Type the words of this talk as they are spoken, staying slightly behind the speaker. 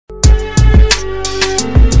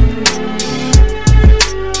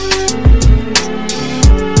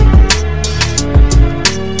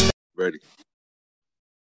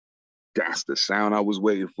That's the sound I was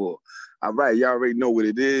waiting for. All right, y'all already know what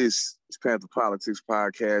it is. It's Panther Politics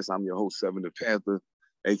Podcast. I'm your host, Seven the Panther,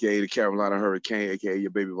 aka the Carolina Hurricane, aka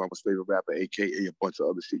your baby mama's favorite rapper, aka a bunch of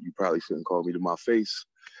other shit you probably shouldn't call me to my face.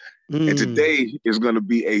 And today is going to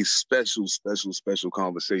be a special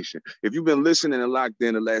conversation. If you've been listening and locked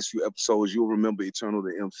in the last few episodes, you'll remember Eternal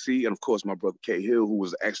the MC, and of course my brother K Hill, who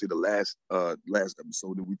was actually the last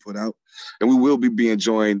episode that we put out. And we will be being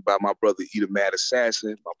joined by my brother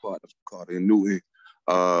ethemadassassin, my partner Carter and Newton.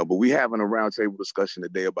 But we having a roundtable discussion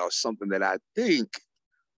today about something that I think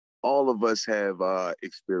all of us have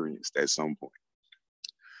experienced at some point.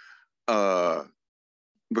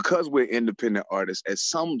 Because we're independent artists, at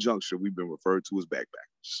some juncture, we've been referred to as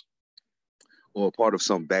backpackers or a part of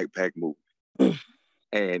some backpack movement.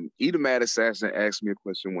 And ethemadassassin asked me a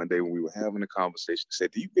question one day when we were having a conversation. He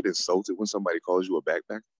said, do you get insulted when somebody calls you a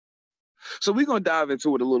backpacker? So we're going to dive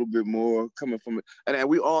into it a little bit more coming from it. And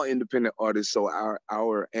we all independent artists, so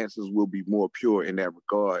our answers will be more pure in that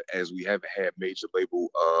regard, as we haven't had major label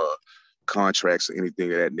contracts or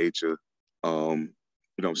anything of that nature, you know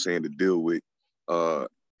what I'm saying, to deal with.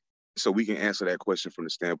 So we can answer that question from the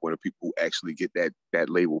standpoint of people who actually get that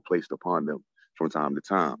label placed upon them from time to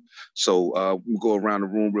time. So we'll go around the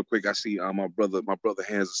room real quick. I see my brother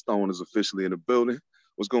Hands of Stone is officially in the building.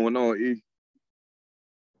 What's going on, E?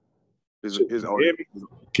 His audio.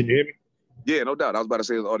 Can you hear me? Yeah, no doubt. I was about to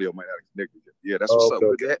say his audio might not connect. Yeah, that's what's up.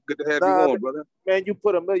 Okay. Good to have you on, brother. Man, you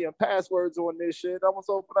put 1 million passwords on this shit. I was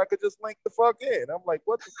hoping I could just link the fuck in. I'm like,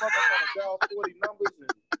 what the fuck? I'm gonna dial 40 numbers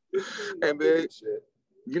and 15 hey, man. And shit.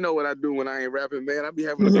 You know what I do when I ain't rapping, man? I be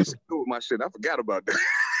having to be secure with my shit. I forgot about that.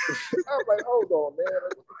 I'm like, hold on, man.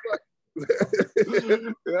 What the fuck?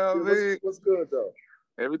 You know what I mean? What's good, though?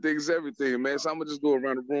 Everything's everything, man. So I'm going to just go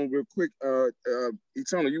around the room real quick.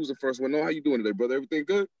 Eternal, you was the first one. Know how you doing today, brother? Everything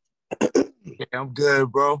good? Yeah, I'm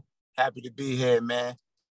good, bro. Happy to be here, man.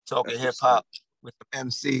 Talking hip-hop with some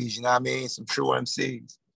MCs, you know what I mean? Some true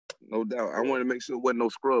MCs. No doubt. I wanted to make sure there wasn't no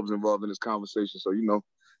scrubs involved in this conversation. So, you know,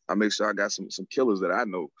 I make sure I got some killers that I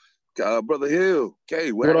know. Brother Hill,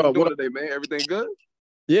 Kay, what are you doing today, man? Everything good?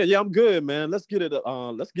 Yeah, I'm good, man. Let's get it.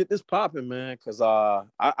 Let's get this popping, man, because I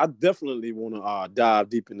definitely want to dive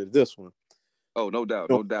deep into this one. Oh, no doubt.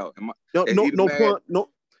 No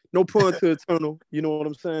pun to Eternal. You know what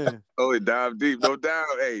I'm saying? Oh, it dive deep, no doubt.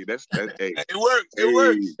 Hey, that's hey. It works. It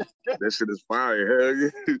works. That shit is fire. Hell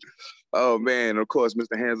yeah. Oh man, of course,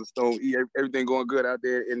 Mr. Hands of Stone. Everything going good out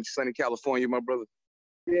there in sunny California, my brother?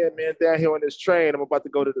 Yeah, man, down here on this train. I'm about to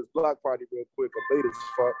go to this block party real quick. I'm late as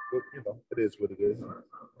fuck, but you know, it is what it is. You know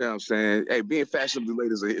what I'm saying? Hey, being fashionably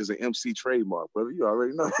late is an MC trademark, brother. You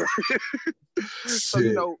already know. So,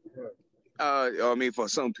 you know, I mean, for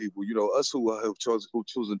some people, you know, us who have chosen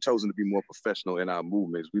to be more professional in our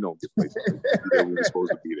movements, we don't get places that we're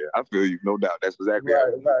supposed to be there. I feel you, no doubt. That's exactly how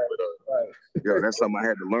it is. But, you know, that's something I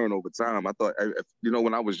had to learn over time. I thought, you know,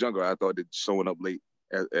 when I was younger, I thought that showing up late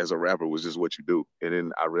as a rapper was just what you do, and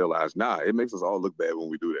then I realized, it makes us all look bad when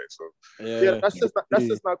we do that. So yeah, that's just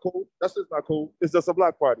not cool. That's just not cool. It's just a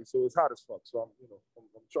block party, so it's hot as fuck. So I'm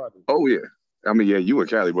trying to. Oh yeah. I mean, yeah, you in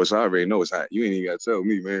Cali, bro, so I already know it's hot. You ain't even got to tell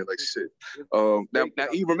me, man. Like, shit. Now,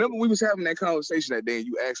 you remember we was having that conversation that day, and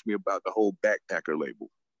you asked me about the whole backpacker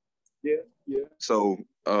label. Yeah. So,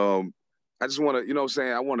 I just want to, you know what I'm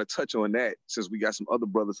saying, I want to touch on that since we got some other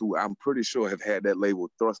brothers who I'm pretty sure have had that label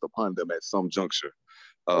thrust upon them at some juncture.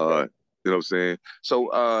 Okay. You know what I'm saying?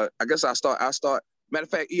 So, I guess I start. Matter of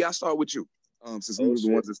fact, I start with you, since we was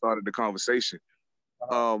the ones that started the conversation.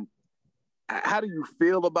 How do you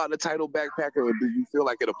feel about the title backpacker, or do you feel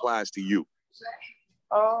like it applies to you?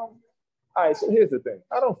 All right, so here's the thing.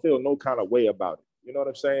 I don't feel no kind of way about it. You know what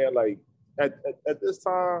I'm saying? Like, at this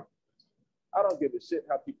time, I don't give a shit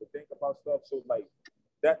how people think about stuff. So, like,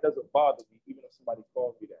 that doesn't bother me, even if somebody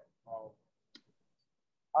calls me that.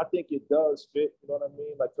 I think it does fit, you know what I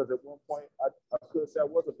mean? Like, because at one point, I could say I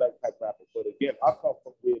was a backpack rapper. But again, I come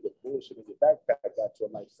from where the bullshit in your backpack got to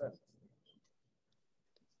a nice sense.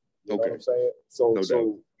 You know what I'm saying?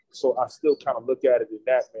 So I still kind of look at it in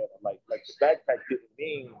that manner. Like the backpack didn't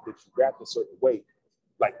mean that you rapped a certain way,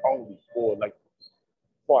 like only, or like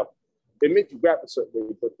part. It meant you rapped a certain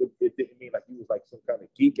way, but it didn't mean like you was like some kind of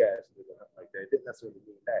geek ass or nothing like that. It didn't necessarily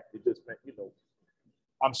mean that. It just meant, you know,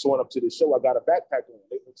 I'm showing up to the show, I got a backpack on.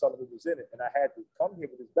 They were telling me who was in it, and I had to come here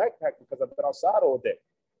with this backpack because I've been outside all day.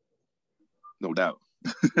 No doubt.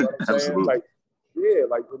 You know what I'm saying? Like, yeah,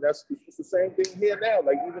 like it's the same thing here now.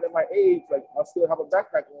 Like even at my age, like I still have a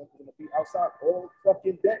backpack on because I'm gonna be outside all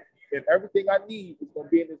fucking day, and everything I need is gonna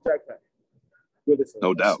be in this backpack. Whether it's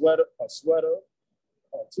a sweater,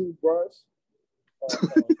 a toothbrush,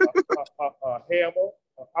 a hammer,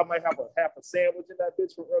 I might have a half a sandwich in that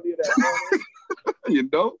bitch from earlier that morning. You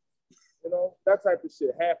know? You know, that type of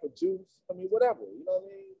shit. Half a juice. I mean, whatever. You know what I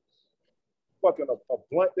mean? Fucking a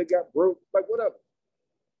blunt that got broke. Like, whatever.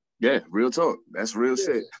 Yeah, real talk. That's real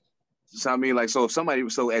shit. So I mean, like, so if somebody,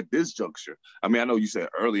 so at this juncture, I mean, I know you said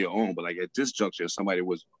earlier on, but like at this juncture, if somebody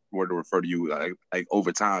were to refer to you like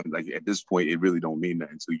over time, like at this point, it really don't mean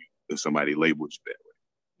nothing to you if somebody labels you that way.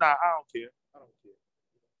 Nah, I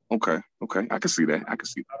don't care. Okay. I can see that.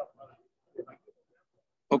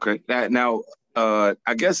 Okay. Now, I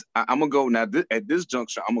guess I'm gonna go now. At this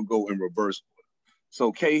juncture, I'm gonna go in reverse.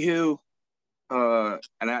 So K Hill, and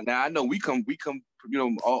I know we come, you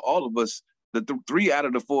know, all of us. The 3 out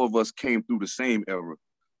of the 4 of us came through the same era.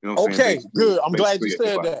 You know what I'm saying? Okay, good. I'm glad you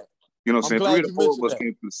said that. You know what I'm saying? 3 of the 4 of us that.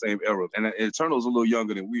 came through the same era. And Eternal's a little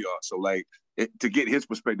younger than we are. So like to get his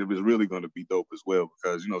perspective is really going to be dope as well,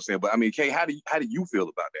 because you know what I'm saying? But I mean, Kay, how do you feel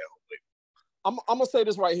about that whole thing? I'm gonna say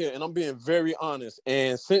this right here, and I'm being very honest.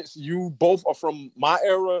 And since you both are from my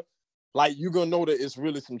era, like you're gonna know that it's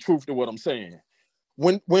really some truth to what I'm saying.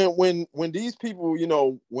 When these people, you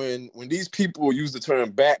know, when these people use the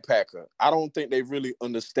term backpacker, I don't think they really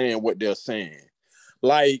understand what they're saying.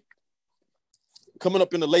 Like coming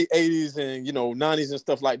up in the late 80s and, you know, 90s and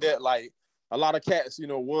stuff like that, like a lot of cats, you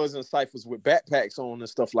know, was in ciphers with backpacks on and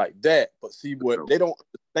stuff like that. But see, what they don't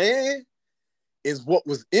understand is what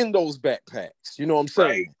was in those backpacks. You know what I'm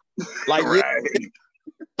saying? Right. Like, right.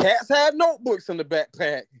 Cats had notebooks in the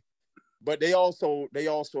backpack, but they also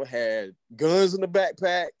had guns in the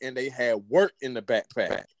backpack and they had work in the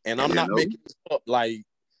backpack. And I'm not making this up. Like,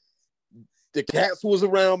 the cats who was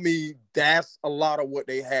around me, that's a lot of what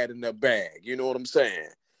they had in their bag. You know what I'm saying?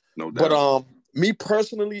 No doubt. But me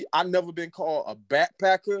personally, I've never been called a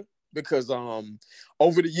backpacker because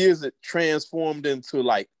over the years it transformed into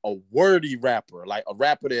like a wordy rapper, like a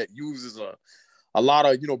rapper that uses a lot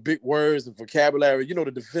of, you know, big words and vocabulary, you know,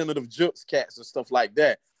 the definitive jukes cats and stuff like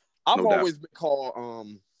that. I've always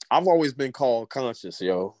been called conscious,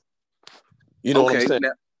 yo. You know what I'm saying?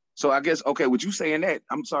 Now, so I guess, with you saying that,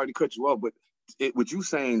 I'm sorry to cut you off, but with you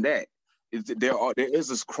saying that, is that there is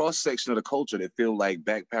this cross section of the culture that feel like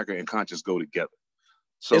backpacker and conscious go together.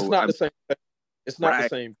 So it's not the same. It's not the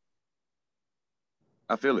same.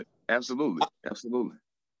 I feel it. Absolutely.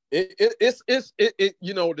 It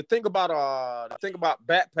you know, the thing about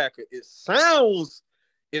backpacker, it sounds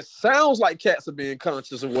like cats are being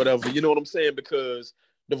conscious or whatever, you know what I'm saying? Because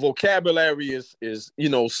the vocabulary is you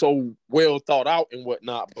know, so well thought out and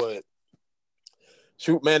whatnot, but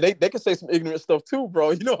shoot, man, they can say some ignorant stuff too,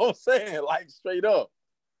 bro. You know what I'm saying? Like straight up.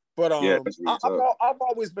 But I've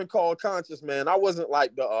always been called conscious, man. I wasn't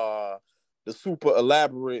like the super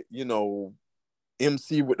elaborate, you know,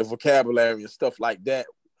 MC with the vocabulary and stuff like that.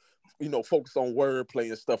 You know, focus on wordplay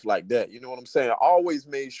and stuff like that. You know what I'm saying? I always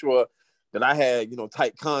made sure that I had, you know,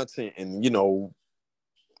 tight content and, you know,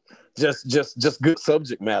 just good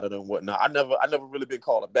subject matter and whatnot. I never really been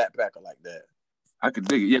called a backpacker like that. I could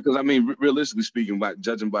dig it, yeah, because I mean, realistically speaking,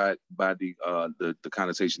 judging by the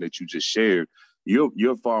connotation that you just shared,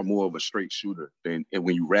 you're far more of a straight shooter than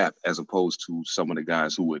when you rap, as opposed to some of the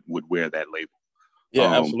guys who would wear that label.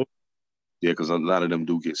 Yeah, absolutely. Yeah, because a lot of them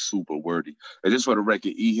do get super wordy. And just for the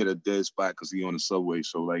record, he hit a dead spot because he on the subway,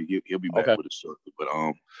 so like he'll be back with us shortly. But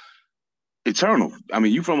Eternal, I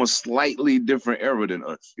mean, you from a slightly different era than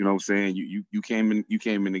us. You know what I'm saying? You came in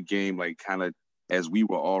the game like kind of as we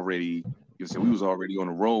were already. You know, we was already on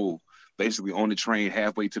the roll, basically on the train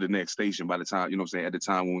halfway to the next station. By the time, you know what I'm saying, at the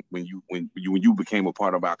time when you became a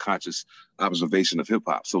part of our conscious observation of hip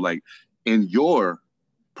hop. So like in your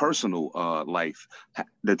personal life,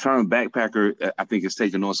 the term backpacker, I think, is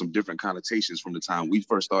taking on some different connotations from the time we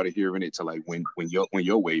first started hearing it to like when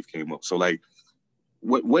your wave came up. So like,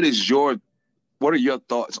 what are your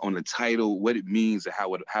thoughts on the title, what it means, and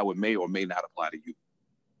how it may or may not apply to you?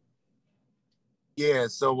 Yeah,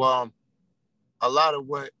 so a lot of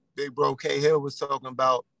what Big Bro K Hill was talking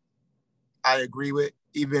about, I agree with,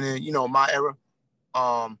 even in, you know, my era.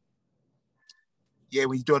 Yeah,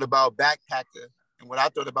 when you thought about backpacker, and when I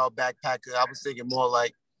thought about backpacker, I was thinking more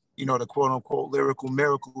like, you know, the quote unquote lyrical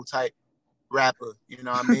miracle type rapper, you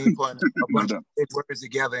know what I mean? Putting a bunch of big words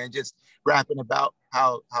together and just rapping about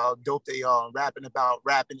how dope they are and rapping about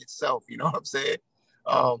rapping itself, you know what I'm saying?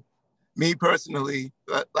 Me personally,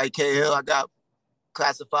 like K Hill, I got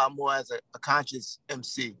classified more as a conscious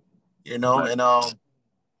MC, you know, right. And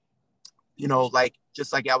you know, like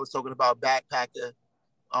just like I was talking about backpacker,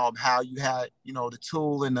 how you had, you know, the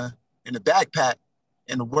tool in the backpack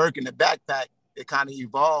and the work in the backpack. It kind of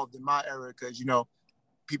evolved in my era because, you know,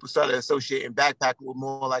 people started associating backpacker with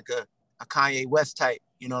more like a Kanye West type,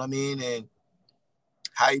 you know what I mean? And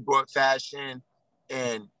how he brought fashion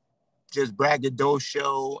and just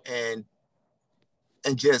braggadocio and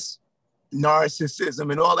just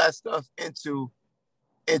narcissism and all that stuff into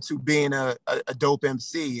being a dope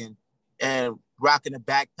MC and rocking a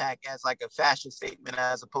backpack as like a fashion statement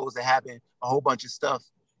as opposed to having a whole bunch of stuff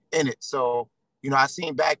in it. So, you know, I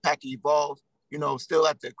seen backpack evolve, you know, still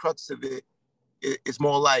at the crux of it, it's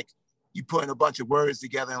more like you putting a bunch of words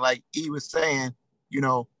together. And like E was saying, you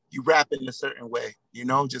know, you rap in a certain way, you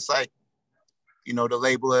know, just like, you know, the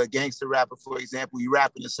label of gangster rapper, for example, you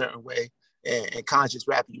rap in a certain way, and conscious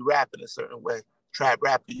rapper, you rap in a certain way. Trap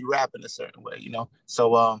rapper, you rap in a certain way, you know?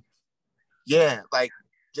 So, yeah, like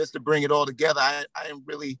just to bring it all together, I ain't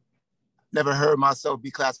really never heard myself be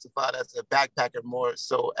classified as a backpacker, more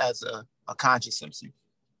so as a conscious MC.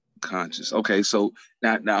 Conscious. Okay, so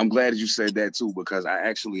now I'm glad that you said that too, because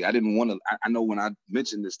I didn't want to. I know when I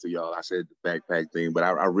mentioned this to y'all, I said the backpack thing, but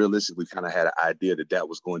I realistically kind of had an idea that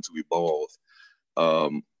was going to evolve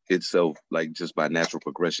itself, like just by natural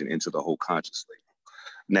progression, into the whole conscious thing.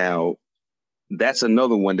 Now, that's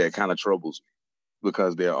another one that kind of troubles me,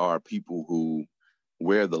 because there are people who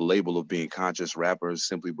wear the label of being conscious rappers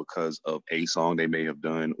simply because of a song they may have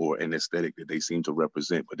done or an aesthetic that they seem to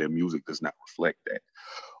represent, but their music does not reflect that.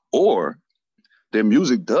 Or their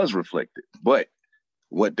music does reflect it, but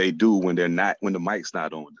what they do when the mic's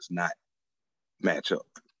not on does not match up.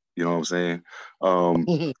 You know what I'm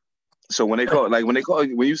saying? So when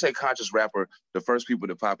you say conscious rapper, the first people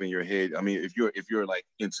that pop in your head, I mean, if you're like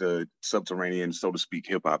into subterranean, so to speak,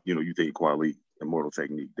 hip hop, you know, you think Kweli, Immortal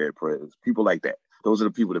Technique, Dead Prez, people like that. Those are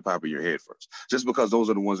the people that pop in your head first, just because those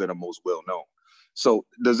are the ones that are most well known. So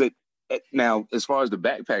does it now, as far as the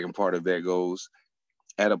backpacking part of that goes,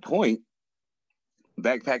 at a point,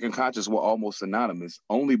 backpack and conscious were almost synonymous,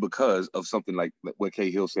 only because of something like what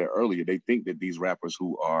K Hill said earlier. They think that these rappers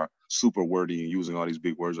who are super wordy and using all these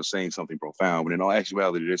big words are saying something profound, but in all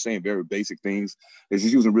actuality, they're saying very basic things. They're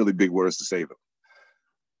just using really big words to say them.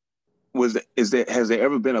 Has there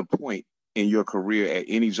ever been a point in your career at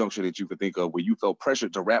any juncture that you could think of where you felt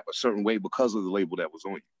pressured to rap a certain way because of the label that was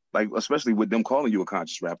on you? Like, especially with them calling you a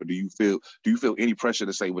conscious rapper, do you feel any pressure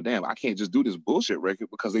to say, well, damn, I can't just do this bullshit record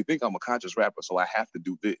because they think I'm a conscious rapper, so I have to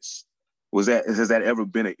do this? Has that ever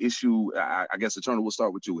been an issue? I guess Eternal, we'll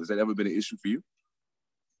start with you. Has that ever been an issue for you?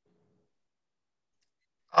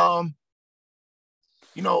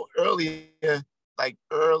 You know, early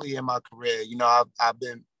in my career, you know, I've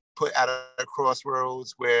been put at a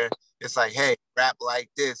crossroads where it's like, hey, rap like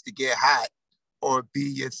this to get hot, or be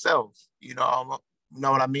yourself. You know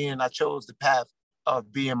what I mean? I chose the path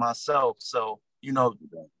of being myself. So, you know,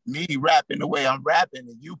 me rapping the way I'm rapping,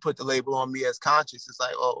 and you put the label on me as conscious, it's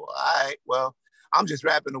like, oh, all right, well, I'm just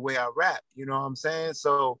rapping the way I rap. You know what I'm saying?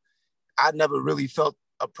 So I never really felt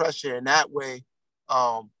a pressure in that way.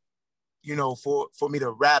 You know, for me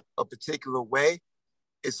to rap a particular way,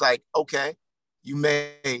 it's like, okay, you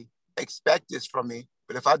may expect this from me,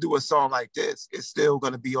 but if I do a song like this, it's still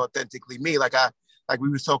going to be authentically me. Like we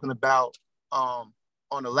was talking about on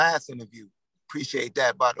the last interview. Appreciate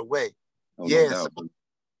that, by the way. Oh, yeah, no, so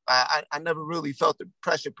I never really felt the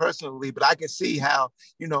pressure personally, but I can see how,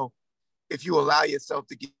 you know, if you allow yourself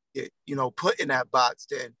to get you know, put in that box,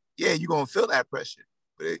 then yeah, you're going to feel that pressure.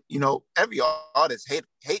 But, you know, every artist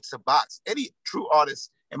hates a box. Any true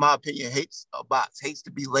artist, in my opinion, hates a box, hates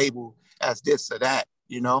to be labeled as this or that,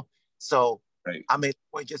 you know? So right. I made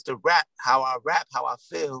a point just to rap, how I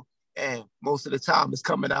feel. And most of the time it's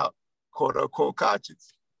coming out quote unquote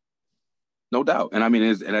conscious. No doubt. And I mean,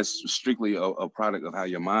 and that's strictly a product of how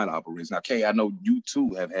your mind operates. Now, Kay, I know you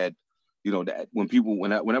too have had, you know, that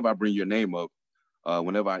whenever I bring your name up,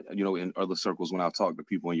 whenever I, you know, in other circles, when I talk to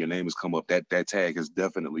people and your name has come up, that tag has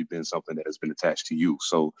definitely been something that has been attached to you.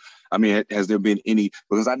 So, I mean, has there been any,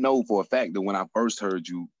 because I know for a fact that when I first heard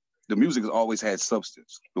you, the music has always had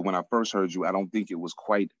substance. But when I first heard you, I don't think it was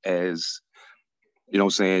quite as, you know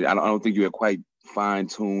what I'm saying? I don't think you had quite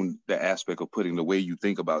fine-tuned the aspect of putting the way you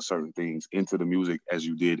think about certain things into the music as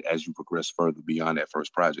you did as you progressed further beyond that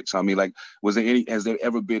first project. So I mean, like, has there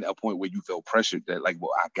ever been a point where you felt pressured that, like,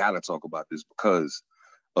 well, I gotta talk about this because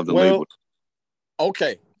of the label?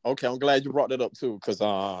 Okay, I'm glad you brought that up too, because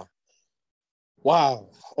wow,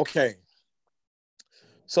 okay.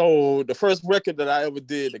 So the first record that I ever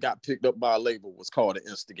did that got picked up by a label was called The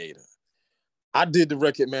Instigator. I did the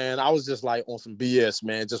record, man. I was just like on some BS,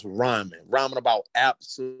 man, just rhyming about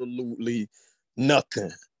absolutely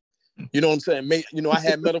nothing. You know what I'm saying? You know, I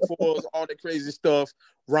had metaphors, all that crazy stuff,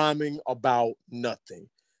 rhyming about nothing.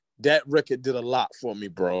 That record did a lot for me,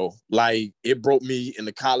 bro. Like, it broke me in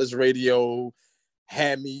the college radio,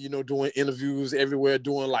 had me, you know, doing interviews everywhere,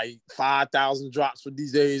 doing like 5,000 drops for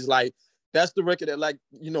DJs. Like, that's the record that, like,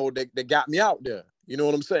 you know, that got me out there. You know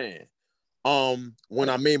what I'm saying? When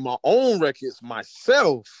I made my own records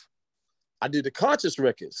myself, I did the conscious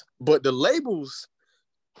records, but the labels,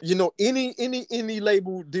 you know, any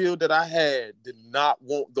label deal that I had did not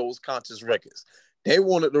want those conscious records. They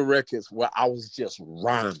wanted the records where I was just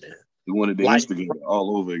rhyming. You wanted the instigator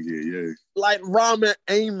all over again, yeah. Like rhyming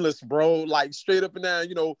aimless, bro. Like straight up and down,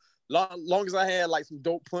 you know, long as I had like some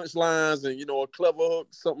dope punchlines and, you know, a clever hook,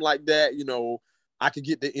 something like that, you know, I could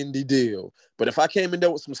get the indie deal. But if I came in there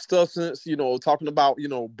with some substance, you know, talking about, you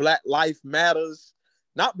know, Black life matters,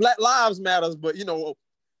 not Black lives matters, but, you know,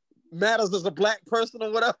 matters as a Black person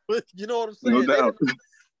or whatever, you know what I'm saying? No doubt.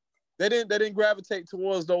 They didn't gravitate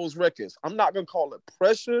towards those records. I'm not gonna call it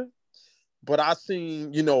pressure, but I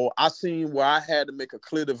seen where I had to make a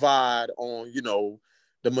clear divide on, you know,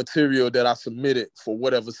 the material that I submitted for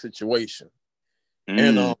whatever situation.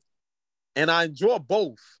 And I enjoy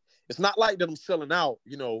both. It's not like that I'm selling out,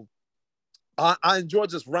 you know. I enjoy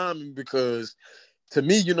just rhyming because to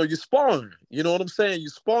me, you know, you're sparring. You know what I'm saying? You're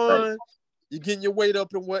sparring, right. You're getting your weight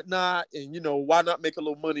up and whatnot, and, you know, why not make a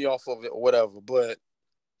little money off of it or whatever? But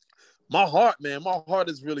my heart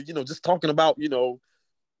is really, you know, just talking about, you know,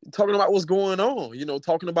 talking about what's going on, you know,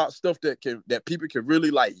 talking about stuff that people can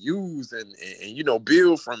really like use and you know,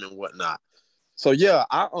 build from and whatnot. So yeah,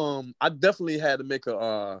 I definitely had to make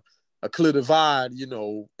a clear divide, you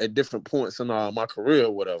know, at different points in my career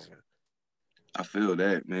or whatever. I feel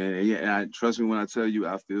that, man. Yeah, and trust me when I tell you,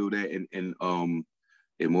 I feel that in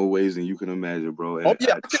more ways than you can imagine, bro. And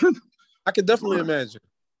yeah, I can definitely imagine.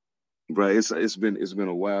 Bro, it's been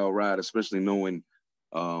a wild ride, especially knowing,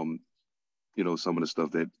 you know, some of the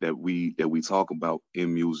stuff that we talk about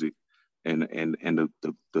in music, and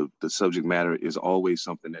the subject matter is always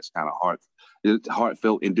something that's kind of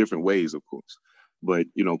heartfelt in different ways, of course. But,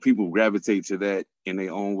 you know, people gravitate to that in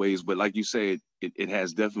their own ways. But like you said, it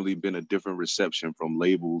has definitely been a different reception from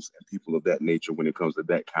labels and people of that nature when it comes to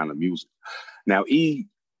that kind of music. Now, you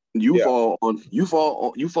fall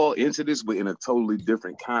into this, but in a totally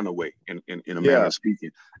different kind of way, in a manner of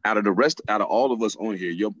speaking. Out of all of us on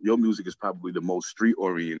here, your music is probably the most street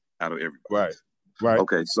oriented out of everybody. Right.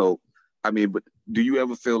 Okay, so I mean, but do you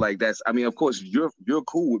ever feel like that's? I mean, of course, you're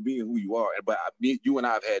cool with being who you are, but you and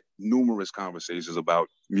I have had numerous conversations about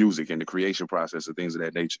music and the creation process and things of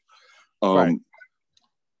that nature. Right.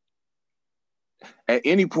 At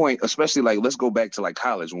any point, especially like let's go back to like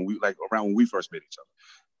college when we first met each other.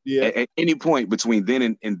 Yeah. At any point between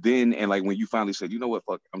then and like when you finally said, you know what,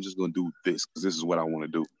 fuck, I'm just gonna do this because this is what I want to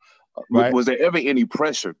do. Right. Was there ever any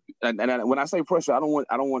pressure? And when I say pressure, I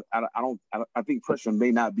think pressure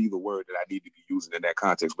may not be the word that I need to be using in that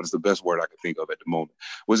context, but it's the best word I can think of at the moment.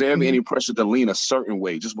 Was there ever any pressure to lean a certain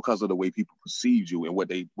way just because of the way people perceived you and what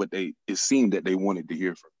it seemed that they wanted to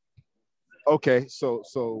hear from you? Okay,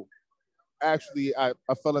 so actually I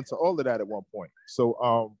fell into all of that at one point.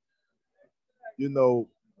 So you know,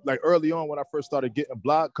 like early on when I first started getting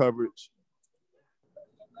blog coverage,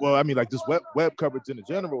 well, I mean, like just web coverage in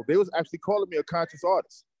general, they was actually calling me a conscious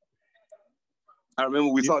artist. I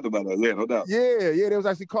remember we talked about that, yeah, no doubt. Yeah, they was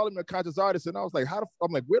actually calling me a conscious artist, and I was like,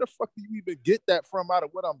 I'm like, where the fuck do you even get that from out of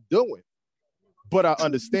what I'm doing? But I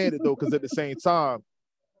understand it though, because at the same time,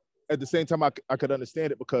 I could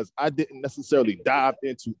understand it because I didn't necessarily dive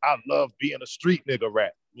into I love being a street nigga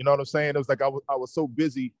rap. You know what I'm saying? It was like I was so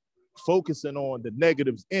busy focusing on the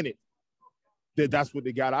negatives in it that's what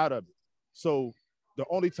they got out of it. So the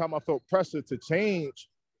only time I felt pressure to change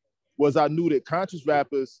was I knew that conscious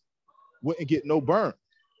rappers wouldn't get no burn,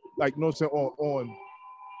 like, you know what I'm saying,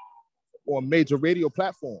 on major radio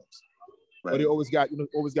platforms. Right. But they always got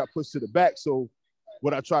pushed to the back. So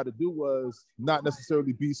what I tried to do was not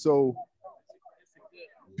necessarily be so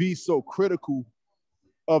critical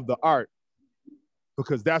of the art,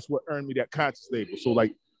 because that's what earned me that conscious label. So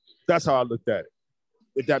like that's how I looked at it,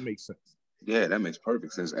 if that makes sense. Yeah, that makes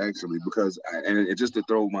perfect sense, actually, because just to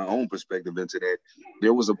throw my own perspective into that,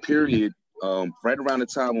 there was a period right around the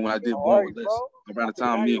time when I did Born with This, around the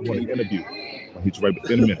time me and Kate interview. I'll hit you right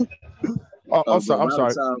in a minute. I'm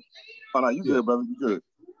sorry. Oh, no, you good, brother, you good.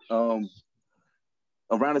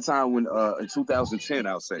 Around the time when in 2010,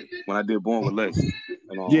 I'll say, when I did Born with Less,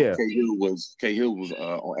 and K Hill was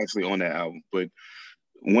actually on that album. But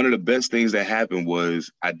one of the best things that happened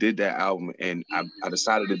was I did that album, and I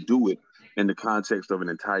decided to do it in the context of an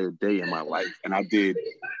entire day in my life. And I did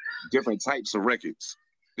different types of records,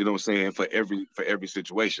 you know what I'm saying, for every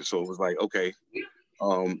situation. So it was like, okay,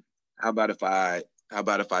 how about if I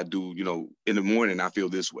do, you know, in the morning I feel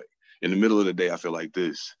this way, In the middle of the day, I feel like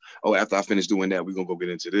this. Oh, after I finish doing that, we're gonna go get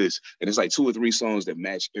into this. And it's like 2 or 3 songs that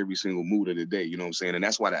match every single mood of the day. You know what I'm saying? And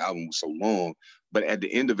that's why the album was so long. But at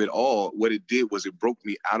the end of it all, what it did was it broke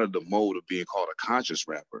me out of the mode of being called a conscious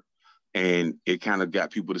rapper. And it kind of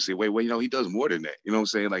got people to say, wait, he does more than that. You know what I'm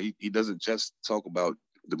saying? Like he doesn't just talk about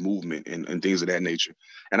the movement and things of that nature.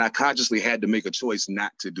 And I consciously had to make a choice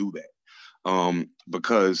not to do that.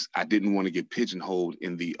 Because I didn't want to get pigeonholed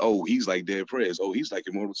in the, oh, he's like Dead Prez, oh, he's like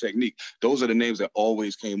Immortal Technique. Those are the names that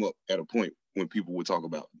always came up at a point when people would talk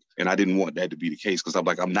about me. And I didn't want that to be the case because I'm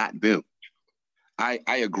like, I'm not them. I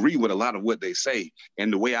agree with a lot of what they say,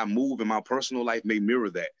 and the way I move in my personal life may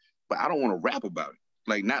mirror that, but I don't want to rap about it.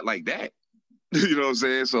 Like, not like that. You know what I'm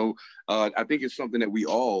saying? So I think it's something that we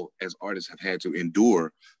all as artists have had to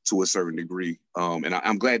endure to a certain degree. And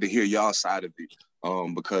I'm glad to hear y'all side of it,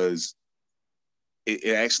 because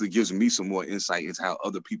it actually gives me some more insight into how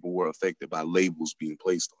other people were affected by labels being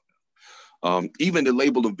placed on them. Even the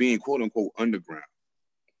label of being quote unquote underground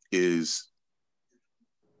it's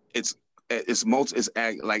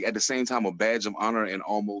like at the same time a badge of honor, and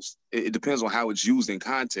almost it depends on how it's used in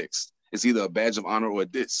context. It's either a badge of honor or a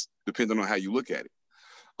diss, depending on how you look at it.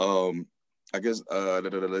 I guess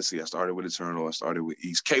let's see. I started with Eternal. I started with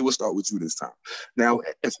East. K, we'll start with you this time. Now,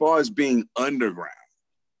 as far as being underground,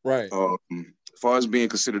 right? As far as being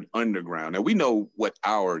considered underground, now we know what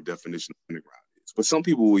our definition of underground is, but some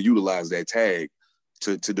people will utilize that tag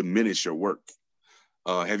to diminish your work.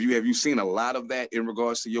 Have you seen a lot of that in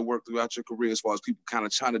regards to your work throughout your career, as far as people kind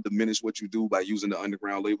of trying to diminish what you do by using the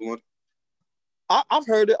underground label on it? I've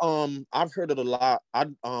heard it. I've heard it a lot.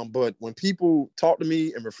 But when people talk to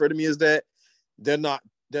me and refer to me as that, they're not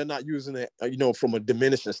using it, from a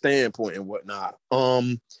diminishing standpoint and whatnot.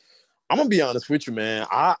 I'm gonna be honest with you, man.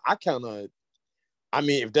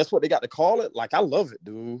 If that's what they got to call it, like, I love it,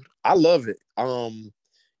 dude. I love it.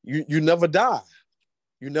 You never die.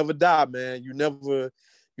 You never die, man. You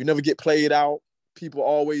never get played out. People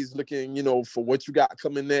always looking, for what you got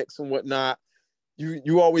coming next and whatnot.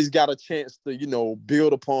 You always got a chance to,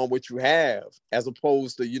 build upon what you have, as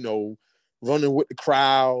opposed to, running with the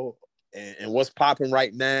crowd and what's popping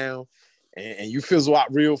right now. And you fizzle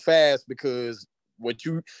out real fast because what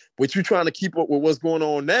you trying to keep up with what's going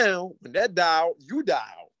on now, when that die out, you die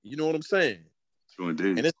out. You know what I'm saying? Sure,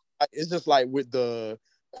 indeed. And it's just like with the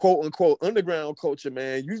quote unquote underground culture,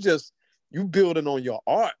 man, you building on your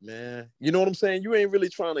art, man. You know what I'm saying? You ain't really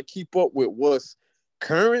trying to keep up with what's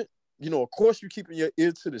current. Of course, you're keeping your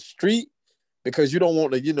ear to the street because you don't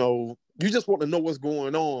want to, you just want to know what's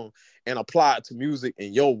going on and apply it to music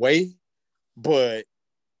in your way. But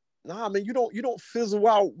nah, man, you don't fizzle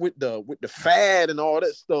out with the fad and all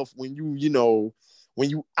that stuff when when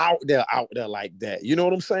you out there like that. You know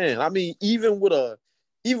what I'm saying? I mean, even with a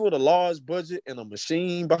large budget and a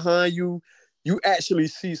machine behind you, you actually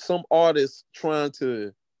see some artists trying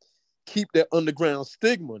to keep that underground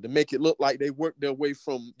stigma to make it look like they work their way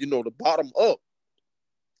from, the bottom up.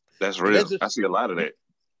 That's real. I see a lot of that.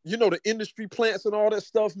 The industry plants and all that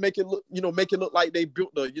stuff make it look like they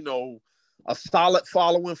built a solid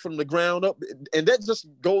following from the ground up. And that just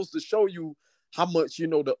goes to show you how much,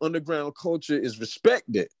 the underground culture is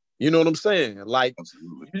respected. You know what I'm saying? Like,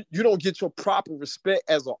 you don't get your proper respect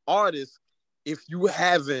as an artist if you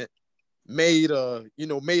haven't made an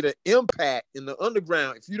impact in the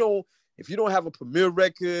underground. If you don't have a premiere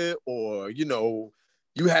record, or you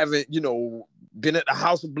haven't been at the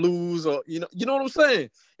House of Blues, or you know what I'm saying.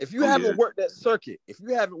 If you haven't worked that circuit,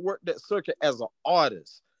 as an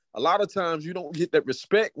artist, a lot of times you don't get that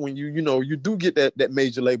respect when you do get that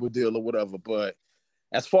major label deal or whatever. But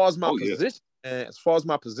as far as my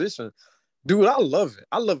position, dude, I love it.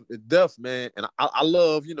 I love it to death, man. And I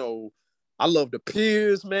love, I love the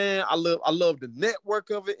peers, man. I love the network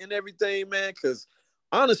of it and everything, man. Because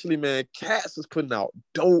honestly, man, Cats is putting out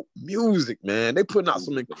dope music, man. They putting out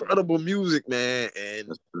some incredible music, man. And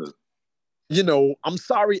I'm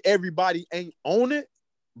sorry everybody ain't on it,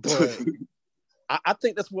 but I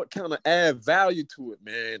think that's what kind of add value to it,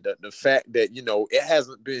 man. The fact that it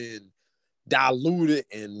hasn't been diluted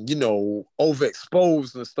and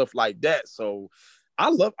overexposed and stuff like that. So I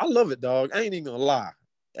love it, dog. I ain't even gonna lie.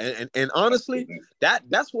 And honestly,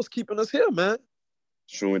 that's what's keeping us here, man.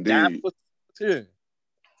 True indeed. That's what's here.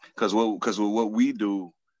 Because what we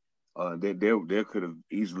do, there could have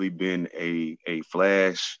easily been a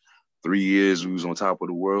flash. 3 years we was on top of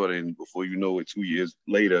the world, and before you know it, 2 years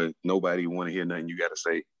later, nobody want to hear nothing you got to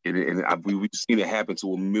say. We've seen it happen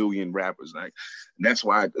to a million rappers. Like, that's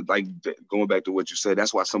why, like, going back to what you said,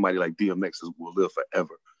 that's why somebody like DMX will live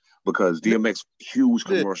forever, because DMX, huge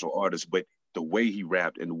commercial artist, but the way he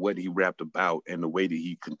rapped and what he rapped about and the way that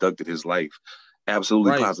he conducted his life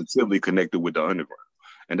absolutely positively connected with the underground.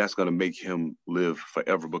 And that's going to make him live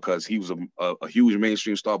forever because he was a huge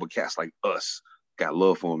mainstream star, but cats like us got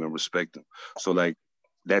love for him and respect him. So like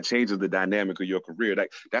that changes the dynamic of your career.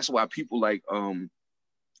 That's why people like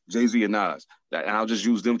Jay-Z and Nas, and I'll just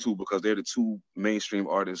use them two because they're the two mainstream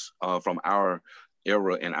artists from our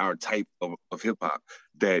era and our type of hip hop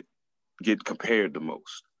that get compared the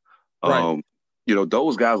most. Right. You know,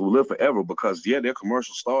 those guys will live forever because they're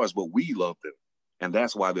commercial stars, but we love them. And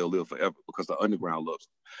that's why they'll live forever, because the underground loves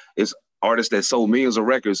them. It's artists that sold millions of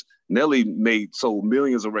records. Nelly sold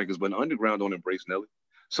millions of records, but the underground don't embrace Nelly.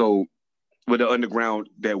 So with the underground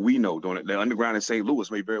that we know, the underground in St.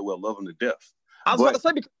 Louis may very well love him to death. I was about to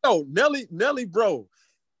say, because Nelly, bro,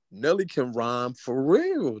 Nelly can rhyme for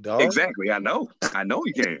real, dog. Exactly. I know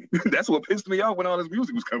he can. That's what pissed me off when all this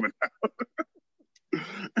music was coming out.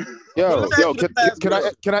 Yo,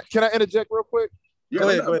 can I interject real quick? Go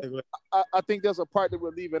ahead. I think there's a part that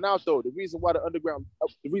we're leaving out though. The reason why the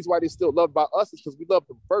reason why they still loved by us is because we loved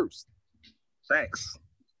them first. Thanks.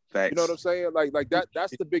 You know what I'm saying? Like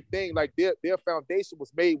that's the big thing. Like their foundation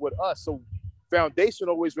was made with us. So foundation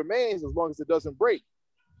always remains as long as it doesn't break.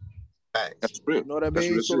 That's real. You know what I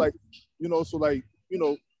mean? So like,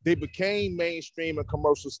 they became mainstream and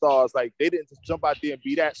commercial stars. Like they didn't just jump out there and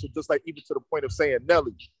be that. So just like even to the point of saying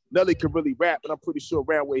Nelly could really rap, and I'm pretty sure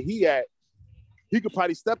around where he at, he could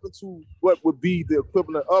probably step into what would be the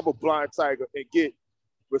equivalent of a Blind Tiger and get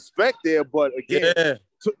respect there. But again,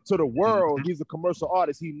 to the world, he's a commercial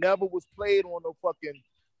artist. He never was played on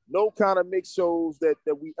no kind of mix shows that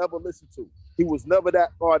we ever listened to. He was never that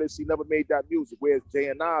artist. He never made that music, whereas Jay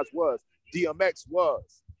and Nas was, DMX was.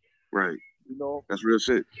 Right. You know? That's real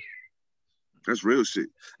shit. That's real shit.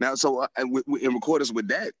 Now, so in accordance with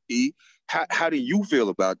that, E, how do you feel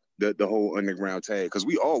about the whole underground tag? Because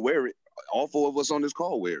we all wear it. All four of us on this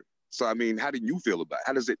call wear it. So, I mean, how do you feel about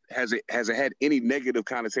it? Has it had any negative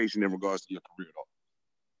connotation in regards to your career at all?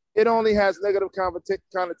 It only has negative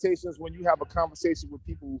connotations when you have a conversation with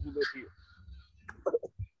people who live here.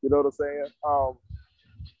 You know what I'm saying?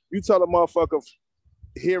 You tell a motherfucker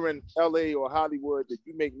here in LA or Hollywood that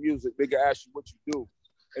you make music, they can ask you what you do.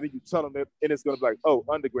 And then you tell them that, and it's going to be like, oh,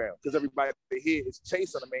 underground. Because everybody here is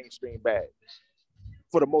chasing a mainstream bag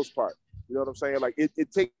for the most part. You know what I'm saying? Like it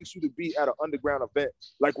takes you to be at an underground event,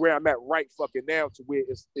 like where I'm at right fucking now, to where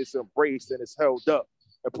it's embraced and it's held up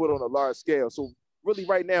and put on a large scale. So really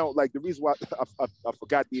right now, like the reason why I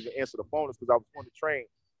forgot to even answer the phone is because I was on the train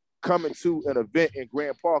coming to an event in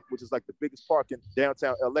Grand Park, which is like the biggest park in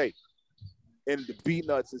downtown LA. And the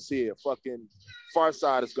Beatnuts is here, fucking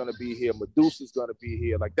Farside is gonna be here, Medusa's gonna be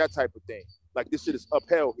here, like that type of thing. Like this shit is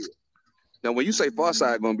upheld here. Now, when you say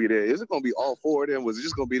Farside gonna be there, is it gonna be all four of them? Was it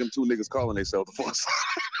just gonna be them two niggas calling themselves the Farside?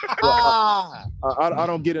 I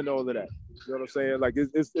don't get into all of that. You know what I'm saying? Like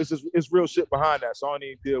it's real shit behind that, so I don't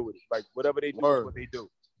even deal with it. Like whatever they do is what they do.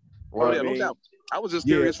 Oh, yeah, no doubt. I was just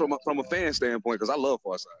curious from a fan standpoint because I love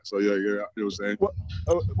Farside. So yeah, you know what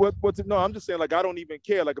I'm saying? No, I'm just saying, like, I don't even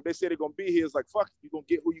care. Like, if they say they're gonna be here, it's like, fuck, you gonna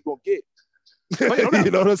get who you gonna get. You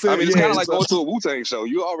know what I'm saying? I mean, it's kind of like going to a Wu-Tang show.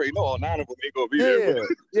 You already know all 9 of them ain't gonna be there.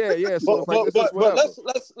 Yeah. So but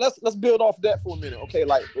let's build off that for a minute, okay?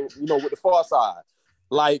 Like, with the Farside,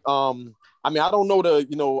 like, I mean, I don't know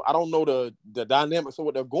the dynamics of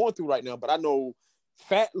what they're going through right now, but I know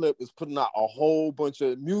Fat Lip is putting out a whole bunch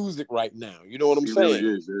of music right now. You know what I'm saying?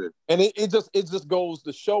 Really is, yeah. And it just goes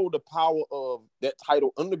to show the power of that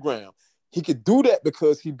title Underground. He could do that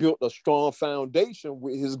because he built a strong foundation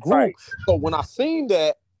with his group. Right. So when I seen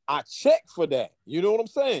that, I checked for that. You know what I'm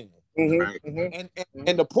saying?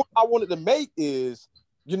 And the point I wanted to make is,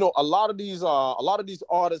 a lot of these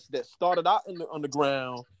artists that started out in the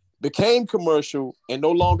underground became commercial and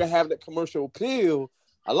no longer have that commercial appeal.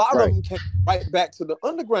 A lot of them came right back to the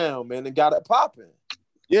underground, man, and got it popping.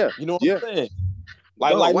 Yeah. You know what I'm saying?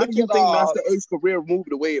 Like why do you think Master Ace's career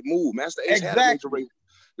moved the way it moved? Master Ace had a major rate.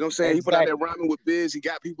 You know what I'm saying? He put out that rhyming with Biz. He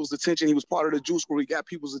got people's attention. He was part of the Juice Crew. He got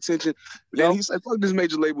people's attention. Then he said, fuck this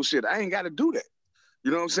major label shit. I ain't got to do that. You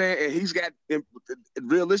know what I'm saying? And he's got,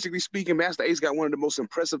 realistically speaking, Master Ace got one of the most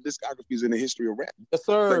impressive discographies in the history of rap. Yes,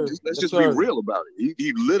 sir. Like, let's just be real about it.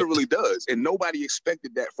 He literally does. And nobody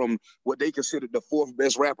expected that from what they considered the 4th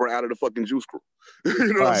best rapper out of the fucking Juice Crew.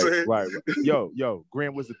 You know what I'm saying? Right. Yo,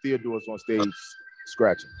 Grand Wizard Theodore's on stage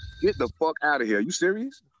scratching. Get the fuck out of here. You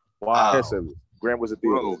serious? Wow. Yes, Grand Wizard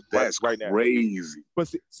Theodore. Bro, that's right now. Crazy.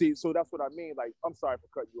 But see, so that's what I mean. Like, I'm sorry for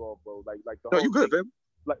cutting you off, bro. Like the no, you good, man.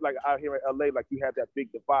 Like out here in LA, like you have that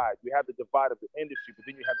big divide. You have the divide of the industry, but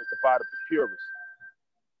then you have the divide of the purists.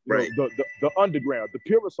 You know, the underground. The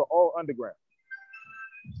purists are all underground.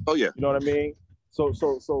 Oh yeah. You know what I mean? So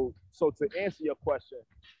to answer your question,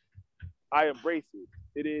 I embrace it.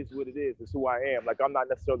 It is what it is. It's who I am. Like I'm not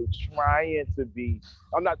necessarily trying to be.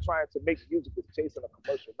 I'm not trying to make music that's chasing a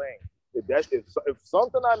commercial lane. If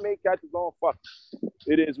something I make catches on, fuck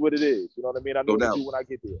it is what it is. You know what I mean? I know what to do when I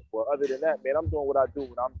get there. But other than that, man, I'm doing what I do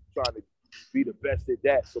and I'm trying to be the best at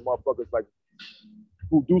that. So motherfuckers like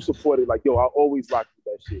who do support it, like yo, I always rock with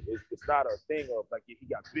that shit. It's not a thing of like he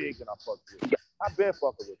got big and I fucked with it. I've been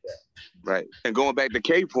fucking with that. Right. And going back to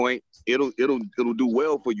K point, it'll do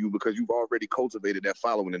well for you because you've already cultivated that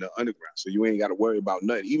following in the underground. So you ain't got to worry about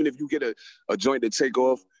nothing. Even if you get a joint to take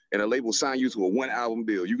off and a label sign you to a 1 album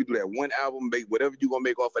deal, you can do that 1 album, make whatever you're gonna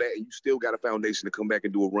make off of that, and you still got a foundation to come back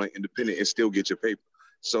and do a run independent and still get your paper.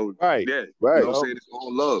 So yeah, you know what I'm saying? It's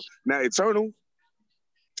all love. Now Eternal,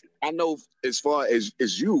 I know as far as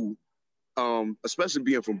you, especially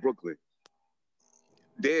being from Brooklyn,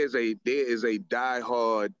 there is a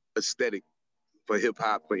diehard aesthetic for hip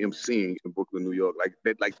hop, for MCing in Brooklyn, New York,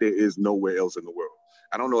 like there is nowhere else in the world.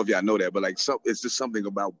 I don't know if y'all know that, but it's just something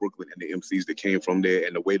about Brooklyn and the MCs that came from there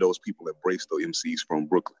and the way those people embrace the MCs from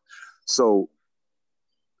Brooklyn. So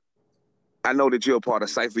I know that you're a part of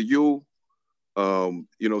Cypher U. You know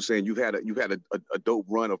what I'm saying? You've had a dope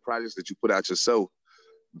run of projects that you put out yourself.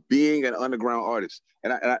 Being an underground artist,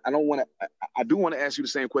 and I don't want to. I do want to ask you the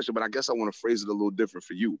same question, but I guess I want to phrase it a little different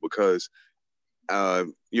for you because,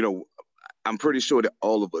 you know, I'm pretty sure that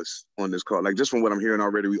all of us on this call, like just from what I'm hearing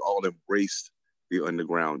already, we all embraced the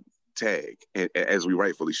underground tag, and as we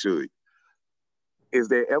rightfully should. Is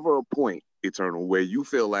there ever a point, Eternal, where you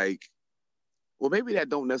feel like, well, maybe that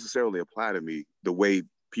don't necessarily apply to me the way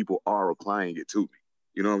people are applying it to me?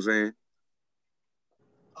 You know what I'm saying?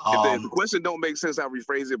 If the question don't make sense, I'll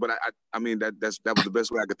rephrase it. But I mean that was the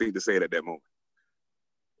best way I could think to say it at that moment.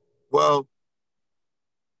 Well,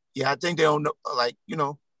 yeah, I think they don't know. Like, you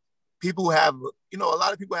know, people have, you know, a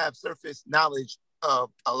lot of people have surface knowledge of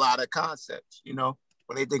a lot of concepts. You know,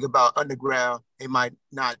 when they think about underground, they might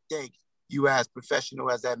not think you as professional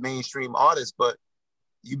as that mainstream artist, but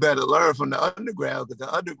you better learn from the underground because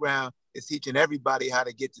the underground is teaching everybody how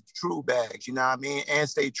to get the true bags. You know what I mean? And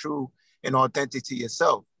stay true and authentic to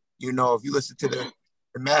yourself. You know, if you listen to the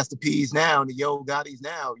Master P's now and the Yo Gotti's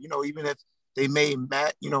now, you know, even if they made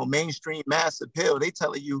mainstream mass appeal, they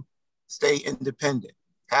telling you stay independent,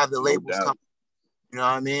 have the labels come. You know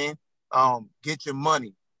what I mean? Get your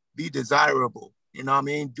money, be desirable. You know what I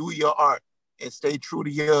mean? Do your art and stay true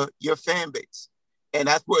to your fan base. And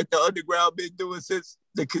that's what the underground been doing since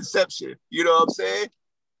the conception. You know what I'm saying?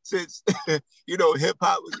 Since you know hip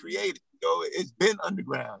hop was created, you know, it's been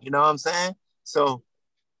underground. You know what I'm saying? So,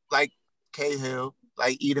 like Cahill,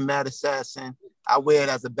 like ethemadassassin, I wear it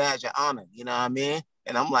as a badge of honor. You know what I mean?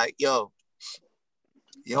 And I'm like, yo,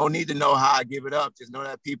 you don't need to know how I give it up. Just know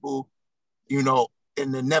that people, you know,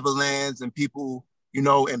 in the Netherlands and people, you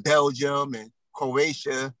know, in Belgium and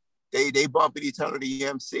Croatia, they bump it Eternity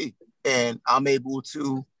MC. And I'm able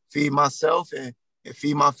to feed myself and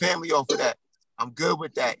feed my family off of that. I'm good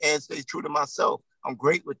with that and stay true to myself. I'm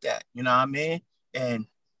great with that. You know what I mean? And,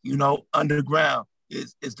 you know, underground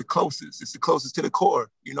is the closest. It's the closest to the core.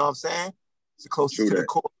 You know what I'm saying? It's the closest to the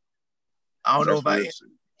core. I don't know if I answered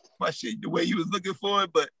the question the way you was looking for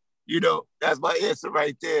it, but, you know, that's my answer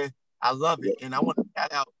right there. I love it. And I want to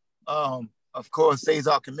shout out, of course,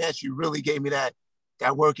 Cesar Comanche really gave me that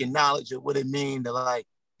working knowledge of what it means to, like,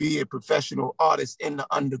 be a professional artist in the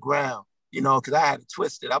underground, you know, because I had it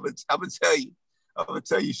twisted. I'm gonna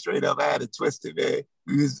tell you straight up, I had it twisted, man.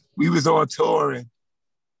 We was on tour and,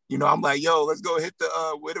 you know, I'm like, yo, let's go hit the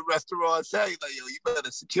where the restaurants at. He's like, yo, you better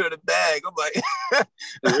secure the bag. I'm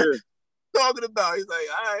like, talking about? He's like,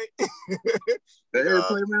 all right. Hey,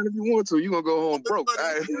 play around if you want to. You gonna go home broke. All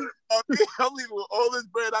right. I'm leaving with all this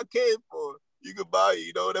bread I came for. You can buy it,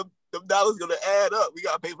 you know, them dollars gonna add up. We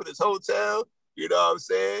gotta pay for this hotel. You know what I'm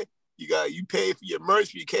saying? You pay for your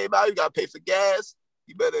merch when you came out. You got to pay for gas.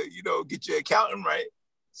 You better, you know, get your accountant right.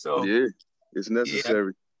 So yeah, it's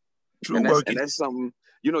necessary. Yeah. True work. And that's something.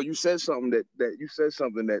 You know, you said something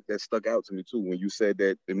that stuck out to me too when you said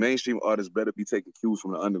that the mainstream artists better be taking cues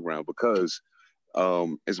from the underground because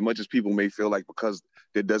as much as people may feel like because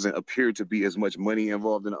there doesn't appear to be as much money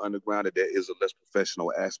involved in the underground, that there is a less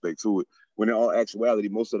professional aspect to it. When in all actuality,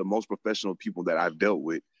 most of the most professional people that I've dealt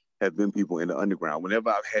with have been people in the underground.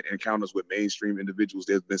 Whenever I've had encounters with mainstream individuals,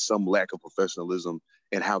 there's been some lack of professionalism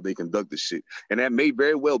in how they conduct the shit. And that may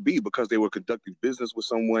very well be because they were conducting business with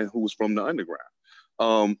someone who was from the underground.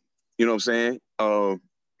 You know what I'm saying?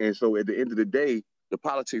 And so at the end of the day, the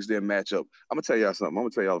politics didn't match up. I'm gonna tell y'all something. I'm gonna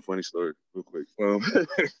tell y'all a funny story real quick.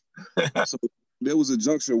 So there was a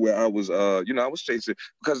juncture where I was, I was chasing,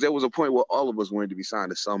 because there was a point where all of us wanted to be signed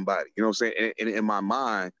to somebody. You know what I'm saying? And in my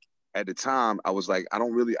mind at the time, I was like, I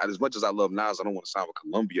don't really, as much as I love Nas, I don't want to sign with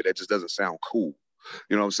Columbia. That just doesn't sound cool.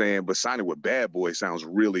 You know what I'm saying? But signing with Bad Boy sounds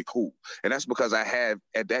really cool. And that's because at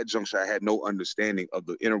that juncture, I had no understanding of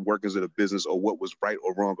the inner workings of the business or what was right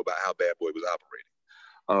or wrong about how Bad Boy was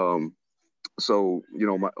operating. So,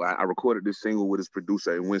 I recorded this single with his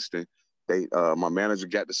producer in Winston. My manager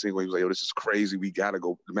got the single. He was like, yo, this is crazy. We got to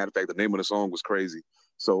go. As a matter of fact, the name of the song was crazy.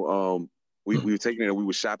 So we were taking it and we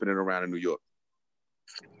were shopping it around in New York.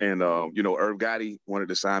 And, Irv Gotti wanted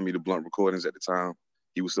to sign me to Blunt Recordings at the time.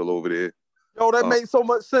 He was still over there. Yo, that makes so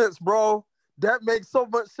much sense, bro. That makes so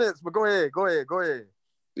much sense. But go ahead.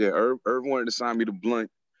 Yeah, Irv wanted to sign me to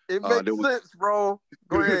Blunt. It makes sense, bro.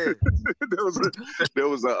 Go ahead. there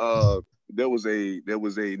was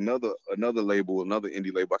another label, another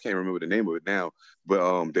indie label. I can't remember the name of it now,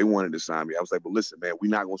 but they wanted to sign me. I was like, but listen, man,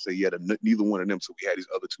 we're not gonna say yeah to neither one of them. So we had these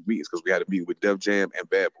other two meetings because we had a meeting with Def Jam and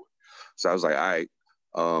Bad Boy. So I was like, all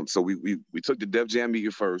right. So we took the Def Jam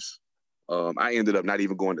meeting first. I ended up not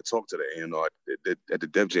even going to talk to the A&R at the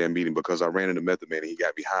Def Jam meeting because I ran into Method Man and he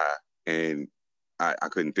got me high and I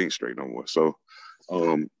couldn't think straight no more. So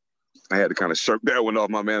I had to kind of shirk that one off.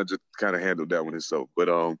 My manager kind of handled that one himself. But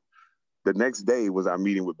the next day was our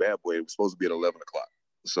meeting with Bad Boy. It was supposed to be at 11 o'clock.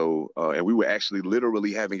 So, and we were actually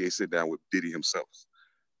literally having a sit down with Diddy himself.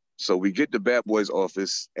 So we get to Bad Boy's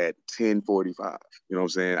office at 10:45. You know what I'm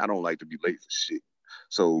saying? I don't like to be late for shit.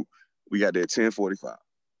 So we got there at 10:45.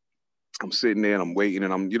 I'm sitting there and I'm waiting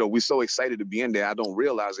and we're so excited to be in there. I don't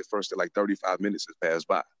realize at first that like 35 minutes has passed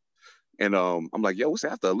by. And I'm like, yo, what's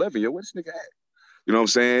after 11? Yo, where's this nigga at? You know what I'm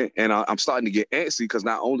saying? And I'm starting to get antsy because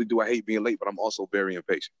not only do I hate being late, but I'm also very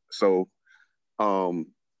impatient. So, and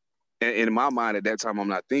in my mind at that time, I'm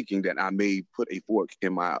not thinking that I may put a fork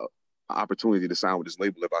in my opportunity to sign with this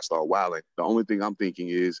label if I start wilding. The only thing I'm thinking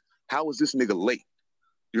is, how is this nigga late?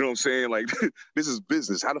 You know what I'm saying? Like, this is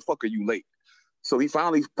business. How the fuck are you late? So he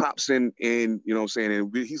finally pops in, you know what I'm saying?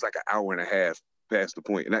 And he's like an hour and a half past the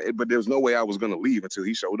point. But there's no way I was going to leave until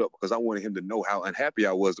he showed up because I wanted him to know how unhappy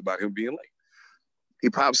I was about him being late. He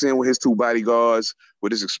pops in with his two bodyguards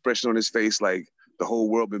with his expression on his face like the whole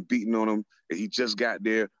world been beating on him and he just got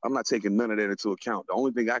there. I'm not taking none of that into account. The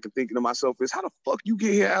only thing I can think to myself is, how the fuck you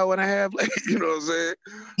get here an hour and a half late? You know what I'm saying?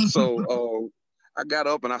 So I got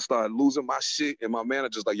up and I started losing my shit and my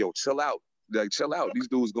manager's like, yo, chill out. Like, chill out. These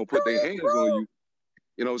dudes gonna put their hands on you.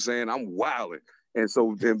 You know what I'm saying? I'm wilding. And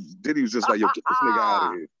so then Diddy was just like, yo, get this nigga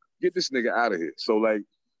out of here. Get this nigga out of here. So like,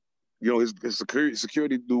 his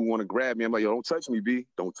security dude want to grab me. I'm like, yo, don't touch me, B.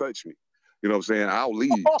 Don't touch me. You know what I'm saying? I'll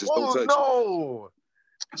leave. Just don't touch me.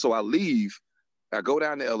 So I leave. I go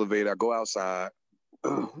down the elevator. I go outside.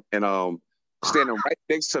 And standing right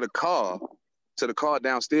next to the car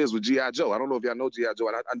downstairs with G.I. Joe. I don't know if y'all know G.I. Joe.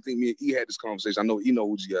 I think me and E had this conversation. I know he know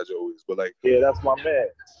who G.I. Joe is. But like, yeah, that's my man.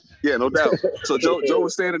 Yeah, no doubt. So Joe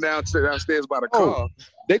was standing downstairs by the car.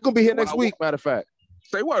 They gonna be here next week, matter of fact.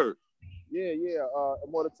 Say word. Yeah.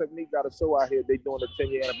 Immortal Technique got a show out here. They doing the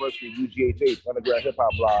 10-year anniversary of UGHH, Underground Hip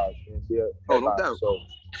Hop Live. And no doubt. So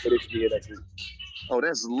they should be here next week. Oh,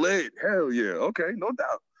 that's lit. Hell yeah. Okay, no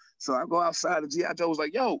doubt. So I go outside and G.I. Joe was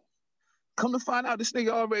like, yo, come to find out this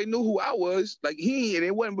nigga already knew who I was. Like, and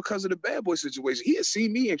it wasn't because of the Bad Boy situation. He had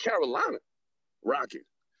seen me in Carolina rocking.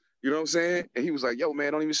 You know what I'm saying? And he was like, yo,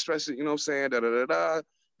 man, don't even stress it. You know what I'm saying? Da-da-da-da.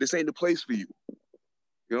 This ain't the place for you. You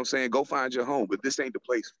know what I'm saying? Go find your home, but this ain't the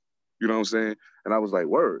place. You know what I'm saying? And I was like,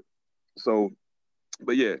 word. So,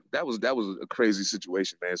 but yeah, that was a crazy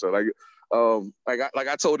situation, man. So like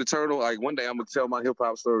I told Eternal, like one day I'm gonna tell my hip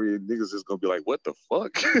hop story and niggas is gonna be like, what the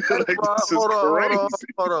fuck? Like,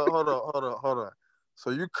 hold on. So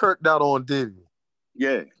you kirked out on Diddy.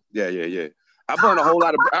 Yeah. I burned a whole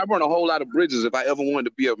lot of bridges. If I ever wanted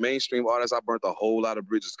to be a mainstream artist, I burnt a whole lot of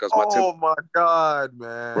bridges because my God,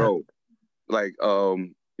 man. Bro. Like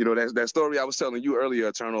that story I was telling you earlier,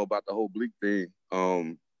 Eternal, about the whole Bleak thing.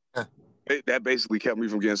 That basically kept me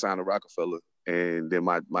from getting signed to Rockefeller. And then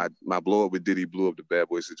my blow up with Diddy blew up the Bad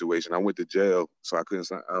Boy situation. I went to jail, so I couldn't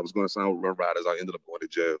sign. I was going to sign with Run Riders. I ended up going to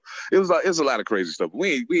jail. It was a lot of crazy stuff.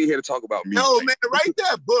 We ain't here to talk about me. No, man, write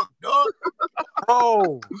that book, dog.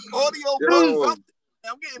 Bro, audio book.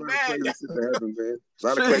 I'm getting mad. A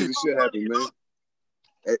lot of crazy shit happened, man.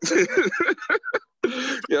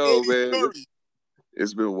 Yo, man,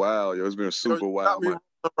 it's been wild. Yo, it's been super wild.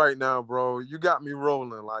 Right now, bro, you got me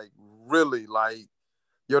rolling. Like, really, like.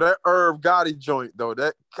 Yo, that Irv Gotti joint, though,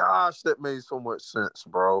 that made so much sense,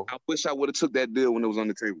 bro. I wish I would have took that deal when it was on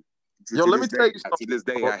the table. Yo, let me tell you something. To this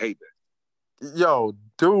day, I hate that. Yo,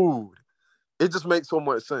 dude, it just makes so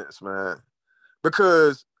much sense, man.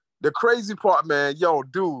 Because the crazy part, man, yo,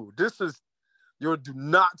 dude, do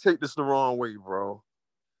not take this the wrong way, bro.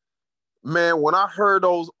 Man, when I heard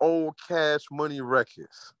those old Cash Money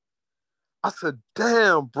records, I said,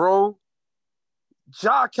 damn, bro,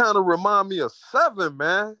 Ja kind of remind me of Seven,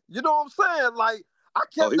 man. You know what I'm saying? Like, I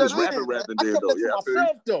kept that in. Rapping I kept that to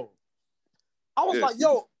myself, though. I was like,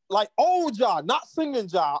 yo, like old Ja, not singing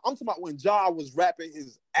Ja. I'm talking about when Ja was rapping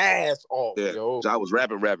his ass off, yo. Ja was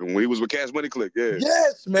rapping when he was with Cash Money Click, yeah.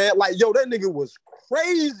 Yes, man. Like, yo, that nigga was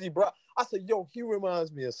crazy, bro. I said, yo, he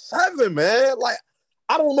reminds me of Seven, man. Like,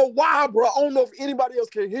 I don't know why, bro. I don't know if anybody else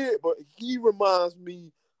can hear it, but he reminds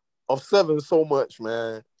me of Seven so much,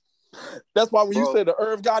 man. That's why when you said the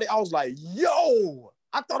Irv Gotti, I was like, yo,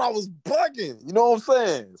 I thought I was bugging. You know what I'm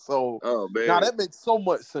saying? So, now that makes so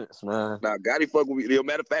much sense, man. Now, Gotti fuck with me.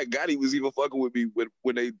 Matter of fact, Gotti was even fucking with me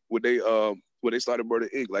when they started Murder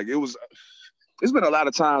Inc. Like, it's been a lot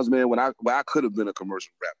of times, man, when I could have been a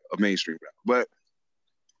commercial rapper, a mainstream rapper, but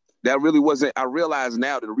that really wasn't. I realize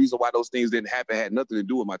now that the reason why those things didn't happen had nothing to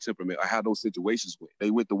do with my temperament or how those situations went.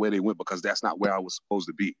 They went the way they went because that's not where I was supposed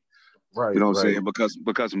to be. Right. You know what I'm saying?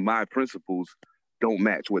 Because my principles don't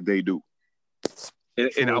match what they do.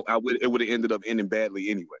 And it would have ended up ending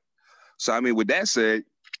badly anyway. So, I mean, with that said,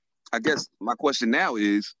 I guess my question now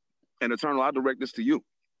is, and Eternal, I'll direct this to you.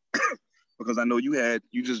 Because I know you have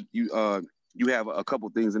a couple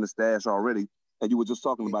things in the stash already, and you were just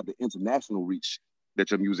talking about the international reach that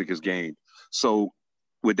your music has gained. So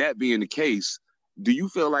with that being the case, do you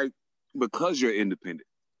feel like because you're independent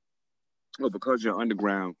or because you're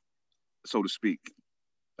underground, so to speak,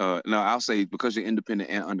 no, I'll say because you're independent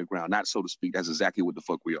and underground, not so to speak, that's exactly what the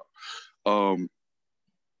fuck we are.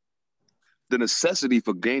 The necessity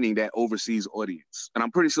for gaining that overseas audience. And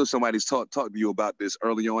I'm pretty sure somebody's talked to you about this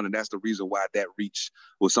early on, and that's the reason why that reach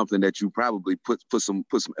was something that you probably put some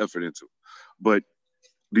effort into. But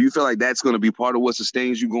do you feel like that's going to be part of what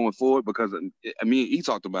sustains you going forward? Because, I mean, he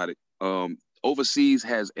talked about it. Overseas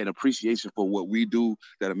has an appreciation for what we do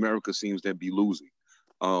that America seems to be losing.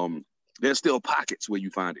 There's still pockets where you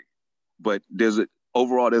find it, but there's a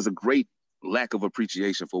great lack of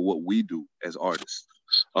appreciation for what we do as artists.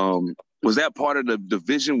 Was that part of the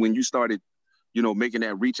vision when you started, making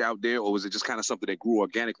that reach out there, or was it just kind of something that grew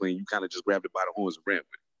organically and you kind of just grabbed it by the horns and ran with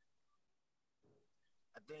it?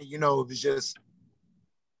 I think,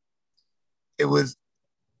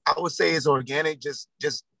 I would say it's organic, just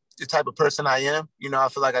the type of person I am. I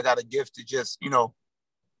feel like I got a gift to just,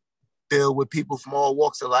 build with people from all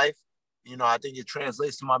walks of life. I think it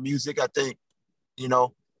translates to my music. I think, my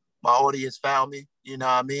audience found me, you know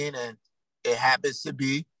what I mean? And it happens to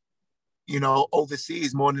be,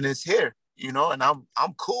 overseas more than it's here, and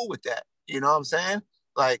I'm cool with that. You know what I'm saying?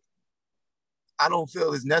 Like, I don't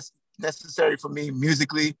feel it's necessary for me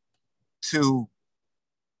musically to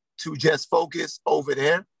just focus over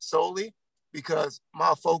there solely, because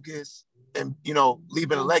my focus and,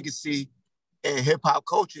 leaving a legacy in hip hop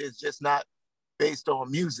culture is just not based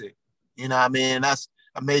on music. You know what I mean? That's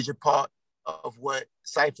a major part of what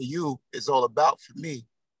Cypher U is all about for me,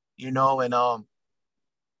 and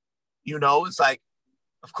it's like,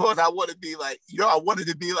 of course I want to be like, I wanted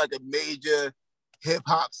to be like a major hip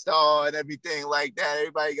hop star and everything like that.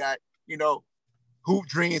 Everybody got, hoop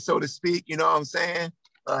dreams, so to speak, you know what I'm saying?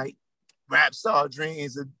 Like rap star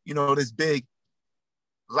dreams of, this big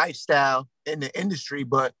lifestyle in the industry.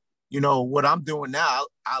 But, what I'm doing now,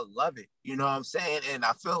 I love it. You know what I'm saying? And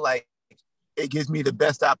I feel like it gives me the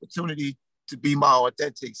best opportunity to be my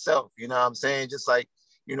authentic self. You know what I'm saying? Just like,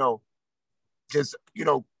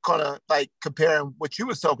 kind of like comparing what you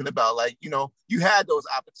was talking about, like, you had those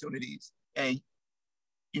opportunities and,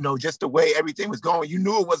 just the way everything was going, you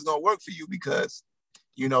knew it wasn't going to work for you because,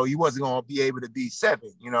 you wasn't going to be able to be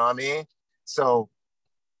Seven, you know what I mean? So,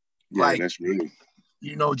 yeah, like, that's really,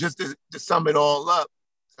 just to sum it all up,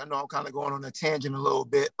 I know I'm kind of going on a tangent a little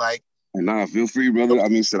bit, like, nah, feel free, brother. I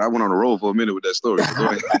mean, I went on a roll for a minute with that story. Go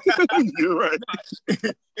ahead. You're right.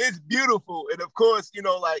 It's beautiful. And of course,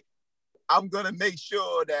 like, I'm going to make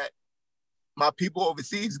sure that my people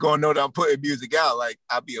overseas going to know that I'm putting music out. Like,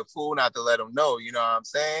 I'd be a fool not to let them know, you know what I'm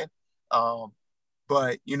saying?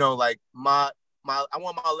 But, like I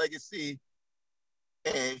want my legacy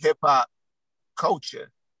in hip hop culture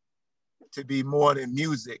to be more than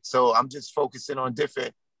music. So I'm just focusing on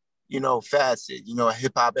different, facets,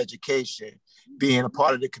 hip hop education, being a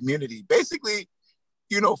part of the community. Basically,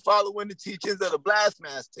 following the teachings of the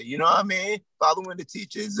Blastmaster, you know what I mean? Following the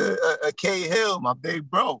teachings of K Hill, my big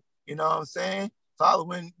bro, you know what I'm saying?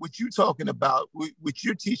 following what you're talking about, what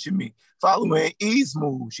you're teaching me, following E's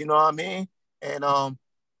moves, you know what I mean? And,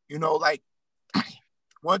 you know, like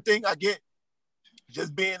one thing I get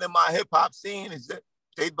just being in my hip hop scene is that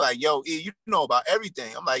they be like, yo, E, you know about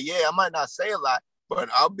everything. I'm like, yeah, I might not say a lot, but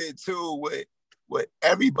I've been too with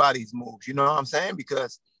everybody's moves, you know what I'm saying?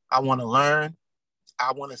 Because I want to learn,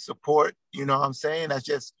 I want to support, you know what I'm saying? That's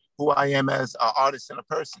just who I am as an artist and a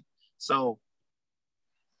person. So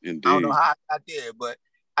Indeed. I don't know how I did, but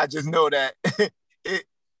I just know that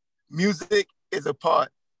music is a part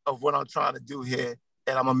of what I'm trying to do here.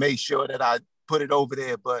 And I'm gonna make sure that I put it over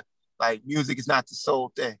there. But like music is not the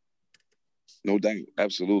sole thing. No doubt.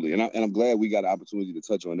 Absolutely. And I'm glad we got an opportunity to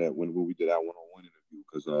touch on that when we did our one-on-one interview,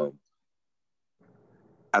 because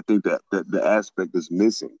I think that the aspect is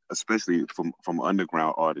missing, especially from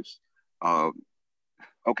underground artists.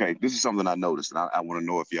 Okay, this is something I noticed, and I want to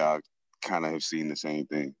know if y'all kind of have seen the same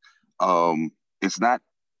thing. It's not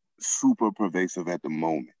super pervasive at the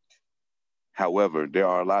moment. However, there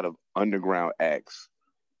are a lot of underground acts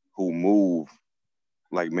who move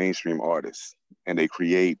like mainstream artists, and they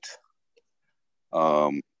create.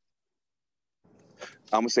 I'm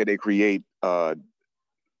gonna say they create.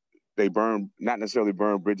 They burn, not necessarily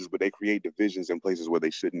burn bridges, but they create divisions in places where they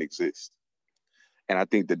shouldn't exist. And I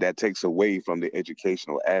think that takes away from the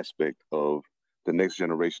educational aspect of the next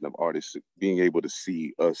generation of artists being able to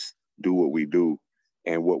see us do what we do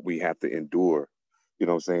and what we have to endure. You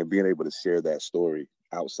know what I'm saying? Being able to share that story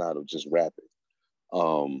outside of just rapping.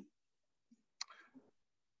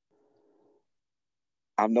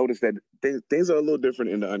 I've noticed that things are a little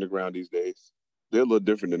different in the underground these days. They're a little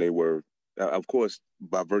different than they were. Of course,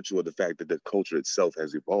 by virtue of the fact that the culture itself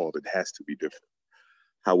has evolved, it has to be different.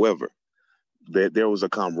 However, there was a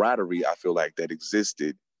camaraderie, I feel like, that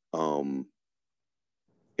existed when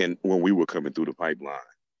we were coming through the pipeline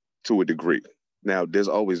to a degree. Now, there's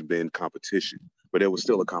always been competition, but there was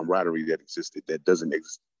still a camaraderie that existed that doesn't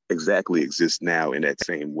exactly exist now in that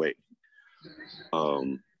same way.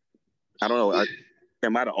 I don't know.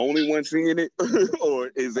 Am I the only one seeing it, or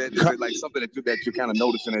is it like something that you're kind of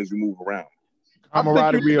noticing as you move around?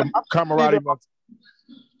 Camaraderie.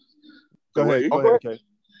 Go ahead. Okay.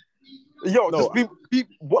 Yo, no, just be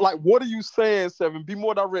like, what are you saying, Seven? Be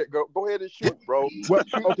more direct. Go ahead and shoot, bro.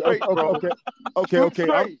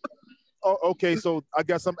 Okay. So I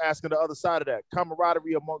guess I'm asking the other side of that.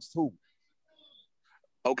 Camaraderie amongst who?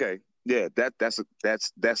 Okay, yeah, that's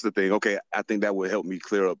the thing. Okay, I think that would help me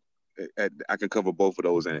clear up. I can cover both of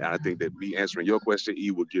those, and I think that me answering your question, E,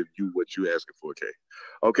 will give you what you're asking for.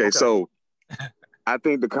 Okay. So I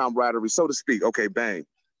think the camaraderie, so to speak. Okay, bang.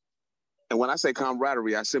 And when I say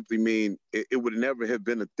camaraderie, I simply mean it would never have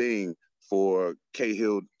been a thing for K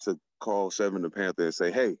Hill to call Seven the Panther and say,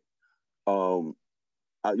 "Hey, I've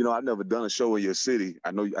never done a show in your city.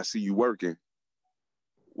 I see you working.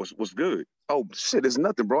 What's good? Oh shit, there's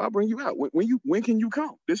nothing, bro. I'll bring you out. When can you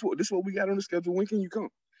come? This what we got on the schedule. When can you come?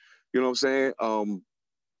 You know what I'm saying?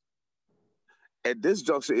 At this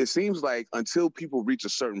juncture, it seems like until people reach a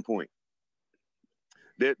certain point,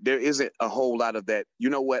 there isn't a whole lot of that. You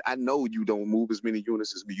know what? I know you don't move as many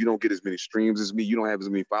units as me. You don't get as many streams as me. You don't have as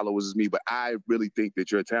many followers as me. But I really think that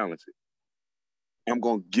you're talented. I'm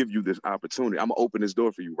going to give you this opportunity. I'm going to open this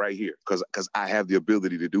door for you right here because I have the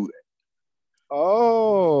ability to do that.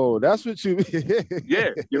 Oh, that's what you mean.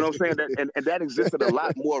 Yeah, you know what I'm saying? And that existed a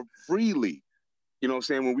lot more freely. You know what I'm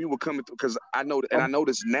saying? When we were coming through, because I know, and I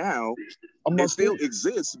notice now it still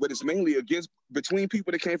exists, but it's mainly between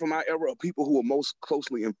people that came from our era of people who were most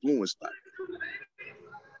closely influenced by it.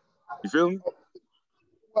 You feel me?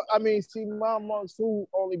 Well, I mean, see, my amongst who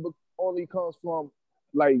only comes from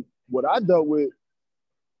like what I dealt with.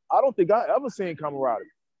 I don't think I ever seen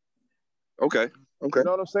camaraderie. Okay. You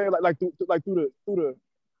know what I'm saying? Like through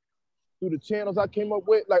the channels I came up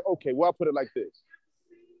with. Like, okay, well, I'll put it like this.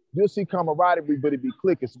 You'll see camaraderie, but it be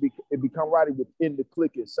cliques. It be camaraderie within the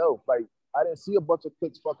clique itself. Like, I didn't see a bunch of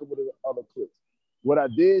cliques fucking with other cliques. What I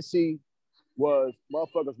did see was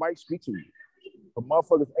motherfuckers might speak to you, but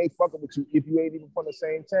motherfuckers ain't fucking with you if you ain't even from the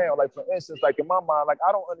same town. Like, for instance, like in my mind, like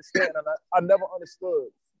I don't understand, and I never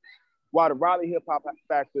understood why the Raleigh hip hop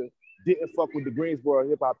factor didn't fuck with the Greensboro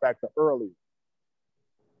hip hop factor early.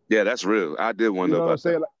 Yeah, that's real. I did wonder about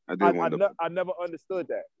that. I never understood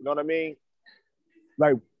that. You know what I mean?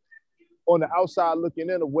 Like, on the outside looking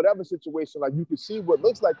in, or whatever situation, like you can see what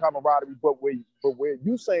looks like camaraderie, but where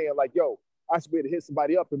you saying like, yo, I should be able to hit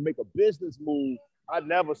somebody up and make a business move, I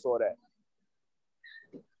never saw that.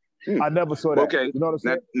 I never saw that. Okay. You know what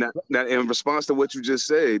I'm saying? Now, in response to what you just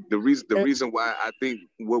said, the reason why I think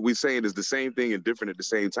what we're saying is the same thing and different at the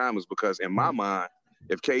same time is because in my mind,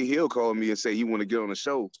 If K Hill called me and say he want to get on a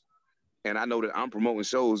show, and I know that I'm promoting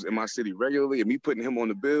shows in my city regularly, and me putting him on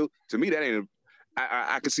the bill, to me that ain't.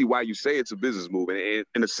 I can see why you say it's a business move,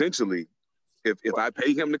 and essentially, if I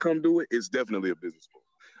pay him to come do it, it's definitely a business move.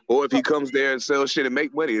 Or if he comes there and sells shit and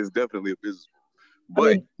make money, it's definitely a business move.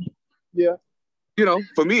 But yeah. You know,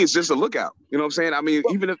 for me, it's just a lookout. You know what I'm saying? I mean,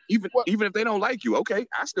 even if they don't like you, okay,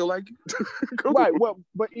 I still like you. Cool. Right. Well,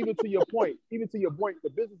 but even to your point, the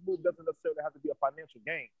business move doesn't necessarily have to be a financial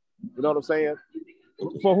gain. You know what I'm saying?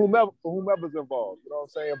 For whomever's involved. You know what I'm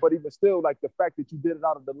saying? But even still, like the fact that you did it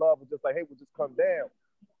out of the love of just like, hey, we'll just come down.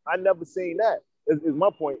 I never seen that. Is my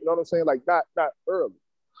point. You know what I'm saying? Like not early.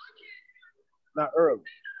 Not early.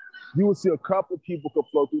 You would see a couple of people could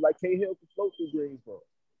flow through, like K Hill could flow through Greensboro.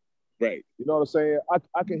 Right. You know what I'm saying?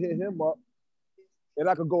 I can hit him up and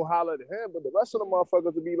I could go holler at him, but the rest of the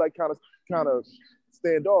motherfuckers would be like kind of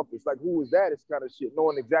standoffish. Like, who is that? It's kind of shit,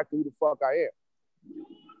 knowing exactly who the fuck I am.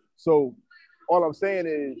 So all I'm saying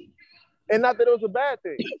is, and not that it was a bad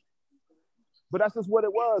thing, but that's just what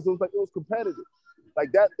it was. It was competitive.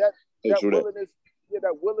 Like that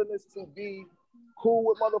willingness to be cool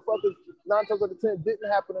with motherfuckers 9 times out of 10 didn't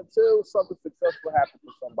happen until something successful happened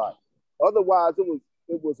for somebody. Otherwise,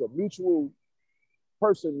 it was a mutual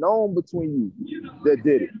person known between you that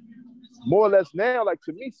did it. More or less now, like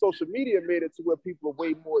to me, social media made it to where people are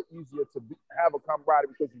way more easier to have a camaraderie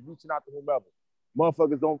because you're reaching out to whomever.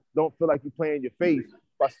 Motherfuckers don't feel like you're playing your face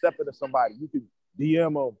by stepping to somebody. You can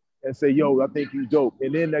DM them and say, yo, I think you dope.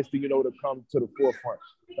 And then next thing you know, to come to the forefront.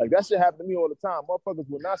 Like that shit happen to me all the time. Motherfuckers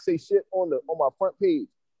will not say shit on my front page.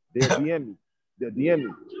 They'll DM me.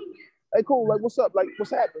 Hey, cool. Like, what's up? Like,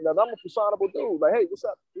 what's happening? Like, I'm a personable dude. Like, hey, what's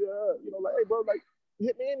up? Yeah, you know, like, hey, bro, like,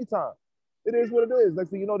 hit me anytime. It is what it is. Next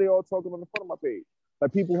thing you know, they all talking on the front of my page.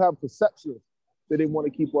 Like, people have perceptions that they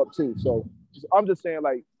want to keep up too. So, I'm just saying,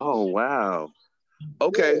 like, oh wow,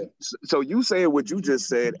 okay. Yeah. So you saying what you just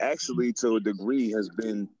said actually, to a degree, has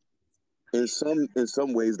been in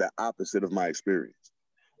some ways the opposite of my experience.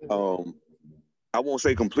 I won't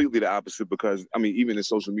say completely the opposite because I mean, even in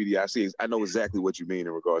social media, I know exactly what you mean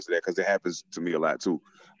in regards to that because it happens to me a lot too.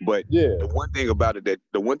 But yeah, the one thing about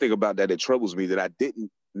that troubles me that I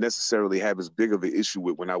didn't necessarily have as big of an issue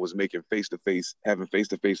with when I was making having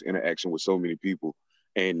face-to-face interaction with so many people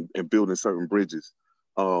and building certain bridges.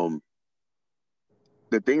 The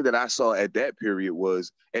thing that I saw at that period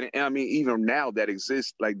was, and I mean, even now that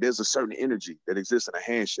exists, like there's a certain energy that exists in a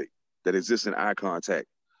handshake, that exists in eye contact,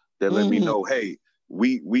 that let me know, hey,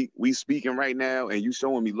 we speaking right now, and you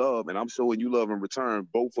showing me love, and I'm showing you love in return,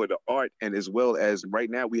 both for the art and as well as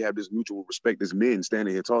right now we have this mutual respect as men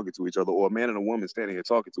standing here talking to each other, or a man and a woman standing here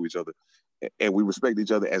talking to each other, and we respect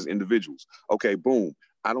each other as individuals. Okay, boom.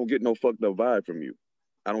 I don't get no fucked up vibe from you.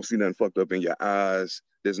 I don't see nothing fucked up in your eyes.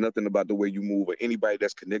 There's nothing about the way you move or anybody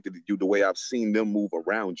that's connected to you, the way I've seen them move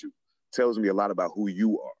around you, tells me a lot about who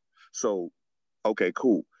you are. So, okay,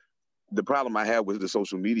 cool. The problem I have with the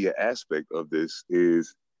social media aspect of this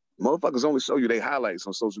is motherfuckers only show you their highlights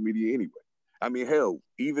on social media anyway. I mean, hell,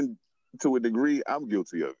 even to a degree, I'm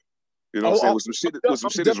guilty of it. You know what I'm saying? When some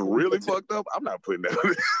shit is really fucked up, I'm not putting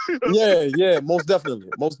that. Yeah, most definitely.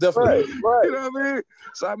 Right. You know what I mean?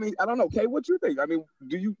 So I mean, I don't know, Kay, what you think? I mean,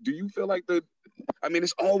 do you feel like I mean,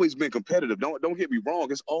 it's always been competitive. Don't get me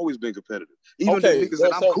wrong. It's always been competitive. Even the niggas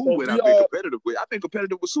that I'm cool with, I've been competitive with. I've been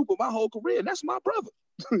competitive with Super my whole career, and that's my brother.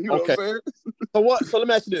 You know what I'm saying? So let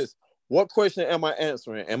me ask you this. What question am I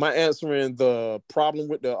answering? Am I answering the problem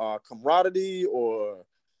with the camaraderie, or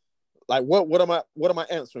like what am I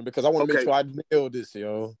answering? Because I want to make sure I nail this,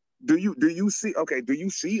 yo. Do you see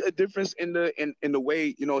a difference in the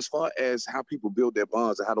way, you know, as far as how people build their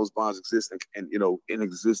bonds and how those bonds exist and you know,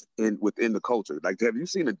 exist within the culture? Like, have you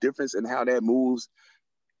seen a difference in how that moves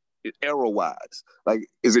era-wise? Like,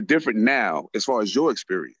 is it different now as far as your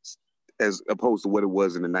experience as opposed to what it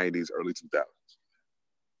was in the 90s, early 2000s?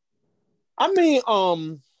 I mean,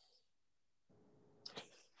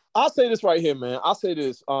 I'll say this right here, man. I'll say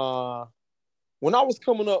this. When I was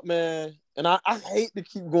coming up, man, and I hate to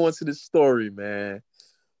keep going to this story, man,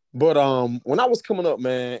 but when I was coming up,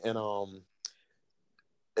 man, and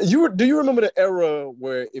do you remember the era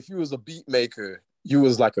where if you was a beat maker, you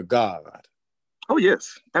was like a god? Oh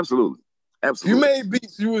yes, absolutely. If you made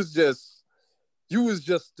beats, you was just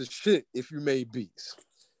the shit if you made beats.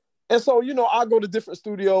 And so, you know, I go to different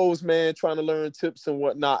studios, man, trying to learn tips and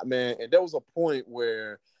whatnot, man. And there was a point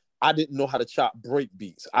where I didn't know how to chop break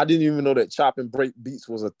beats. I didn't even know that chopping break beats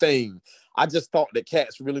was a thing. I just thought that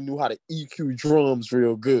cats really knew how to EQ drums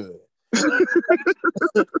real good.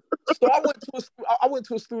 So I went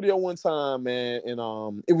to a studio one time, man,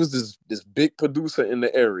 and it was this big producer in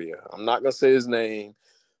the area. I'm not gonna say his name,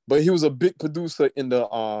 but he was a big producer in the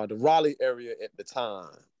Raleigh area at the time.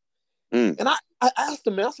 And I asked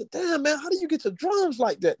him, man, I said, damn, man, how do you get your drums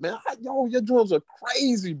like that, man? Your drums are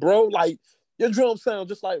crazy, bro. Like, your drums sound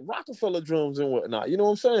just like Rockefeller drums and whatnot. You know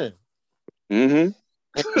what I'm saying? Mm-hmm.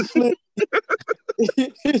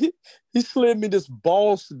 And he slid me this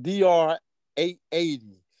Boss DR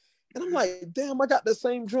 880. And I'm like, damn, I got the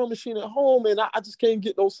same drum machine at home, and I just can't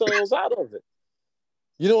get those sounds out of it.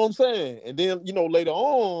 You know what I'm saying? And then, later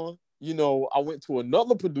on, I went to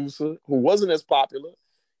another producer who wasn't as popular,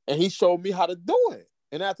 and he showed me how to do it.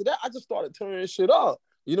 And after that, I just started turning shit up.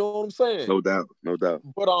 You know what I'm saying? No doubt.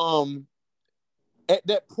 But at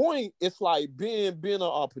that point, it's like being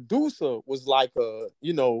a producer was like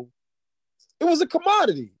it was a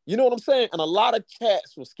commodity. You know what I'm saying? And a lot of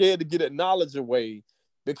cats were scared to get that knowledge away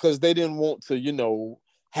because they didn't want to,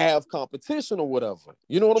 have competition or whatever.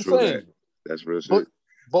 You know what I'm saying? That's real shit.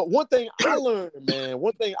 But one thing I learned, man,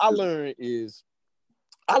 is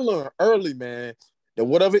I learned early, man, that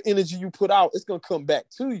whatever energy you put out, it's gonna come back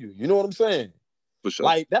to you. You know what I'm saying? For sure.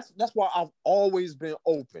 Like that's why I've always been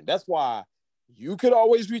open. That's why you could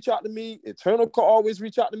always reach out to me. Eternal could always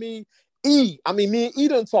reach out to me. Me and E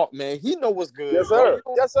done talk, man. He know what's good. Yes, sir. You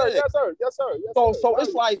know yes, sir. Yes, sir. Yes, sir. Yes, so sir.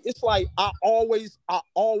 it's like I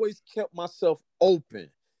always kept myself open,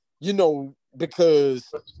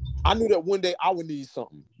 because I knew that one day I would need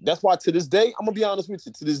something. That's why to this day, I'm gonna be honest with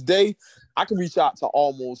you, to this day, I can reach out to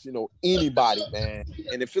almost, anybody, man.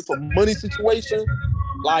 And if it's a money situation,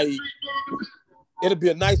 like it'll be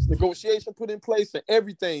a nice negotiation put in place and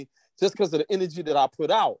everything just because of the energy that I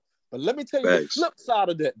put out. But let me tell you the flip side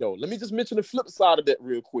of that, though. Let me just mention the flip side of that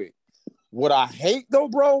real quick. What I hate, though,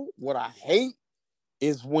 bro,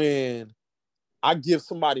 is when I give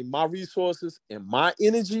somebody my resources and my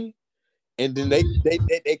energy, and then they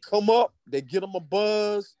come up, they get them a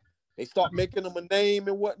buzz, they start making them a name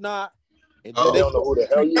and whatnot, and then they don't know who the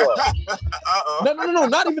hell you are. No,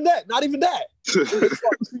 not even that.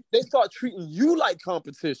 They start treating you like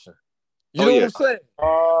competition. You know what I'm saying?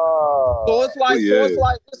 So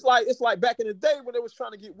it's like back in the day when they was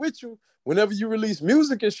trying to get with you. Whenever you release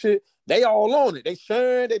music and shit, they all on it. They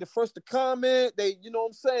sharing. They the first to comment. They, you know what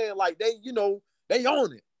I'm saying? Like they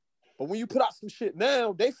on it. But when you put out some shit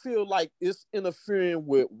now, they feel like it's interfering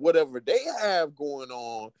with whatever they have going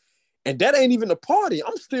on, and that ain't even a party.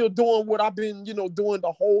 I'm still doing what I've been, doing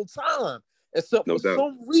the whole time. Except for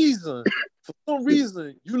some reason,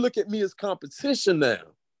 you look at me as competition now.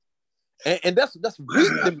 And that's weak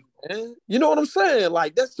to me, man. You know what I'm saying?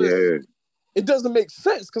 Like that's just it doesn't make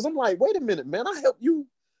sense because I'm like, wait a minute, man. I help you.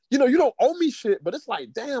 You don't owe me shit, but it's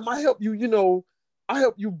like, damn, I help you. I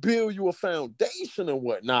help you build you a foundation and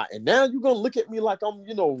whatnot. And now you're gonna look at me like I'm,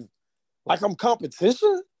 like I'm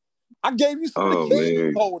competition. I gave you some of the keys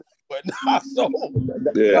you hold, but not so.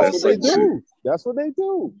 That's what they do. That's what they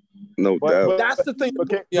do. No doubt. But that's the thing.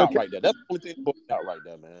 Out right there. That's the only thing that booked out right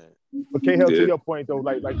there, man. But K-Hell, to your point though,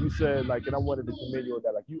 like you said, like, and I wanted to commend you on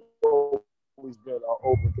that. Like you always been an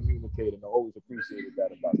open communicator, and I always appreciated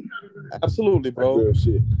that about you. Absolutely, bro. Real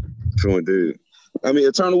shit. True indeed.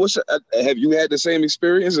 Eternal, have you had the same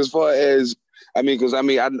experience as far as, because I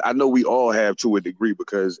know we all have to a degree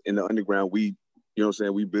because in the underground, we,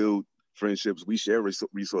 we build friendships, we share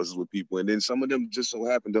resources with people, and then some of them just so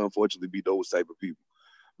happen to unfortunately be those type of people.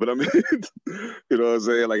 But you know what I'm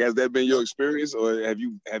saying? Like, has that been your experience, or have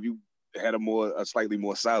you had a slightly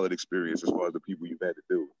more solid experience as far as the people you've had to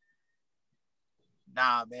do?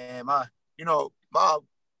 Nah, man, my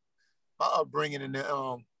upbringing in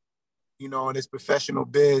the in this professional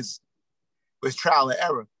biz was trial and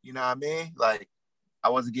error. You know what I mean? Like I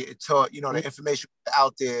wasn't getting taught, the information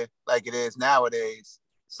out there like it is nowadays.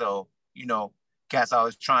 So, cats I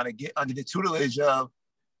was trying to get under the tutelage of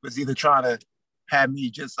was either trying to have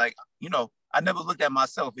me just like, I never looked at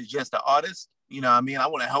myself as just an artist. You know what I mean? I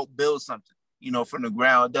want to help build something, from the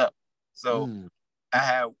ground up. So I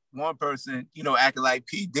had one person, acting like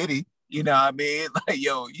P. Diddy, you know what I mean? Like,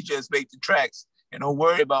 yo, you just make the tracks and don't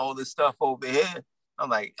worry about all this stuff over here. I'm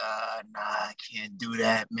like, nah, I can't do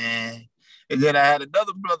that, man. And then I had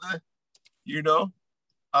another brother,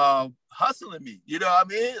 hustling me, you know what I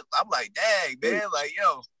mean? I'm like, dang, man, like,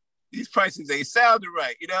 yo, these prices ain't sounding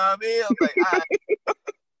right, you know what I mean? I'm like,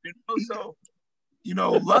 so,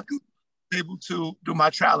 luckily able to do my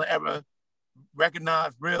trial and error,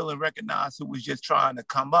 recognize who was just trying to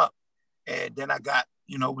come up. And then I got,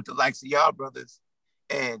 with the likes of y'all brothers,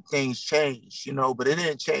 and things changed, but it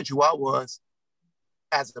didn't change who I was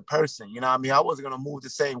as a person, you know what I mean? I wasn't going to move the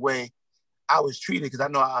same way I was treated, because I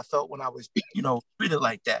know how I felt when I was, treated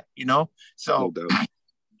like that, So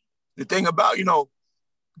the thing about,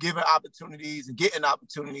 giving opportunities and getting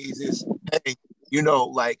opportunities is, hey,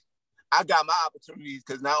 like I got my opportunities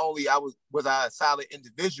because not only was I a solid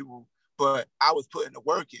individual, but I was putting the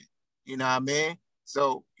work in. You know what I mean?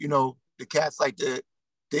 So, the cats like the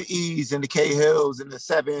E's and the K Hills and the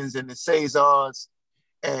Sevens and the Cesars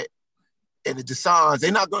and the Desans,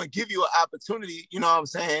 they're not going to give you an opportunity, you know what I'm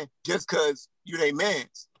saying, just because you they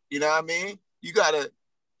mans. You know what I mean? You got to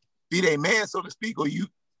be their man, so to speak, or you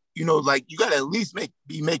got to at least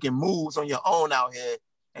be making moves on your own out here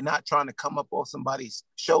and not trying to come up off somebody's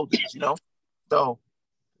shoulders, So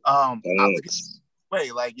I look at it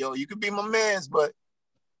way like, yo, you could be my man's, but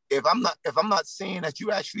if I'm not seeing that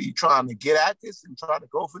you actually trying to get at this and trying to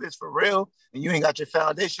go for this for real, and you ain't got your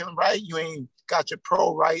foundation right, you ain't got your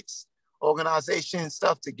pro rights organization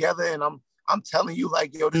stuff together, and I'm telling you,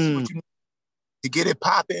 like, yo, this is what you need to get it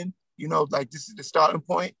popping, like this is the starting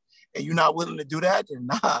point, and you're not willing to do that, then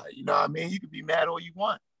nah, you know what I mean? You can be mad all you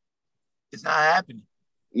want. It's not happening.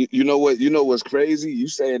 You know what? You know what's crazy? You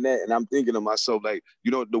saying that, and I'm thinking to myself, like,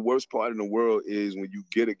 the worst part in the world is when you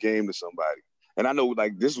get a game to somebody. And I know,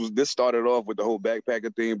 like, this started off with the whole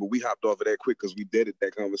backpacker thing, but we hopped off of that quick because we did it,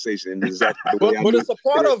 that conversation. And exactly the way but it's a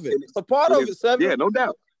part of it. It's a part of it, Seven. Yeah, no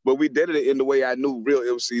doubt. But we did it in the way I knew real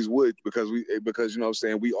MCs would, because you know what I'm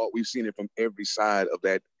saying, we've seen it from every side of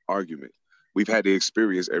that argument. We've had to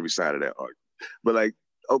experience every side of that argument. But like,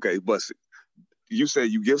 okay, bust it. You say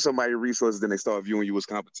you give somebody resources, then they start viewing you as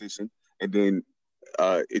competition, and then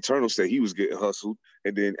Eternal said he was getting hustled,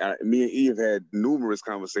 and then me and Eve had numerous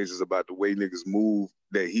conversations about the way niggas move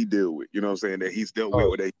that he deal with. You know what I'm saying? That he's dealt with,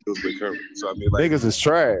 or that he deals with currently. So I mean, like, niggas is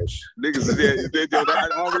trash. Niggas is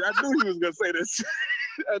I knew he was gonna say this.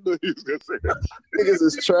 I knew he was gonna say that. Niggas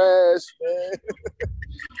is trash,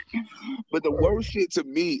 man. But the worst shit to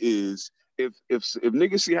me is if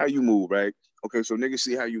niggas see how you move, right? Okay, so niggas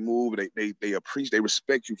see how you move, they appreciate, they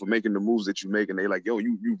respect you for making the moves that you make, and they like, yo,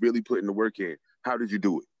 you really putting the work in. How did you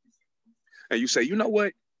do it? And you say, you know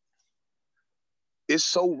what? It's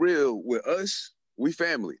so real with us, we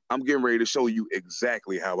family. I'm getting ready to show you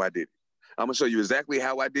exactly how I did it. I'm gonna show you exactly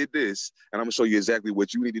how I did this, and I'm gonna show you exactly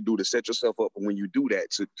what you need to do to set yourself up for when you do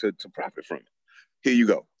that to profit from it. Here you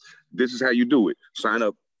go. This is how you do it. Sign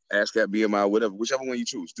up. ASCAP, BMI, whatever, whichever one you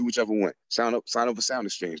choose, do whichever one. Sign up for Sound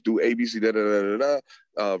Exchange. Do ABC,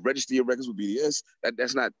 register your records with BDS.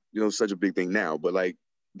 That's not, such a big thing now, but like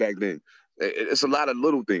back then, it's a lot of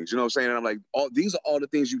little things. You know what I'm saying? And I'm like, these are all the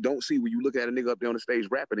things you don't see when you look at a nigga up there on the stage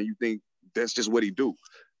rapping and you think that's just what he do.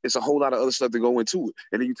 It's a whole lot of other stuff to go into it.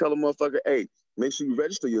 And then you tell a motherfucker, hey, make sure you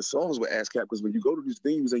register your songs with ASCAP, because when you go to these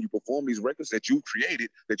venues and you perform these records that you created,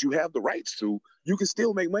 that you have the rights to, you can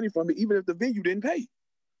still make money from it, even if the venue didn't pay.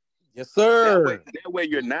 Yes, sir. That way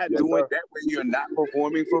you're not that way you're not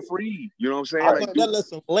performing for free. You know what I'm saying? I learned that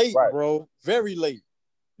lesson late, bro. Very late.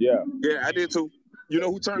 Yeah. Yeah, I did too. You know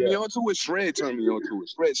who turned me on to it? Shred turned me on to it.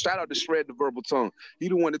 Shred, shout out to Shred, the verbal tongue. He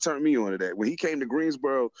the one that turned me on to that. When he came to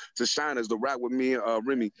Greensboro to Shiners to rap with me and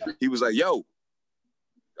Remy, he was like, yo,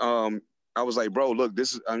 I was like, bro, look,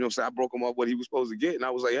 this is, I broke him off what he was supposed to get. And I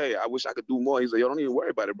was like, hey, I wish I could do more. He's like, yo, don't even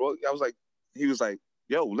worry about it, bro. He was like,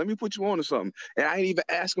 yo, let me put you on to something. And I ain't even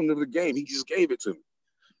ask him to the game. He just gave it to me.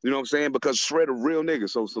 You know what I'm saying? Because Shred a real nigga.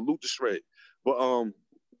 So salute to Shred. But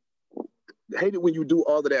hate it when you do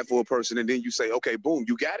all of that for a person and then you say, okay, boom,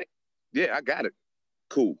 you got it? Yeah, I got it.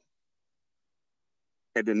 Cool.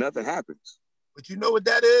 And then nothing happens. But you know what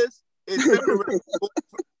that is? It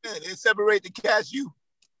separates the cats you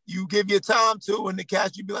give your time to, and the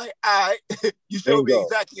cats you be like, all right, you show me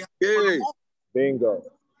exactly how you want. Bingo.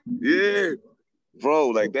 Yeah. Bro,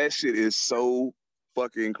 like that shit is so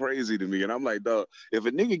fucking crazy to me. And I'm like, dog, if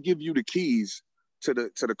a nigga give you the keys to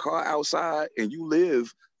the car outside and you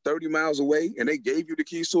live 30 miles away and they gave you the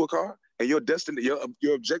keys to a car and your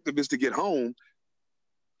objective is to get home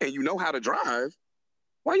and you know how to drive,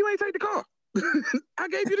 why you ain't take the car? I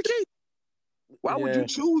gave you the key. Why would you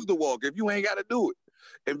choose to walk if you ain't got to do it?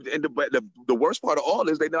 And the worst part of all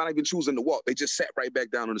is they not even choosing to walk. They just sat right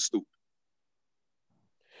back down on the stoop.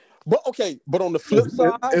 But okay, but on the flip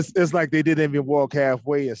side, it's like they didn't even walk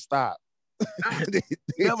halfway and stop. they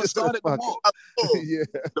never started to walk. Yeah.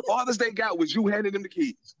 The farthest they got was you handing them the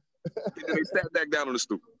keys. And then they sat back down on the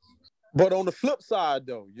stoop. But on the flip side,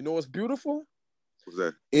 though, you know what's beautiful? What's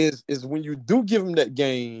that? Is when you do give them that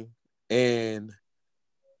game and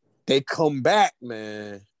they come back,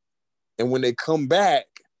 man. And when they come back,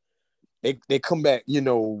 they come back,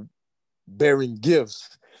 bearing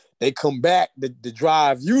gifts. They come back to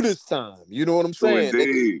drive you this time. You know what I'm saying? True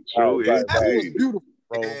indeed. That's what's beautiful,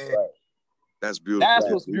 bro. Right. That's beautiful. That's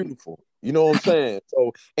what's beautiful. You know what I'm saying?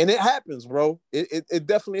 So, and it happens, bro. It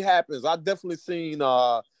definitely happens. I definitely seen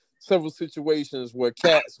several situations where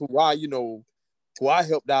cats who I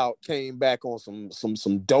helped out came back on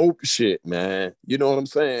some dope shit, man. You know what I'm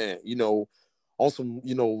saying? You know, on some,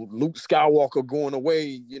 Luke Skywalker going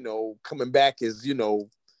away, coming back as,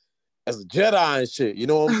 as a Jedi and shit. You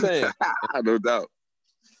know what I'm saying? No doubt.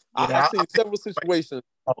 I've seen several situations.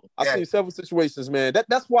 I've seen several situations, man.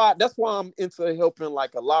 That's why I'm into helping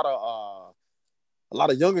like a lot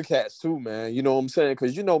of younger cats too, man. You know what I'm saying?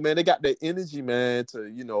 Because man, they got that energy, man,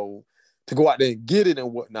 to go out there and get it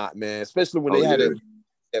and whatnot, man. Especially when they had it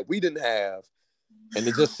that we didn't have, and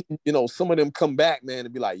to just some of them come back, man,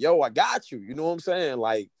 and be like, "Yo, I got you." You know what I'm saying?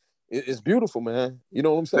 Like it's beautiful, man. You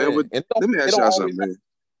know what I'm saying? Man, and let me ask y'all something, man.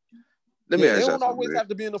 Let me ask it y'all don't something, always man. have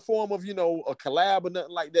to be in the form of, a collab or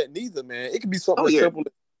nothing like that neither, man. It can be something as simple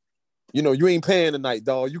as, you ain't paying tonight,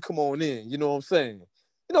 dog. You come on in. You know what I'm saying?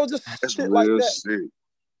 Just That's shit real like that. shit.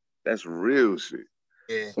 That's real shit.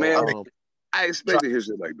 Yeah. So, man, I expect to hear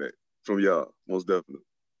shit like that from y'all, most definitely.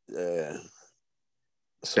 Yeah.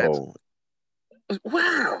 So.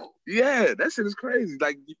 Wow. Yeah, that shit is crazy.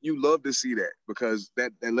 Like, you love to see that because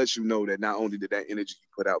that lets you know that not only did that energy you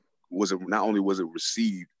put out, not only was it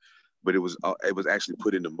received, but it was actually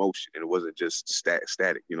put into motion, and it wasn't just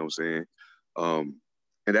static. You know what I'm saying?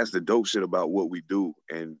 And that's the dope shit about what we do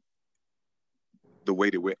and the way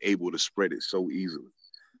that we're able to spread it so easily.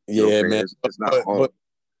 You know what I'm saying? It's not hard.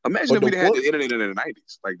 Imagine if we didn't have the internet in the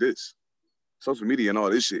 90s like this, social media and all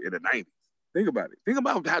this shit in the 90s. Think about it. Think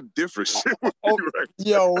about how different shit would be right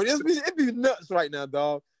now. It'd be nuts right now,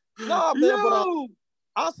 dog. Nah, man, but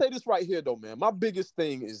I'll say this right here, though, man. My biggest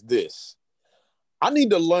thing is this. I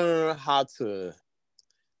need to learn how to,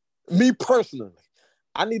 me personally,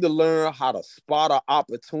 I need to learn how to spot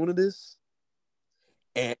opportunities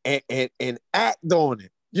and act on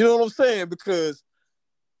it. You know what I'm saying? Because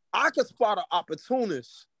I can spot an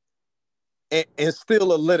opportunist and still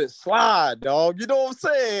let it slide, dog. You know what I'm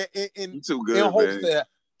saying? You too good, in hopes man. that,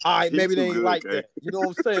 all right, maybe they ain't like that. You know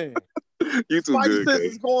what I'm saying? You too good, Spidey sense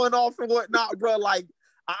is going off and whatnot, bro. Like,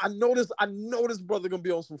 I know this brother gonna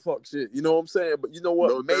be on some fuck shit. You know what I'm saying? But you know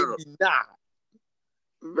what? No maybe doubt.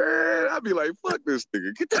 not. Man, I'd be like, fuck this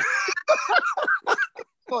nigga. Get the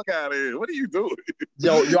fuck out of here. What are you doing?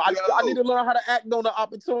 Yo, I need to learn how to act on the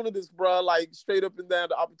opportunities, bro. Like, straight up and down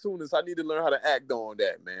the opportunities. I need to learn how to act on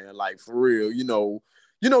that, man. Like, for real,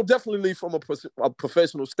 definitely from a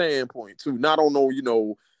professional standpoint, too. Not on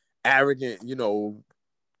no, arrogant,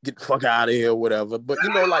 get the fuck out of here or whatever. But,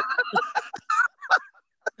 like...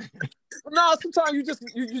 No, sometimes you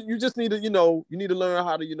just need to, you need to learn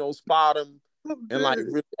how to, spot them and like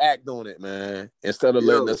really act on it, man. Instead of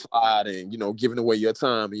letting it slide and, giving away your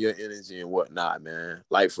time and your energy and whatnot, man.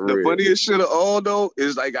 Like, for real. The funniest shit of all though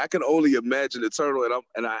is like I can only imagine Eternal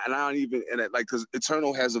and I don't even like because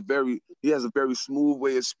Eternal has a very smooth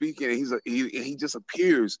way of speaking and he just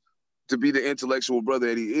appears to be the intellectual brother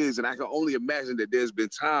that he is, and I can only imagine that there's been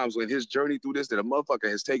times when his journey through this that a motherfucker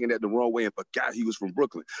has taken that the wrong way and forgot he was from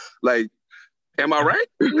Brooklyn. Like, am I right?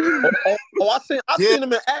 I seen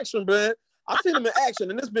him in action, man. I seen him in action,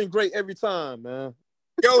 and it's been great every time, man.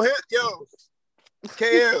 Yo,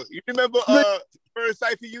 KL, you remember first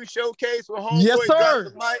Cypher U showcase with Homeboy? Yes, sir.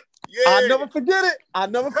 The mic? Yeah. I never forget it. I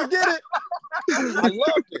loved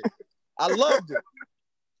it.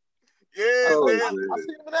 Yeah, man. I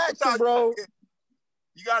seen him in action, bro.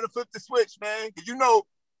 You gotta flip the switch, man. Cause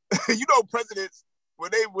presidents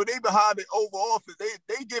when they behind the Oval Office,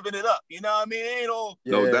 they giving it up. You know what I mean? Ain't all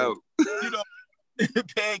no doubt.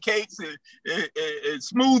 Pancakes and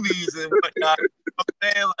smoothies and whatnot. You know what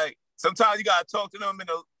I'm saying? Like sometimes you gotta talk to them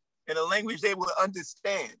in a language they will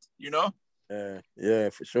understand. Yeah,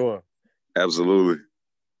 for sure. Absolutely.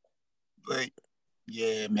 Like,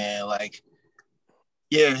 yeah, man. Like.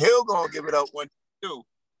 Yeah, Hill gonna give it up one too.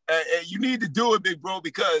 And you need to do it, big bro,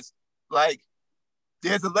 because like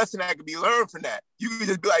there's a lesson that can be learned from that. You can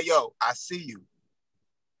just be like, yo, I see you.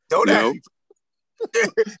 Don't ask me.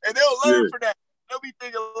 And they'll learn from that. They'll be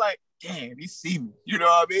thinking like, damn, he see me. You know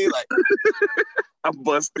what I mean? Like I'm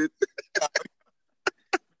busted.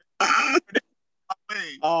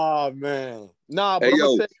 Oh man, nah, but hey,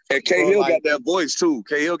 yo, and K Hill like, got that voice too.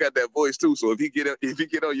 K Hill got that voice too. So if he get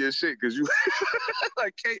on your shit, cause you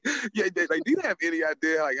like, do you have any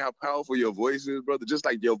idea like how powerful your voice is, brother? Just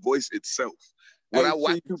like your voice itself. When I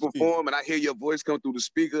watch you perform and I hear your voice come through the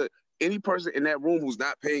speaker, any person in that room who's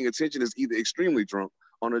not paying attention is either extremely drunk,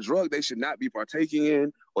 on a drug they should not be partaking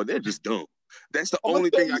in, or they're just dumb. That's the only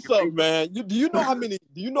thing I can think, man. Do you know how many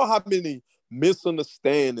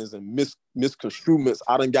misunderstandings and misconstruements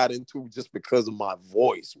I done got into just because of my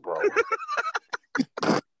voice, bro.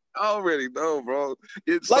 I already know, bro.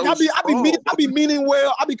 It's like so I be meaning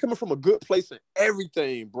well. I be coming from a good place and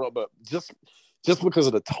everything, bro. But just because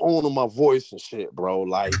of the tone of my voice and shit, bro.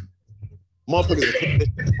 Like motherfuckers are taking this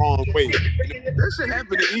the wrong way. That shit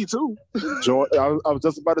happened to E too. I was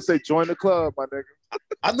just about to say, join the club, my nigga.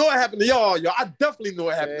 I know it happened to y'all. I definitely know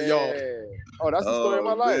it happened to y'all. Oh, that's the story of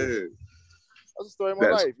my life. Man. That's the story of my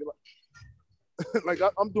life. Like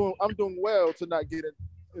I'm doing well to not get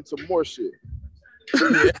into more shit.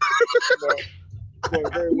 Yeah.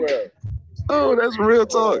 Doing very well. Oh, that's real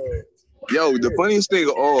talk. Yo, the funniest thing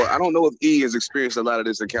of all, I don't know if E has experienced a lot of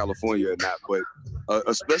this in California or not, but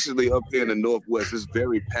especially up here in the Northwest, it's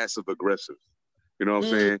very passive aggressive. You know what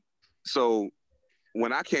I'm saying? So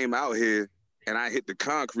when I came out here and I hit the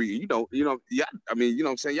concrete, yeah, I mean, you know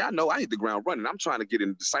what I'm saying? Y'all know I hit the ground running. I'm trying to get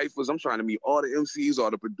into ciphers. I'm trying to meet all the MCs,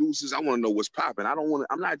 all the producers. I want to know what's popping.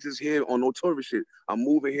 I'm not just here on no tourist shit. I'm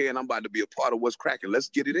moving here and I'm about to be a part of what's cracking. Let's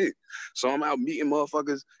get it in. So I'm out meeting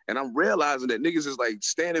motherfuckers and I'm realizing that niggas is like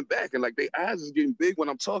standing back and like their eyes is getting big when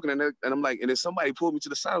I'm talking and I'm like, and then somebody pulled me to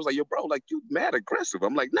the side. I was like, yo, bro, like you mad aggressive.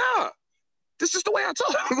 I'm like, nah. This is the way I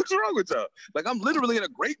talk. What's wrong with y'all? Like, I'm literally in a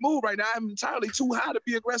great mood right now. I'm entirely too high to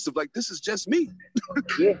be aggressive. Like, this is just me.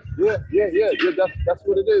 Yeah. That's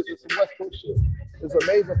what it is. It's some West Coast shit. It's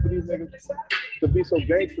amazing for these niggas to be so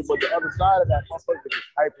gangster, but the other side of that, motherfucker is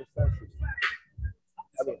hypersensitive.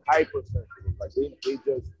 I mean, hypersensitive. Like, they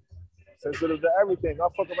just sensitive to everything.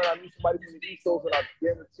 I'll fuck around. I meet somebody from the East Coast, and I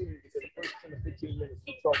guarantee you, within the first 10 to 15 minutes,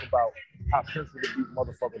 we talk about how sensitive these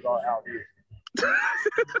motherfuckers are out here.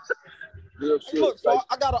 Look, so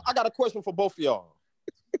I got a question for both of y'all.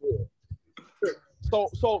 Yeah. So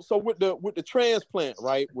with the transplant,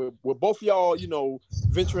 right? With both of y'all,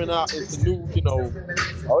 venturing out into new,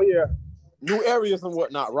 new areas and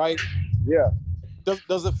whatnot, right? Yeah.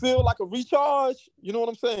 Does it feel like a recharge? You know what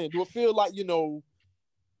I'm saying? Do it feel like,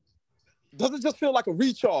 does it just feel like a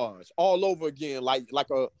recharge all over again, like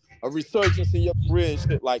a resurgence in your career and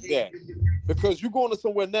shit like that? Because you're going to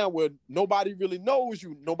somewhere now where nobody really knows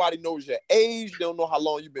you. Nobody knows your age. They don't know how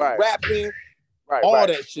long you've been rapping. All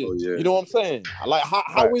that shit. Oh, yeah. You know what I'm saying? Like,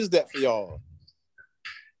 how is that for y'all?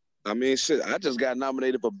 I mean, shit, I just got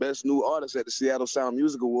nominated for Best New Artist at the Seattle Sound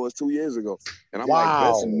Music Awards 2 years ago. And I'm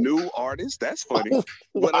like, Best New Artist? That's funny.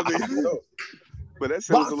 But I mean, but that's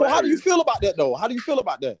so how do you feel about that, though? How do you feel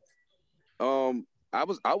about that? I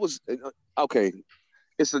was okay.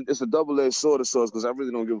 It's a double-edged sword of sorts because I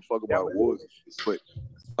really don't give a fuck about awards.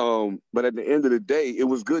 But at the end of the day, it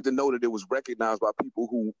was good to know that it was recognized by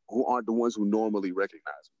people who aren't the ones who normally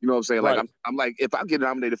recognize it. You know what I'm saying? Like I'm like, if I get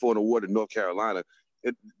nominated for an award in North Carolina,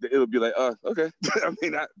 it'll be like, okay. I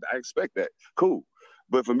mean, I expect that. Cool.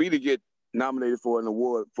 But for me to get nominated for an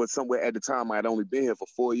award for somewhere at the time, I had only been here for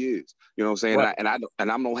 4 years. You know what I'm saying? Right. And I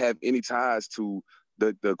don't have any ties to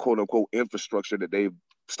the quote unquote infrastructure that they've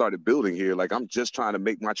started building here. Like, I'm just trying to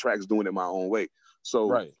make my tracks doing it my own way.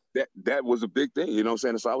 So that was a big thing, you know what I'm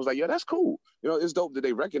saying? So I was like, yeah, that's cool. It's dope that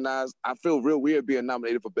they recognize. I feel real weird being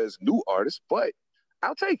nominated for Best New Artist, but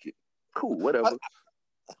I'll take it. Cool, whatever.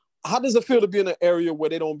 How does it feel to be in an area where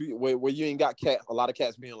they don't be where you ain't got a lot of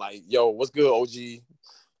cats being like, yo, what's good, OG?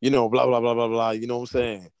 Blah, blah, blah, blah, blah. You know what I'm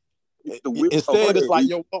saying? Instead, it's like,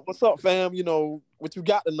 yo, what's up, fam? What you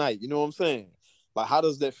got tonight? You know what I'm saying? Like, how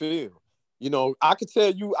does that feel? I could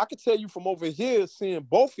tell you from over here, seeing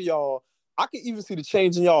both of y'all, I could even see the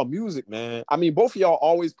change in y'all music, man. I mean, both of y'all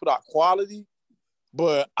always put out quality,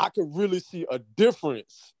 but I could really see a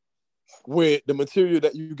difference with the material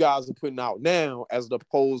that you guys are putting out now as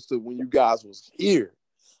opposed to when you guys was here.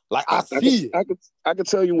 Like, I see it. I could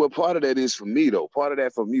tell you what part of that is for me, though. Part of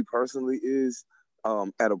that for me personally is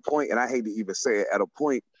at a point, and I hate to even say it, at a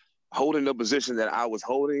point, holding the position that I was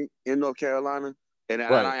holding in North Carolina. And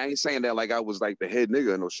I ain't saying that like I was like the head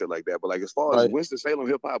nigga or no shit like that. But like, as far as Winston-Salem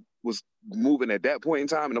hip-hop was moving at that point in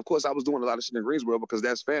time, and of course I was doing a lot of shit in Greensboro because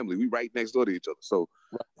that's family. We right next door to each other. So,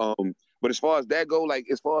 but as far as that go, like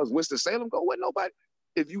as far as Winston-Salem go, with nobody,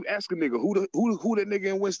 if you ask a nigga who that nigga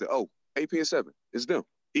in Winston, AP and 7, it's them.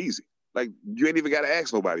 Easy. Like, you ain't even got to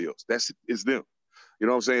ask nobody else. It's them. You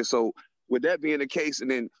know what I'm saying? So with that being the case, and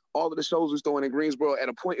then all of the shows we was throwing in Greensboro, at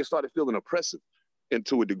a point it started feeling oppressive. And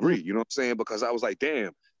to a degree, you know what I'm saying? Because I was like,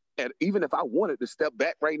 damn, and even if I wanted to step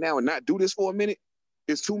back right now and not do this for a minute,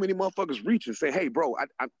 it's too many motherfuckers reaching, saying, hey, bro,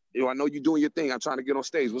 I know you're doing your thing. I'm trying to get on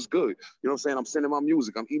stage. What's good? You know what I'm saying? I'm sending my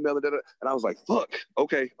music. I'm emailing that. And I was like, fuck,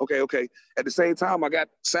 okay. At the same time, I got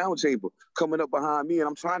Sound Chamber coming up behind me, and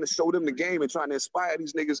I'm trying to show them the game and trying to inspire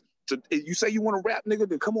these niggas to, if you say you want to rap, nigga,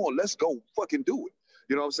 then come on, let's go fucking do it.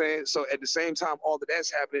 You know what I'm saying? So at the same time, all of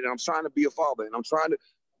that's happening, and I'm trying to be a father, and I'm trying to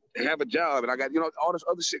have a job, and I got, all this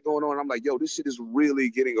other shit going on. And I'm like, yo, this shit is really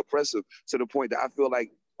getting oppressive to the point that I feel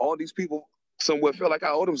like all these people somewhere feel like I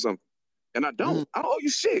owe them something. And I don't. I don't owe you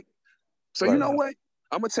shit. So you know what?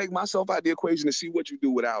 I'm going to take myself out of the equation and see what you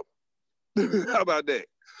do without. How about that?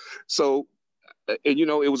 So, and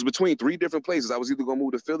it was between 3 different places. I was either going to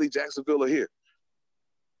move to Philly, Jacksonville, or here.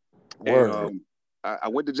 Word. And I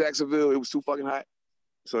went to Jacksonville. It was too fucking hot.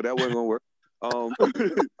 So that wasn't going to work. You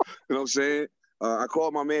know what I'm saying? I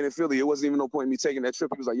called my man in Philly. It wasn't even no point in me taking that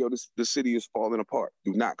trip. He was like, yo, this city is falling apart.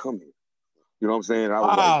 Do not come here. You know what I'm saying?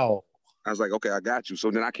 I was like, okay, I got you.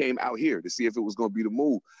 So then I came out here to see if it was going to be the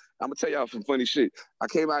move. I'm going to tell y'all some funny shit. I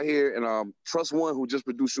came out here, and Trust One, who just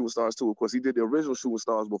produced Shooting Stars 2, of course, he did the original Shooting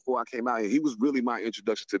Stars before I came out here. He was really my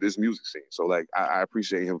introduction to this music scene. So, like, I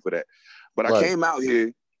appreciate him for that. But I came out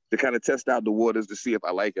here to kind of test out the waters to see if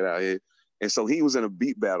I like it out here. And so he was in a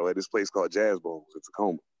beat battle at this place called Jazz Bones in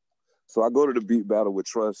Tacoma. So I go to the beat battle with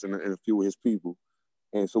Trust and a few of his people.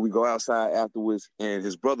 And so we go outside afterwards, and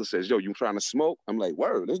his brother says, yo, you trying to smoke? I'm like,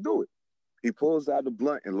 word, let's do it. He pulls out the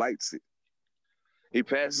blunt and lights it. He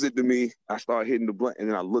passes it to me. I start hitting the blunt, and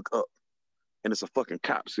then I look up, and it's a fucking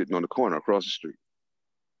cop sitting on the corner across the street.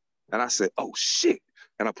 And I said, oh, shit.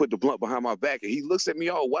 And I put the blunt behind my back, and he looks at me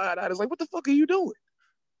all wide-eyed. He's like, what the fuck are you doing?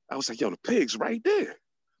 I was like, yo, the pig's right there.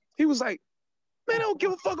 He was like, man, I don't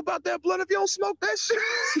give a fuck about that blunt if you don't smoke that shit.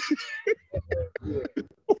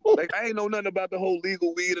 Like, I ain't know nothing about the whole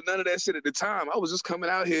legal weed or none of that shit at the time. I was just coming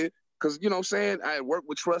out here because, you know what I'm saying, I had worked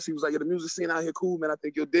with Trust. He was like, yeah, the music scene out here cool, man. I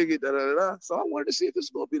think you'll dig it, da-da-da-da. So I wanted to see if this was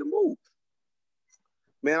going to be the move.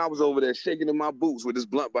 Man, I was over there shaking in my boots with this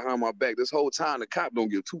blunt behind my back. This whole time, the cop don't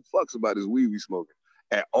give 2 fucks about his weed we smoking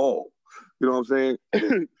at all. You know what I'm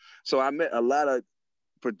saying? So I met a lot of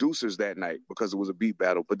producers that night because it was a beat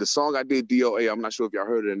battle. But the song I did, DOA, I'm not sure if y'all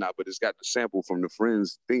heard it or not, but it's got the sample from the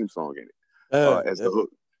Friends theme song in it as the hook.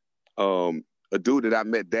 A dude that I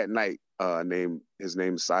met that night, his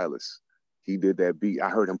name is Silas. He did that beat. I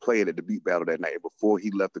heard him play it at the beat battle that night. Before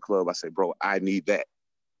he left the club, I said, bro, I need that.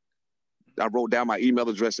 I wrote down my email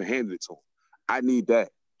address and handed it to him. I need that.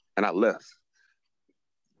 And I left.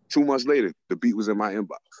 2 months later, the beat was in my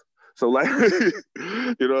inbox. So like, you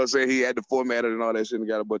know what I'm saying? He had to format it and all that shit and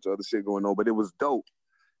got a bunch of other shit going on, but it was dope.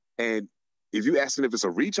 And if you asking if it's a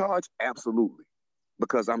recharge, absolutely.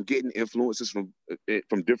 Because I'm getting influences from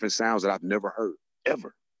different sounds that I've never heard,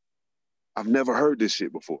 ever. I've never heard this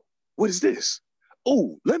shit before. What is this?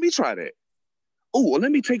 Oh, let me try that. Oh, well,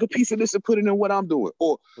 let me take a piece of this and put it in what I'm doing.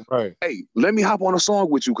 Or, hey, let me hop on a song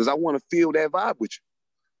with you because I want to feel that vibe with you.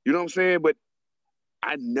 You know what I'm saying? But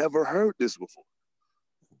I never heard this before.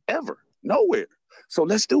 Ever. Nowhere. So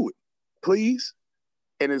let's do it. Please.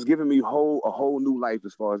 And it's giving me a whole new life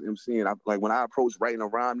as far as MCing. Like when I approach writing a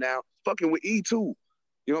rhyme now, fucking with E2.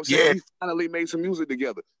 You know what I'm saying? Yeah. We finally made some music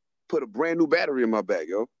together. Put a brand new battery in my bag,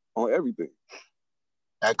 yo, on everything.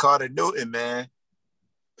 That Carter Newton, man.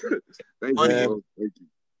 Thank you, bro. Thank you.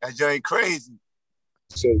 That joint crazy.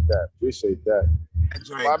 Appreciate that. That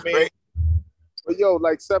joint crazy. But yo,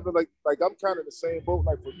 like Seven, like I'm kind of the same boat.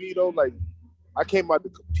 Like for me though, like I came out to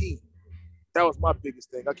compete. That was my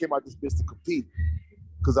biggest thing. I came out this bitch to compete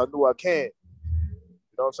because I knew I can. You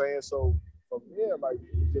know what I'm saying? So from there, like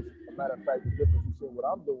it was just a matter of fact, the difference between what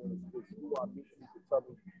I'm doing is who I meet people tell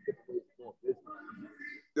me different ways of doing business.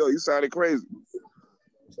 Yo, you sounded crazy. You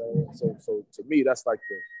know what I'm saying? So to me, that's like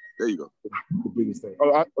there you go. The biggest thing.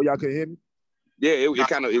 Oh, y'all can hear me? Yeah, it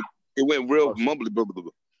kind of went real mumbly. Blah, blah,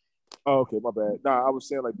 blah. Oh, okay, my bad. Nah, I was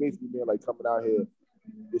saying like basically, man, like coming out here,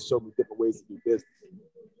 it showed me different ways to do business.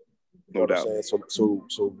 No doubt.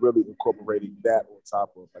 So really incorporating that on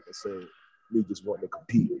top of, like I said, me just wanting to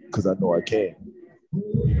compete because I know I can.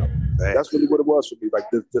 You know, that's really what it was for me. Like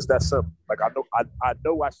just that simple. Like I know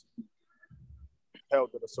I should be held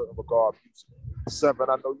in a certain regard. Seven,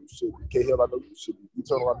 I know you should be. K-Hill, I know you should be.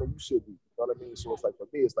 Eternal, I know you should be. You know what I mean? So it's like for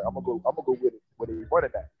me, it's like I'm gonna go with it when they running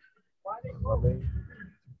that. You know what I mean?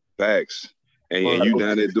 Facts. And you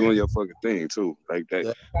down there doing your fucking thing too, like that.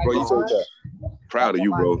 Yeah. Bro, you so proud of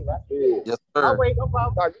you, bro. Yeah. Yes, sir.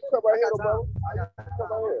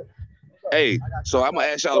 Hey, so I'm gonna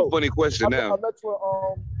ask y'all a funny question now. I met you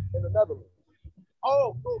in the Netherlands.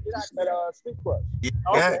 Oh, cool. At Street Crush.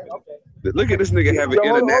 Yeah. Okay. Look at this nigga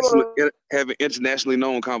having internationally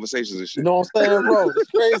known conversations and shit. You know what I'm saying, bro?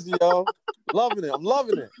 It's crazy, yo. Loving it. I'm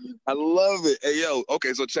loving it. I love it. Hey, yo.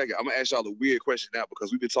 Okay, so check it. I'm gonna ask y'all a weird question now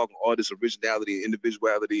because we've been talking all this originality and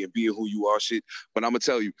individuality and being who you are, shit. But I'm gonna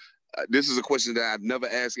tell you, this is a question that I've never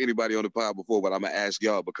asked anybody on the pod before, but I'm gonna ask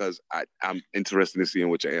y'all because I'm interested in seeing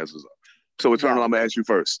what your answers are. So, Eternal, I'm gonna ask you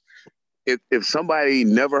first. if somebody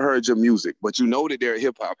never heard your music, but you know that they're a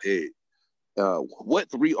hip hop head, what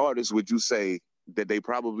 3 artists would you say that they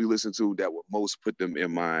probably listen to that would most put them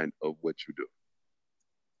in mind of what you do?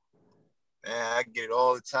 Man, I get it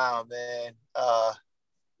all the time, man.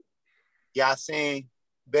 Yasin,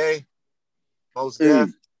 Bay, Most Def.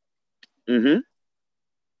 Mm-hmm.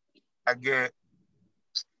 I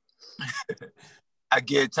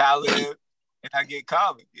get Talib, and I get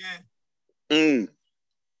Common. Yeah.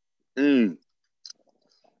 And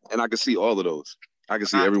I can see all of those. I can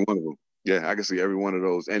see every one of them. Yeah, I can see every one of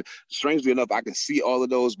those. And strangely enough, I can see all of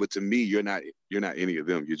those, but to me, you're not any of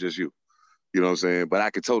them. You're just you. You know what I'm saying? But I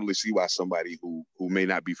could totally see why somebody who may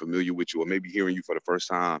not be familiar with you or maybe hearing you for the first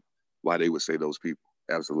time, why they would say those people.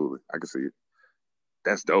 Absolutely. I can see it.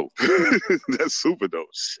 That's dope. That's super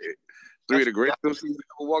dope. Shit. 3 of the greatest MCs that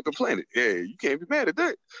ever walked the planet. Yeah, you can't be mad at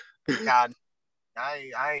that. Nah,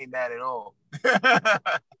 I ain't mad at all.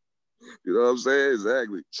 You know what I'm saying?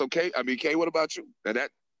 Exactly. So K, what about you? Now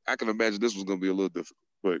that I can imagine this was gonna be a little difficult,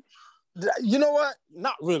 but you know what?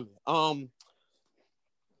 Not really.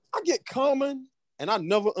 I get Common, and I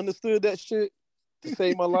never understood that shit to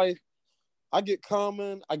save my life. I get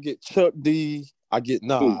Common, I get Chuck D, I get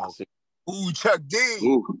Nas. Ooh, Chuck D.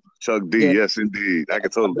 Ooh, Chuck D, yeah. Yes indeed. I can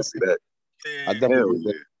totally see that. I definitely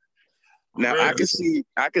get that. Now really?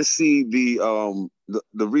 I can see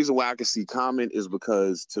the reason why I can see Common is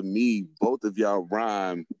because to me, both of y'all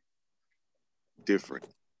rhyme different.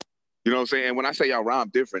 You know what I'm saying? And when I say y'all rhyme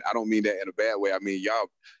different, I don't mean that in a bad way. I mean, y'all,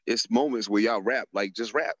 it's moments where y'all rap, like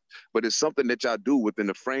just rap. But it's something that y'all do within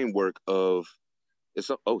the framework of,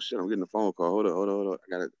 oh shit, I'm getting a phone call. Hold on.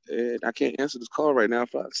 I can't answer this call right now.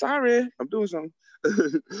 Sorry, I'm doing something.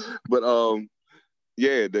 But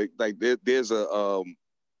yeah, there's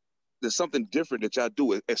something different that y'all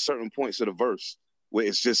do at certain points of the verse where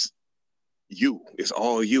it's just you. It's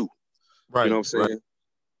all you. Right. You know what I'm saying? Right.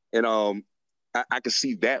 And I can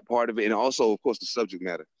see that part of it, and also, of course, the subject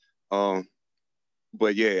matter.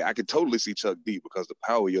 But yeah, I could totally see Chuck D because the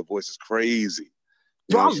power of your voice is crazy.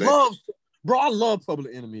 I love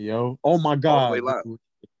Public Enemy, yo. Oh my God.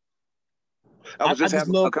 I was just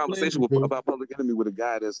having a conversation about Public Enemy with a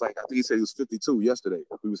guy that's like, I think he said he was 52 yesterday.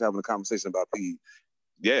 We was having a conversation about P.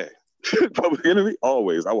 Yeah. Public Enemy,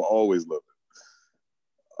 always. I will always love it.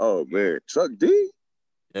 Oh man, Chuck D.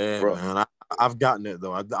 Yeah, bro. Man. I've gotten that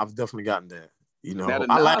though. I've definitely gotten that. You know, now the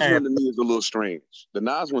Nas one to me is a little strange. The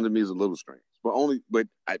Nas one to me is a little strange,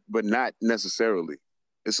 but not necessarily.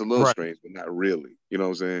 It's a little strange, but not really. You know what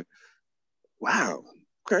I'm saying? Wow.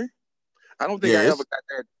 Okay. I don't think I ever got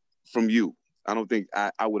that from you. I don't think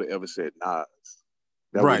I would have ever said Nas.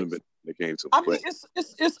 That wouldn't have been when it came to. I mean,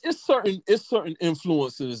 it's certain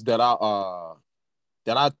influences that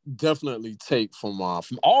I definitely take from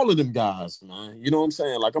all of them guys, man. You know what I'm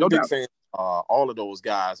saying? Like I'm a big fan of all of those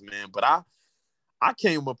guys, man. But I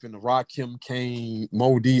came up in the Rakim, Kane,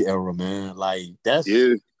 Mo D era, man. Like that's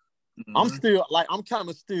I'm still like I'm kind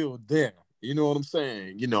of still there. You know what I'm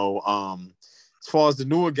saying? You know, as far as the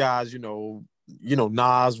newer guys, you know,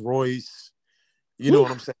 Nas, Royce, you know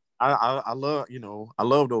what I'm saying? I love, I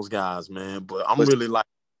love those guys, man. But I'm really like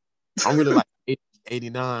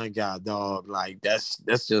 89 guy, dog. Like that's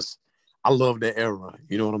just I love that era.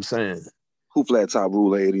 You know what I'm saying? Who flat top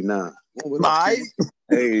rule 89?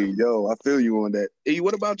 Hey, yo, I feel you on that. Hey,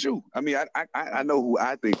 what about you? I mean, I know who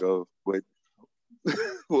I think of, but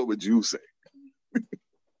what would you say?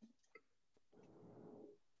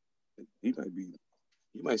 He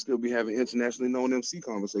might still be having internationally known MC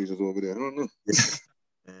conversations over there. I don't know.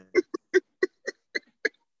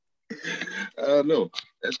 I don't know.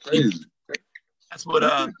 That's crazy. That's what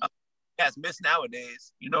cats miss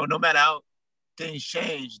nowadays. You know, no matter how things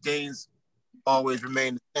change, things always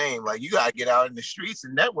remain the same. Like you gotta get out in the streets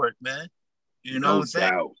and network, man. You know what I'm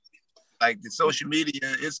saying? Like the social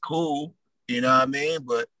media is cool, you know what I mean?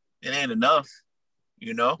 But it ain't enough,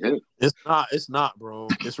 you know? It's not, bro.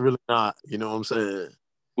 It's really not. You know what I'm saying?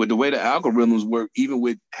 With the way the algorithms work, even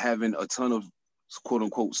with having a ton of quote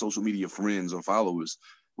unquote social media friends or followers,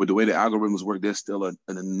 with the way the algorithms work, there's still an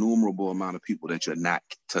innumerable amount of people that you're not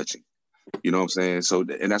touching. You know what I'm saying? So,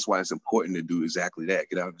 and that's why it's important to do exactly that.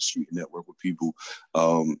 Get out in the street and network with people.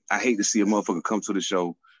 I hate to see a motherfucker come to the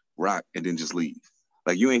show, rock, and then just leave.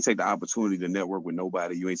 Like you ain't take the opportunity to network with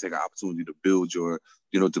nobody. You ain't take an opportunity to build to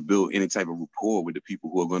build any type of rapport with the people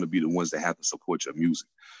who are going to be the ones that have to support your music.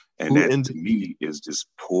 And that to me is just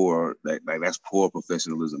poor. Like that's poor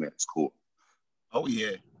professionalism at its core. Oh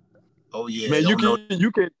yeah. Man, you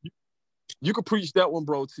can preach that one,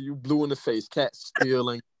 bro, till you blue in the face. Cats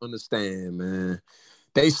still ain't understand, man.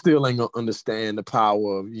 They still ain't gonna understand the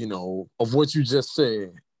power of, of what you just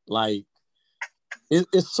said. Like,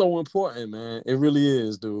 It's so important, man. It really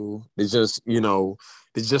is, dude. It's just, to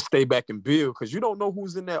just stay back and build, because you don't know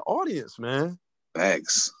who's in that audience, man.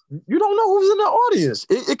 Facts. You don't know who's in the audience.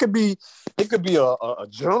 It could be a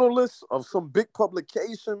journalist of some big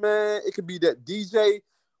publication, man. It could be that DJ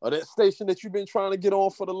or that station that you've been trying to get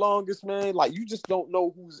on for the longest, man. Like, you just don't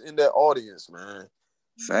know who's in that audience, man.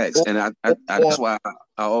 Facts. And I that's why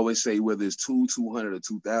I always say, whether it's 200 or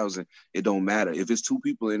 2,000, it don't matter. If it's two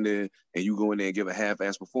people in there and you go in there and give a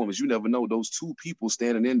half-ass performance, you never know. Those two people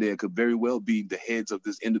standing in there could very well be the heads of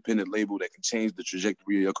this independent label that can change the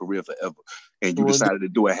trajectory of your career forever. And you decided to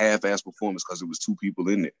do a half-ass performance because it was two people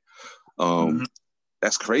in there.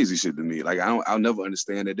 That's crazy shit to me. Like, I'll never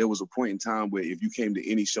understand that. There was a point in time where if you came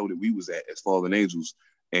to any show that we was at as Fallen Angels,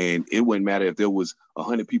 and it wouldn't matter if there was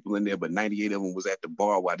 100 people in there, but 98 of them was at the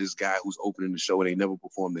bar while this guy who's opening the show and they never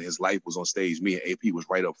performed in his life was on stage. Me and AP was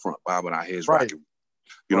right up front, bobbing our heads, rocking.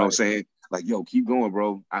 You know what I'm saying? Like, yo, keep going,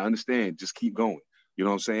 bro. I understand. Just keep going. You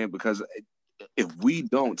know what I'm saying? Because if we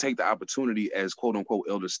don't take the opportunity as quote unquote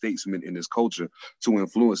elder statesmen in this culture to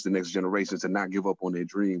influence the next generation, to not give up on their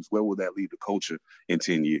dreams, where will that leave the culture in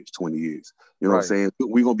 10 years, 20 years? You know what I'm saying?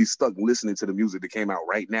 We're going to be stuck listening to the music that came out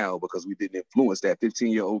right now because we didn't influence that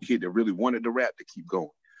 15-year-old kid that really wanted to rap to keep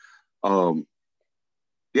going.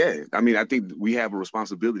 Yeah, I mean, I think we have a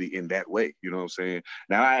responsibility in that way. You know what I'm saying?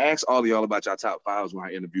 Now, I asked all of y'all about y'all top fives when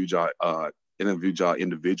I interviewed y'all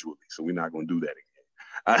individually, so we're not going to do that again.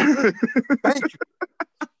 Thank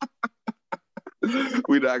you.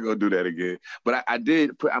 We're not gonna do that again. But I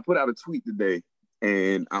put out a tweet today,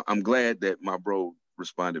 and I'm glad that my bro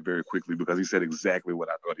responded very quickly because he said exactly what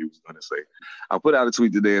I thought he was gonna say. I put out a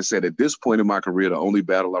tweet today and said, at this point in my career, the only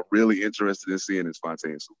battle I'm really interested in seeing is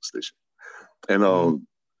Fontaine and Superstition. And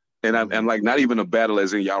and I'm like, not even a battle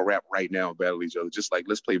as in y'all rap right now and battle each other. Just like,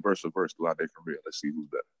 let's play verse for verse throughout their career. Let's see who's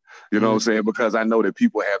better. You know what I'm saying? Because I know that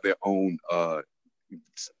people have their own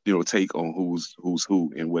take on who's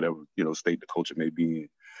who in whatever state the culture may be in.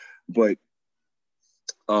 But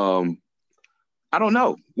I don't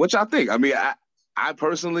know what y'all think. I mean, I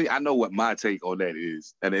personally, I know what my take on that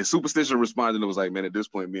is. And then Superstition responded and was like, man, at this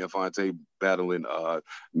point, me and Fonte battling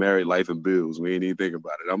married life and bills. We ain't even think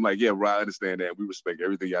about it. I'm like, yeah, bro, I understand that. We respect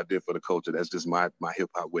everything y'all did for the culture. That's just my hip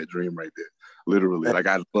hop wet dream right there. Literally. Like,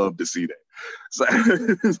 I'd love to see that. So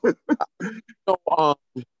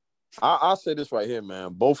I'll say this right here,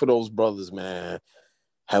 man. Both of those brothers, man,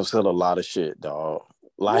 have said a lot of shit, dog.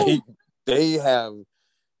 Like, they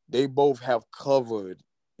both have covered,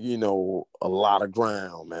 a lot of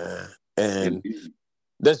ground, man. And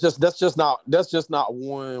that's just not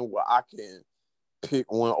one where I can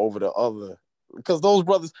pick one over the other. Because those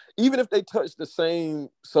brothers, even if they touch the same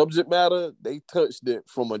subject matter, they touched it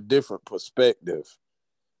from a different perspective.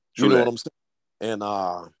 You know what I'm saying? And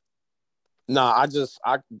I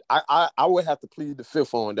would have to plead the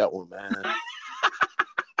fifth on that one, man.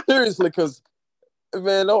 Seriously, because,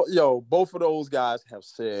 man, both of those guys have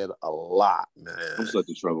said a lot, man. I'm such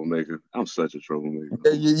a troublemaker.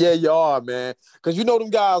 Yeah, you are, man. Because them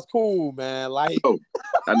guys cool, man. Like,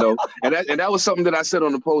 I know. And that was something that I said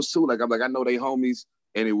on the post too. Like, I'm like, I know they homies,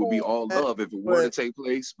 and it would be all love if it were to take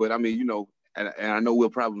place. But I mean, and I know we'll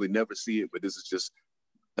probably never see it, but this is just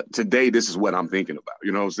today, this is what I'm thinking about.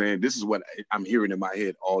 You know what I'm saying? This is what I'm hearing in my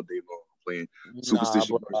head all day long. Playing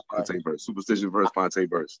Superstition versus Fonte verse. Superstition versus Fonte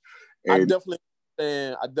verse. I definitely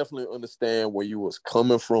understand where you was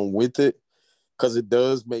coming from with it, because it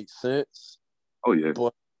does make sense. Oh yeah.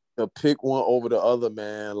 But to pick one over the other,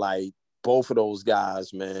 man, like, both of those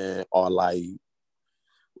guys, man, are like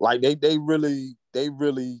they really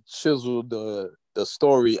chiseled the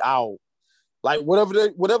story out. Like,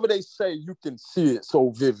 whatever they say, you can see it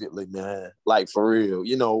so vividly, man. Like, for real.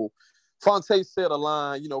 Fonte said a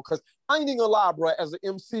line, because I ain't even gonna lie, bro, as an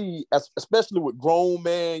MC, especially with grown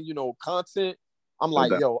man, content, I'm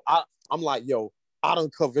like, I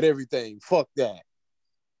done covered everything. Fuck that.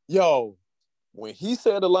 Yo, when he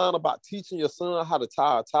said a line about teaching your son how to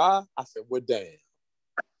tie a tie, I said, well, damn.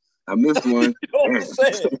 I missed one. You know what I'm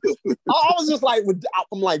saying? I was just like,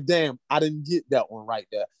 I'm like, damn, I didn't get that one right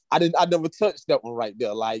there. I never touched that one right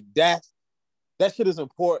there. Like, that shit is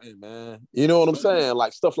important, man. You know what I'm saying?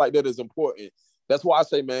 Like, stuff like that is important. That's why I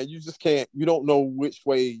say, man, you just can't, you don't know which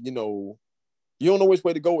way, you don't know which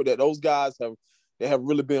way to go with that. Those guys have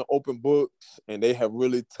really been open books, and they have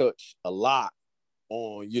really touched a lot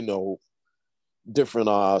on, different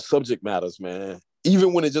subject matters, man.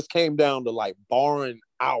 Even when it just came down to, like, barring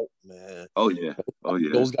out, man. Oh yeah.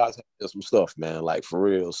 Those guys have some stuff, man, like, for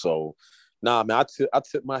real. So, nah, man, I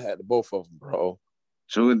tip my hat to both of them, bro.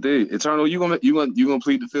 Sure indeed. Eternal, you gonna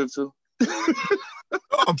plead the fifth too?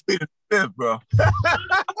 I'm pleading the fifth, bro.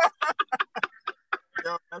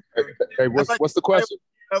 Hey, what's the question?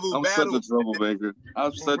 I'm such a troublemaker.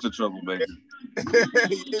 I'm such a troublemaker. You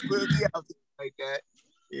ain't put me out there like that.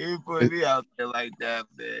 You ain't put me out there like that,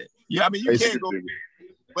 man. Yeah, I mean, you can't go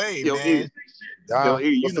play, Yo, man. Yo,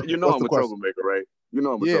 E, you know I'm a troublemaker, right? You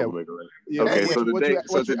know I'm a troublemaker, right? Yeah. Okay, so today,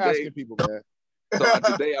 what you asking people, man? So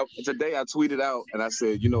today I tweeted out and I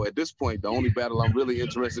said, at this point, the only battle I'm really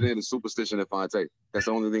interested in is Superstition and Fonte. That's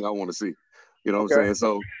the only thing I want to see. You know what I'm saying?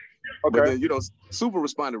 So, but then, Super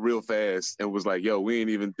responded real fast and was like, yo, we ain't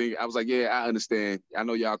even think. I was like, yeah, I understand. I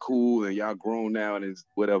know y'all cool and y'all grown now and it's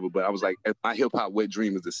whatever. But I was like, my hip hop wet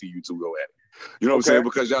dream is to see you two go at it. You know what I'm saying?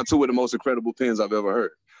 Because y'all two are the most incredible pins I've ever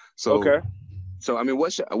heard. So, So I mean,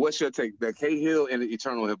 what's your take? That K Hill and the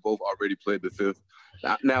Eternal have both already played the fifth.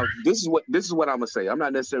 Now this is what I'm gonna say. I'm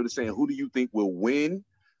not necessarily saying who do you think will win,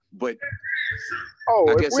 but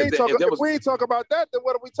if we ain't talk about that, then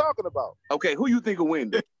what are we talking about? Okay, who you think will win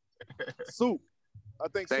then? Soup. I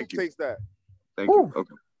think Soup takes that. Thank you.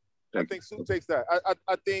 Okay. I think Soup takes that.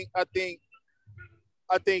 I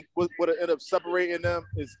think what'll end up separating them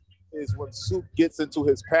is when Soup gets into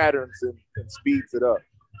his patterns and speeds it up.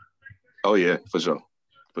 Oh yeah, for sure.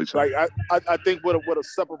 Like I think what'll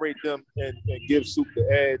separate them and give Soup the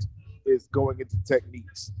edge is going into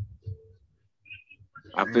techniques.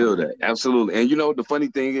 I feel that absolutely, and the funny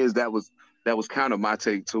thing is that was kind of my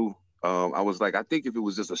take too. I was like, I think if it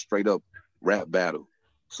was just a straight up rap battle,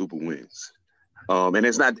 Super wins. And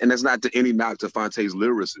it's not to any knock to Fonte's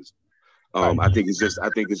lyricism. I think it's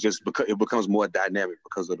just because it becomes more dynamic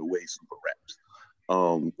because of the way Super raps.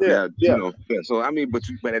 So I mean,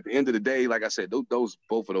 but at the end of the day, like I said,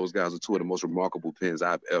 both of those guys are two of the most remarkable pins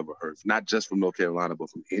I've ever heard, not just from North Carolina, but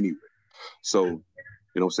from anywhere. So, you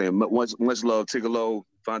know what I'm saying? Much love, Tigolo,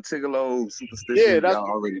 Fontigolo, Superstition. Y'all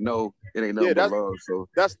already know it ain't nothing but love. So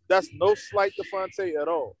that's no slight to Fonte at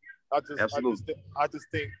all. I just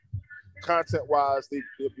think content wise,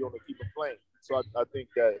 they'll be on the keep it playing. So I think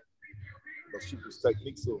that Super's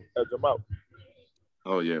techniques will edge them out.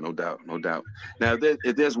 Oh yeah, no doubt. Now,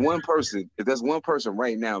 if there's one person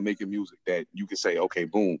right now making music that you can say, okay,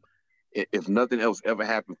 boom, if nothing else ever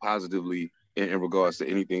happened positively in regards to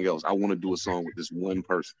anything else, I want to do a song with this one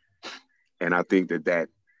person, and I think that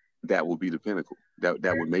would be the pinnacle.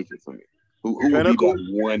 That would make it for me. Who would be that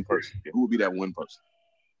one person? Who would be that one person?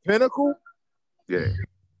 Pinnacle? Yeah.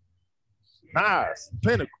 Nice.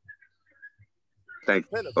 Pinnacle. Thank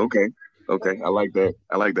you. Pinnacle. Okay, I like that.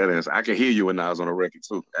 I like that answer. I can hear you and Nas on a record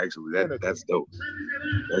too. Actually, that's dope.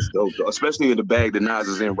 That's dope, especially in the bag that Nas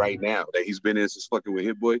is in right now. That he's been in since fucking with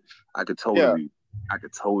Hit Boy. I could totally hear it.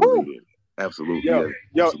 Absolutely.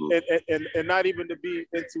 Absolutely. And not even to be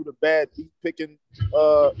into the bad beat picking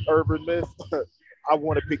urban myth. I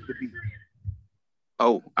want to pick the beat.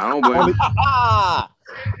 Oh, I don't blame you.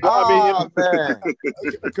 I mean,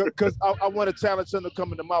 because I want to challenge him to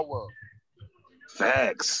come into my world.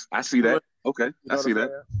 Facts. I see that. Okay. I see that.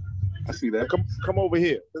 Come over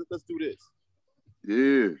here. Let's do this.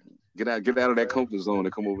 Yeah. Get out of that comfort zone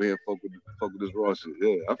and come over here and fuck with this raw shit.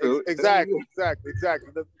 Yeah. I feel it. Exactly.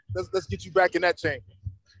 Let's get you back in that chamber. You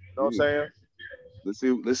know what I'm saying? Let's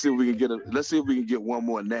see if we can get one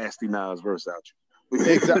more nasty Nas verse out you.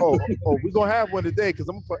 Exactly. We're gonna have one today because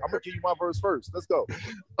I'm gonna give you my verse first. Let's go.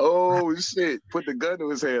 Oh shit! Put the gun to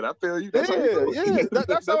his head. I feel you. That's how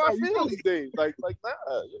I feel these days. Like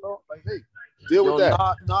hey, deal with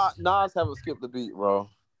that. Nas haven't skipped the beat, bro.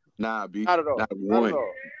 Nah, B. Not at all.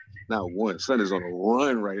 Not one. Son is on a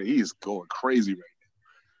run right now. He is going crazy right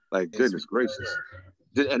now. Like goodness gracious.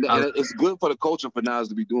 And it's good for the culture for Nas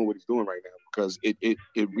to be doing what he's doing right now because it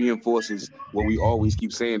reinforces what we always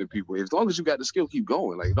keep saying to people. As long as you got the skill, keep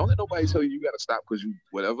going. Like, don't let nobody tell you got to stop because you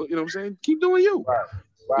whatever. You know what I'm saying? Keep doing you. Right.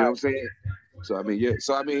 You know what I'm saying? So, I mean, yeah.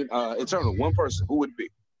 So, I mean, Eternal, one person, who would it be?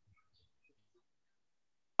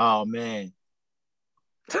 Oh, man.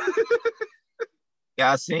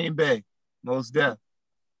 Yeah, I seen Bay. Most deaf.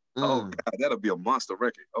 Oh, God, that'll be a monster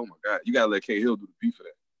record. Oh, my God. You got to let K Hill do the beat for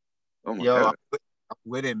that. Oh, my God. I'm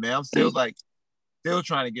with it, man. I'm still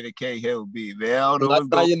trying to get a K Hill beat, man.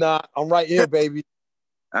 No, you're not. I'm right here, baby.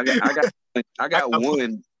 I got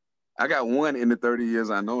one in the 30 years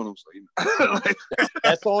I know him. So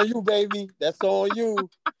that's on you, baby. That's on you.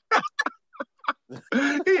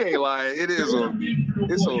 He ain't lying. It is on me.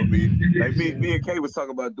 It's on me. Like me and Kay was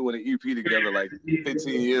talking about doing an EP together like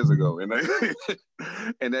 15 years ago, and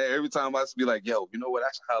then every time I be like, "Yo, you know what? I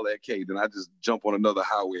should holler at Kay." Then I just jump on another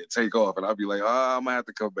highway and take off, and I'll be like, "Oh, I'm gonna have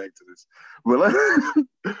to come back to this." But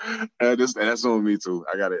and that's on me too.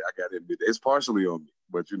 I got to admit, it's partially on me,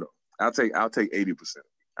 but I'll take 80%.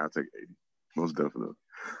 I'll take 80, most definitely.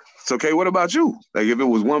 So, okay, what about you? Like, if it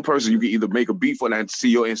was one person, you could either make a beat for, and I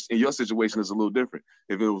see in your situation is a little different.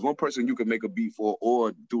 If it was one person you could make a beat for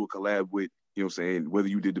or do a collab with, you know what I'm saying, whether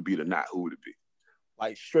you did the beat or not, who would it be?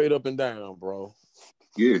 Like straight up and down, bro.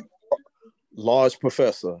 Yeah. Large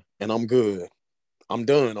Professor, and I'm good. I'm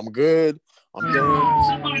done. I'm good. I'm done.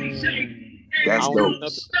 Somebody say, that's dope.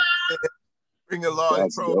 Bring a large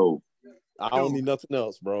that's pro. Dope. I don't need nothing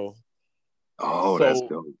else, bro. Oh, so, that's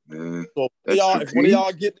dope, man. So if one of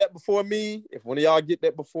y'all get that before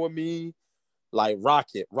me, like rock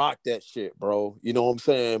that shit, bro. You know what I'm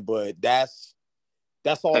saying? But that's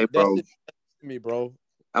all. Hey, that's it to me, bro.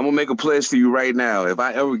 I'm gonna make a pledge to you right now. If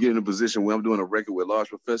I ever get in a position where I'm doing a record with Large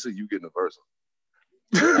Professor, you getting a verse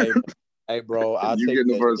on. Hey, bro, you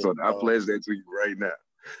getting a verse on. I pledge that to you right now.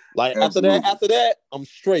 Like Absolutely. after that, I'm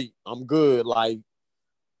straight. I'm good. Like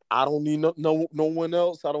I don't need no one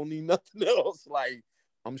else. I don't need nothing else. Like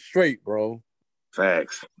I'm straight, bro.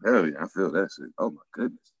 Facts. Hell yeah, I feel that shit. Oh my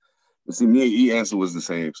goodness. But see, me and E answer was the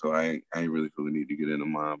same, so I ain't really feel the need to get into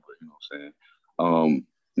mine. But you know what I'm saying.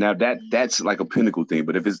 Now that's like a pinnacle thing.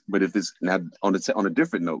 But if it's now on a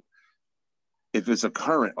different note, if it's a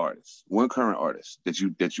current artist, one current artist that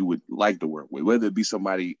you would like to work with, whether it be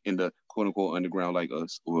somebody in the quote unquote underground like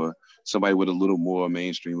us, or somebody with a little more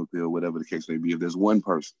mainstream appeal, whatever the case may be, if there's one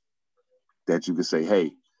person that you could say,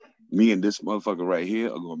 hey, me and this motherfucker right here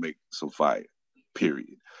are gonna make some fire.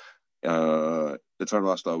 Period. Eternal,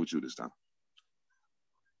 I'll start with you this time.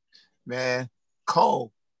 Man,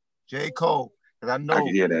 Cole, J. Cole. Because I know I can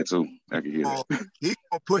hear that too. I can hear that. He's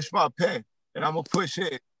gonna push my pen and I'm gonna push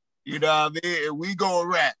his. You know what I mean? And we gonna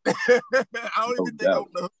rap. I don't even think I'm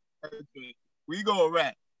the we gonna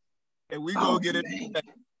rap. And we gonna get it.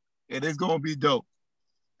 And it's gonna be dope.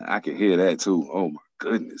 I can hear that too. Oh my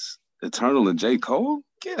goodness. Eternal and J. Cole?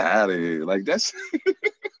 Get out of here. Like that's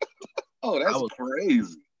that's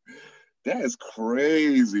crazy. That's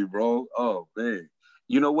crazy, bro. Oh man.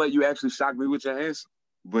 You know what? You actually shocked me with your answer.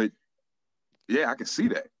 But yeah, I can see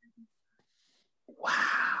that.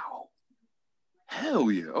 Wow.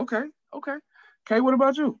 Hell yeah. Okay. Okay, what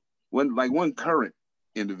about you? One current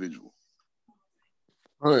individual.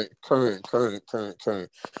 Current. I'm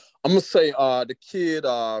gonna say the kid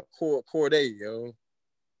Corday, yo.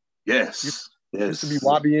 Yes. Used to be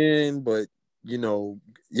YBN, but you know,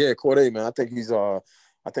 yeah, Corday, man. I think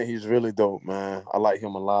he's really dope, man. I like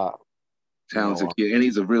him a lot. Talented kid, and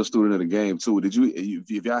he's a real student of the game too.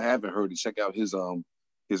 If y'all haven't heard it, check out his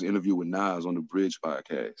interview with Nas on the Bridge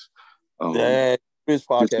podcast. Yeah, Bridge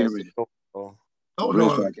podcast is dope. Bridge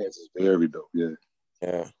podcast is very dope. Yeah.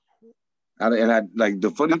 Yeah. I like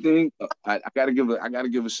the funny thing. I gotta give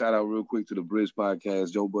a shout out real quick to the Bridge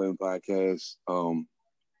podcast, Joe Budden podcast,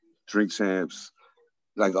 Drink Champs,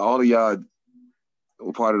 like all of y'all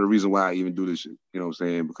were part of the reason why I even do this shit. You know what I'm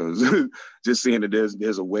saying? Because just seeing that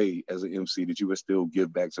there's a way as an MC that you can still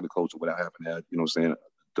give back to the culture without having to have, you know what I'm saying,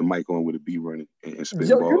 the mic on with a beat running and spin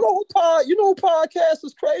balls. You know who podcast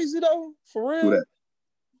is crazy though? For real? Who that?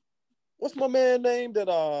 What's my man name that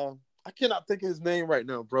I cannot think of his name right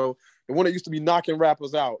now, bro. The one that used to be knocking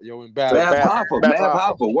rappers out, yo, in battle. Math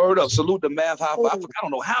Hopper. Word up. Salute to Math Hopper. I don't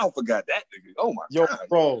know how I forgot that nigga. Oh my God.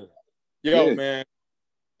 Bro. Yo, man.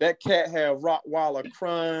 That cat had Rottweiler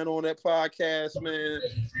crying on that podcast, man.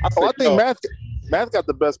 I think Math got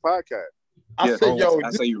the best podcast. I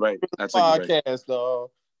say you right. Podcast, dog.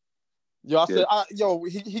 Yo, I said,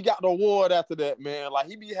 he got the award after that, man. Like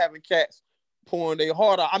he be having cats pouring their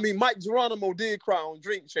heart out. I mean, Mike Geronimo did cry on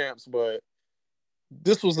Drink Champs, but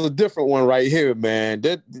this was a different one right here, man.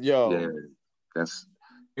 It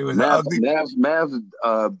was Math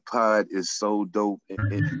pod is so dope.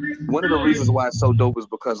 And one of the reasons why it's so dope is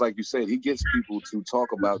because, like you said, he gets people to talk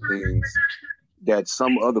about things that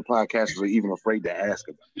some other podcasters are even afraid to ask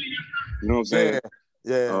about. You know what I'm saying?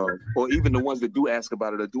 Yeah. Or even the ones that do ask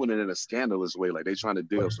about it are doing it in a scandalous way, like they trying to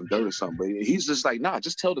dig up some dirt or something. But he's just like, nah,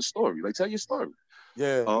 just tell the story. Like, tell your story.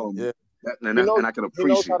 Yeah. And I can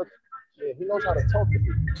appreciate it. He knows how to talk to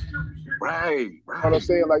people. Right. You know what I'm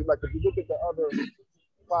saying? Like if you look at the other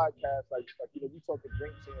podcasts, like we talking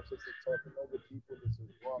Drink Champs, it's talking over people,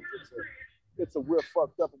 it's a real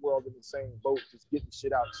fucked up world in the same boat, just getting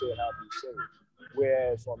shit out, saying how you say it.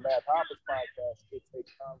 Whereas on Matt Hopper's podcast, it's a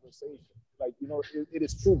conversation. Like, it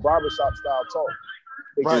is true barbershop style talk.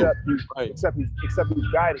 Except he's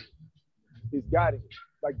guiding it. He's guiding it.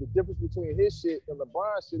 Like the difference between his shit and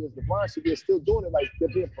LeBron's shit is LeBron's shit, they're still doing it like they're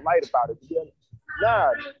being polite about it.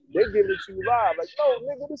 Nah, they're giving it to you live. Like, no,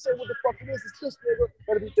 nigga, this ain't what the fuck it is. It's this nigga.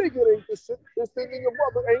 And if you think it ain't this shit, this thing in your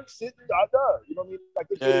mother ain't shit. You know what I mean? Like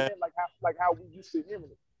they get it in like how we used to hearing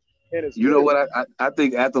it. You know what? I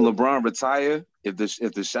think after LeBron retire,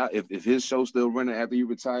 if his show still running after he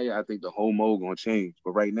retire, I think the whole mode gonna change.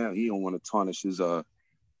 But right now, he don't want to tarnish his you know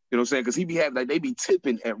what I'm saying? Because he be having like they be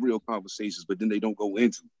tipping at real conversations, but then they don't go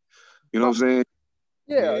into. You know what I'm saying?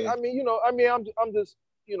 Yeah, I mean, I'm just,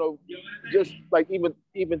 just like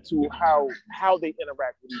even to how they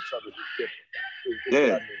interact with each other is different. Is what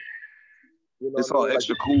I mean. You know it's all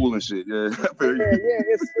extra cool and shit. Yeah,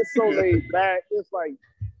 it's so laid back. It's like,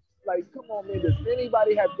 come on, man. Does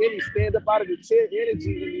anybody have any stand up out of the chair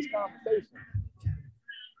energy in these conversations?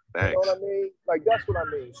 Thanks. You know what I mean? Like that's what I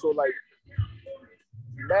mean. So like,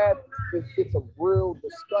 Matt, it's a real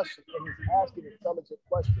discussion, and he's asking intelligent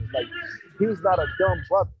questions. Like he's not a dumb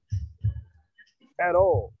brother at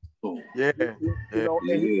all. Yeah, you know,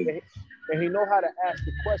 and he know how to ask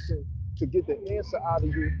the question to get the answer out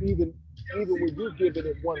of you, even when you giving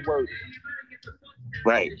it one word.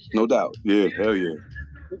 Right, no doubt. Yeah, hell yeah.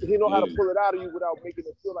 He know how to pull it out of you without making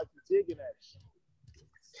it feel like you're digging at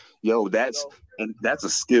you. Yo, that's a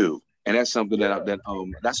skill, and that's something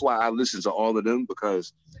that's why I listen to all of them,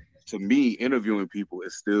 because to me, interviewing people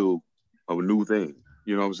is still a new thing.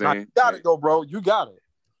 You know what I'm saying? You got it though, bro. You got it.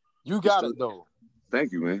 You got it though.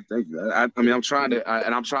 Thank you, man. Thank you. I mean, I'm trying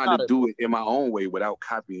to do it in my own way without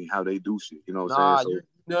copying how they do shit. You know what I'm saying? So, you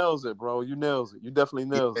nails it, bro. You nails it. You definitely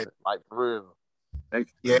nails it. Like for real. Thank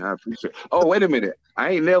you. Yeah, I appreciate it. Oh, wait a minute.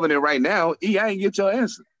 I ain't nailing it right now. I ain't get your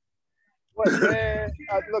answer. What, man?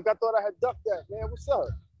 Look, I thought I had ducked that, man. What's up?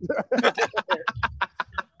 I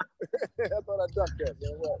thought I ducked that,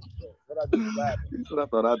 man. What I do? I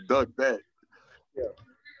thought I ducked that. Yeah.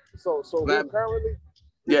 So currently?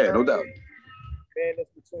 Yeah, no doubt. Man,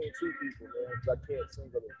 it's between two people, man, because I can't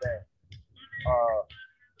single it down.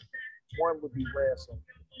 One would be Ransom.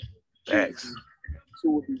 Thanks.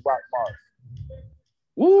 Two would be Rock Mars.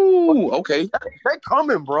 Woo, okay. They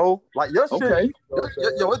coming, bro. Like your shit. Okay.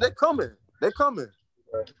 Yo, they coming. They coming.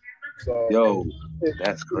 So, yo,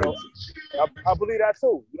 that's crazy. I believe that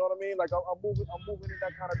too. You know what I mean? Like I'm moving in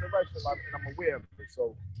that kind of direction, and I'm aware of it.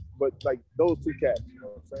 So, but like those two cats, you know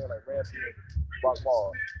what I'm saying? Like Ransom and Rock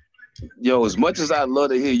Mars. Yo, as much as I love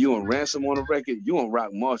to hear you and Ransom on the record, you and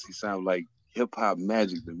Rock Marcy sound like hip hop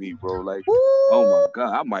magic to me, bro. Like, oh my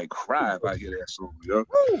God, I might cry if I hear that song, yo.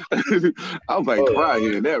 I might cry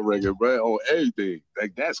hearing that record, bro, on everything.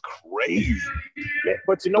 Like, that's crazy. Yeah,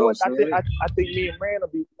 but you know what? I think me and Rand will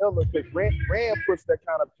be iller because Rand puts that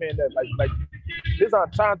kind of pen that like his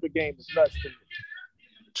entendre game is nuts to me.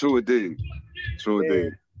 True indeed.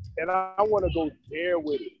 And I want to go there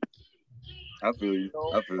with it. I feel you.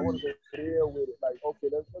 I feel you. I want to go there with it. Like, okay,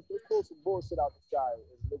 let's pull some bullshit out the sky and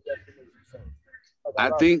make that make some sense.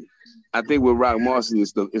 Like, I think with Rock Marcy,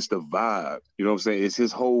 it's the vibe. You know what I'm saying? It's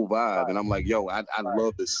his whole vibe, right. And I'm like, yo, I'd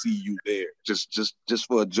love to see you there. Just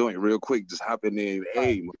for a joint, real quick. Just hop in there. And,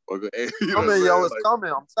 hey, motherfucker. Hey, it's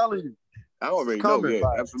coming. I'm telling you. I already know. Yeah,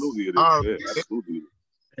 right. Absolutely it is. Yeah, absolutely.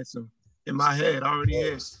 It's in my head already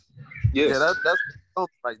is. Yes. Yeah, that's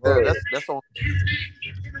right there. That's on.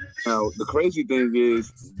 Now the crazy thing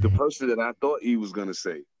is the person that I thought he was gonna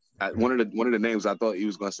say. One of the names I thought he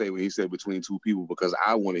was gonna say when he said between two people, because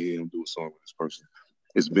I want to hear him do a song with this person.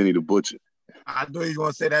 It's Benny the Butcher. I knew he was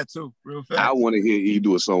gonna say that too, real fast. I want to hear he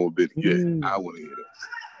do a song with Benny. Yeah, I want to hear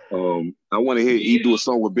that. I want to hear he do a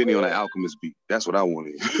song with Benny on an Alchemist beat. That's what I want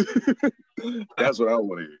to hear. That's what I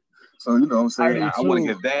want to hear. So you know what I'm saying? I want to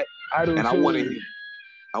hear that, and I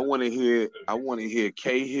want to hear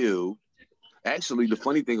K Hill. Actually, the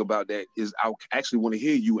funny thing about that is I actually want to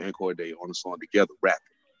hear you and Corday on a song together, rapping.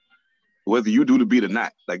 Whether you do the beat or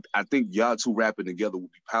not, like I think y'all two rapping together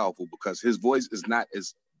would be powerful because his voice isn't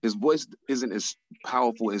as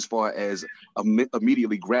powerful as far as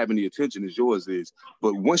immediately grabbing the attention as yours is.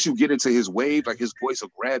 But once you get into his wave, like his voice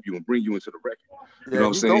will grab you and bring you into the record. You know what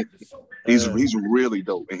I'm saying? Dope. He's really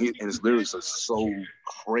dope, and his lyrics are so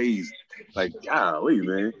crazy. Like golly,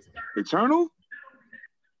 man, Eternal.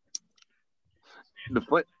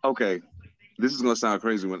 Okay, this is gonna sound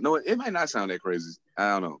crazy. No, it might not sound that crazy.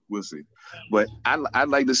 I don't know. We'll see. But I'd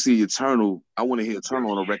like to see Eternal. I want to hear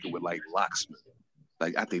Eternal on a record with like Locksmith.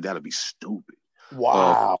 Like I think that'd be stupid.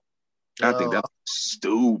 Wow. I think that's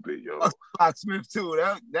stupid, yo. Locksmith too.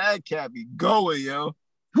 That can't be going, yo.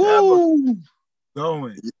 Woo!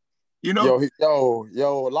 Going. You know.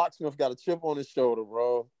 Yo, Locksmith got a chip on his shoulder,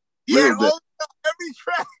 bro. Yeah, every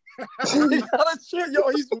track. He got a chip. Yo,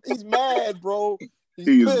 he's mad, bro.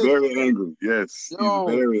 He is very angry. Yes, yo,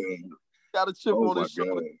 he's very angry. Got a chip on his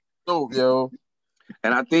shoulder. Dope, yo.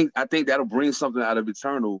 And I think that'll bring something out of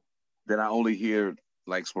Eternal that I only hear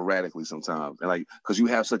like sporadically sometimes, and like because you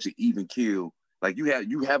have such an even keel Like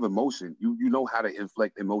you have emotion. You know how to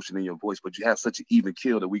inflect emotion in your voice, but you have such an even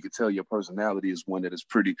keel that we could tell your personality is one that is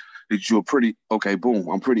pretty, that you're pretty, okay, boom,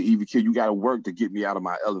 I'm pretty even keel. You got to work to get me out of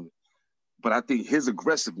my element. But I think his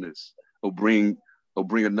aggressiveness will bring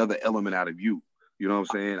another element out of you. You know what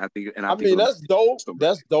I'm saying? I think, and I think that's dope.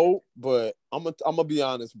 That's dope. But I'm gonna be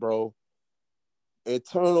honest, bro.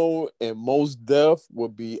 Eternal and Most Def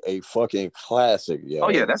would be a fucking classic, yo. Oh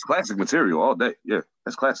yeah, that's classic material all day. Yeah,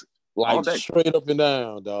 that's classic. Like straight up and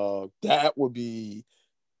down, dog. That would be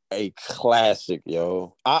a classic,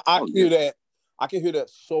 yo. I hear that. I can hear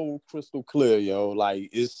that so crystal clear, yo.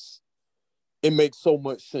 Like it makes so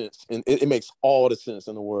much sense, and it makes all the sense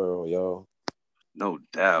in the world, yo. No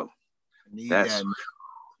doubt. That's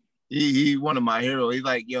he one of my heroes. He's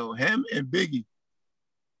like, yo, him and Biggie.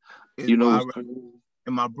 You know,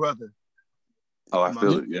 and my brother. Oh, I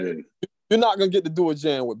feel it. Yeah. You're not gonna get to do a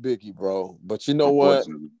jam with Biggie, bro. But you know what?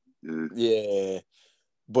 Yeah.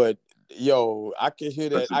 But yo, I can hear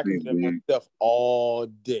that. I can hear that stuff all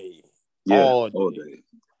day. Yeah, all day.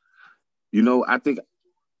 You know, I think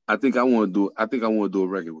I want to do a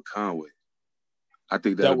record with Conway. I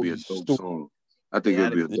think that would be a dope song. I think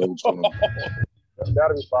it'd be a dope song.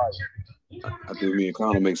 That'll be fire. I think me and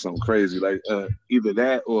Conway make something crazy, like either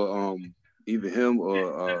that or either him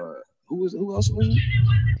or who else was it?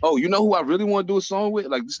 Oh, you know who I really want to do a song with?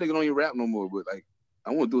 Like this nigga don't even rap no more, but like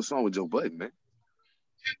I want to do a song with Joe Budden, man.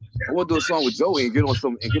 I want to do a song with Joey and get on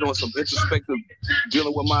some introspective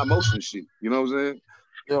dealing with my emotion shit. You know what I'm saying?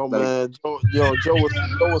 Yo, like, man, Joe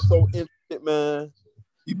was so intimate, man.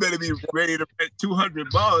 You better be ready to pay 200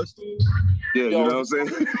 bars. Yeah, you know what I'm saying?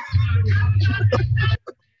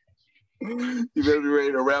 You better be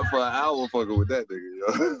ready to rap for an hour fucking with that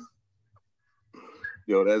nigga, yo.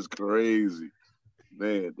 Yo, that's crazy.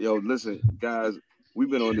 Man, yo, listen, guys,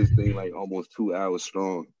 we've been on this thing like almost 2 hours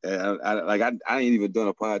strong. And I ain't even done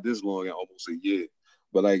a pod this long in almost a year.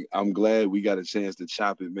 But like, I'm glad we got a chance to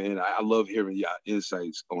chop it, man. I love hearing y'all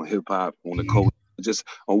insights on hip hop, on the culture, just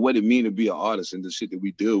on what it means to be an artist and the shit that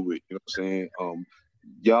we deal with. You know what I'm saying?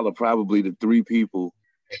 Y'all are probably the three people,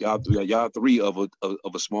 y'all three of a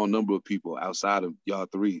small number of people outside of y'all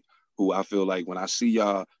three who I feel like when I see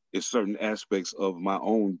y'all, it's certain aspects of my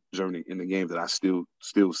own journey in the game that I still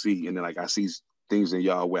see. And then like I see things in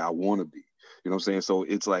y'all where I want to be. You know what I'm saying? So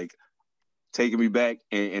it's like taking me back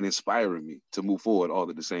and inspiring me to move forward all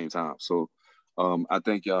at the same time. So I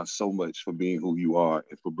thank y'all so much for being who you are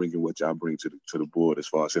and for bringing what y'all bring to the board as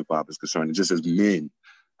far as hip hop is concerned. And just as men,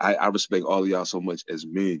 I respect all of y'all so much as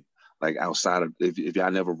men. Like outside of if y'all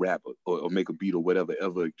never rap or make a beat or whatever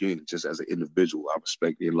ever again, just as an individual, I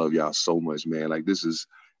respect and love y'all so much, man. Like this has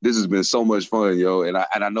been so much fun, yo. And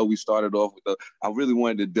I know we started off with I really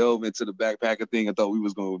wanted to delve into the backpacker thing. I thought we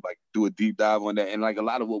was gonna like do a deep dive on that. And like a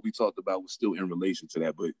lot of what we talked about was still in relation to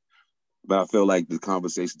that, but I felt like the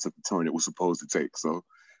conversation took the turn it was supposed to take. So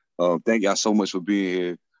thank y'all so much for being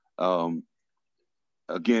here.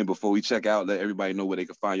 Again, before we check out, let everybody know where they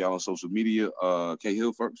can find y'all on social media. K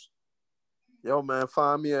Hill first. Yo, man,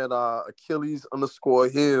 find me at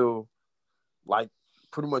Achilles_Hill, like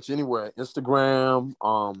pretty much anywhere. Instagram,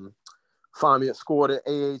 find me at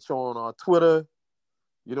Scored@AH on Twitter.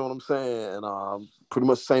 You know what I'm saying? And pretty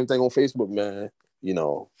much the same thing on Facebook, man. You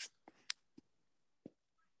know.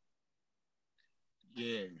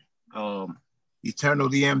 Yeah.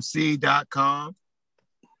 EternalDMC.com.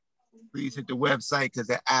 Please hit the website because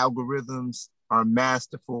the algorithms are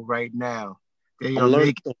masterful right now. They are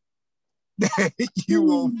making you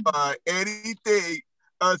won't find anything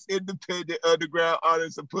us independent underground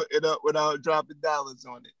artists are putting up without dropping dollars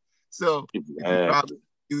on it. So if you drop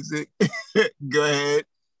music, go ahead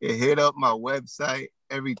and hit up my website.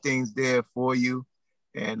 Everything's there for you.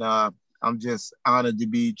 And I'm just honored to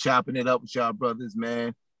be chopping it up with y'all brothers,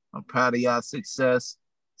 man. I'm proud of y'all success.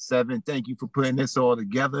 Seven, thank you for putting this all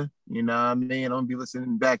together. You know what I mean? I'm gonna be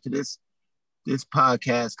listening back to this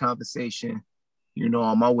podcast conversation, you know,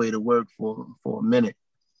 on my way to work for a minute.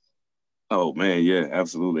 Oh man, yeah,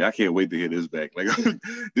 absolutely. I can't wait to hear this back. Like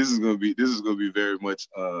this is gonna be very much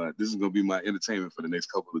this is gonna be my entertainment for the next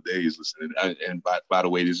couple of days listening. And by the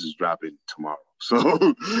way, this is dropping tomorrow. So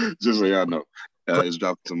just so y'all know, it's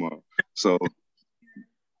dropping tomorrow. So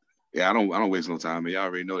yeah, I don't waste no time, man. Y'all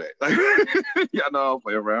already know that. Like, y'all know I don't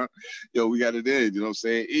play around. Yo, we got it in. You know what I'm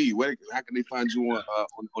saying? How can they find you on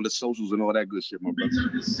the socials and all that good shit, my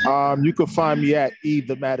brother? You can find me at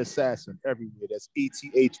ethemadassassin everywhere. That's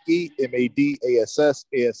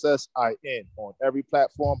ETHEMADASSASSIN on every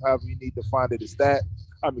platform. However you need to find it is that.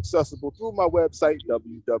 I'm accessible through my website,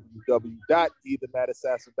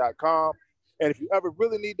 www.ethemadassassin.com. And if you ever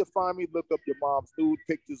really need to find me, look up your mom's nude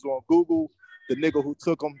pictures on Google. The nigga who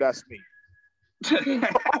took them, that's me.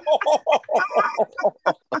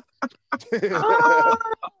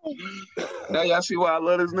 Now y'all see why I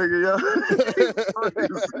love this nigga,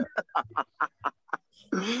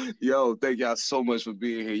 yo. Yo, thank y'all so much for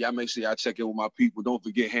being here. Y'all make sure y'all check in with my people. Don't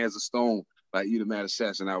forget Hands of Stone by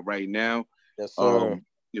ethemadassassin out right now. Yes, sir.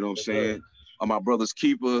 You know what I'm saying? My Brother's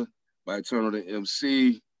Keeper by Eternal the MC.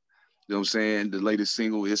 You know what I'm saying? The latest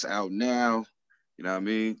single is out now. You know what I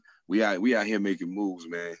mean? We out here making moves,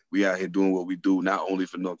 man. We out here doing what we do, not only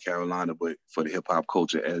for North Carolina, but for the hip hop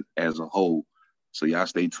culture as a whole. So y'all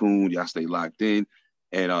stay tuned, y'all stay locked in.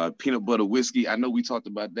 And Peanut Butter Whiskey, I know we talked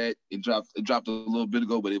about that. It dropped a little bit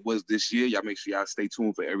ago, but it was this year. Y'all make sure y'all stay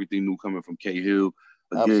tuned for everything new coming from K Hill.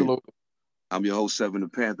 Again, absolutely. I'm your host, Seven the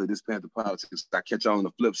Panther. This Panther Politics. I catch y'all on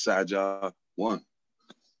the flip side, y'all. One.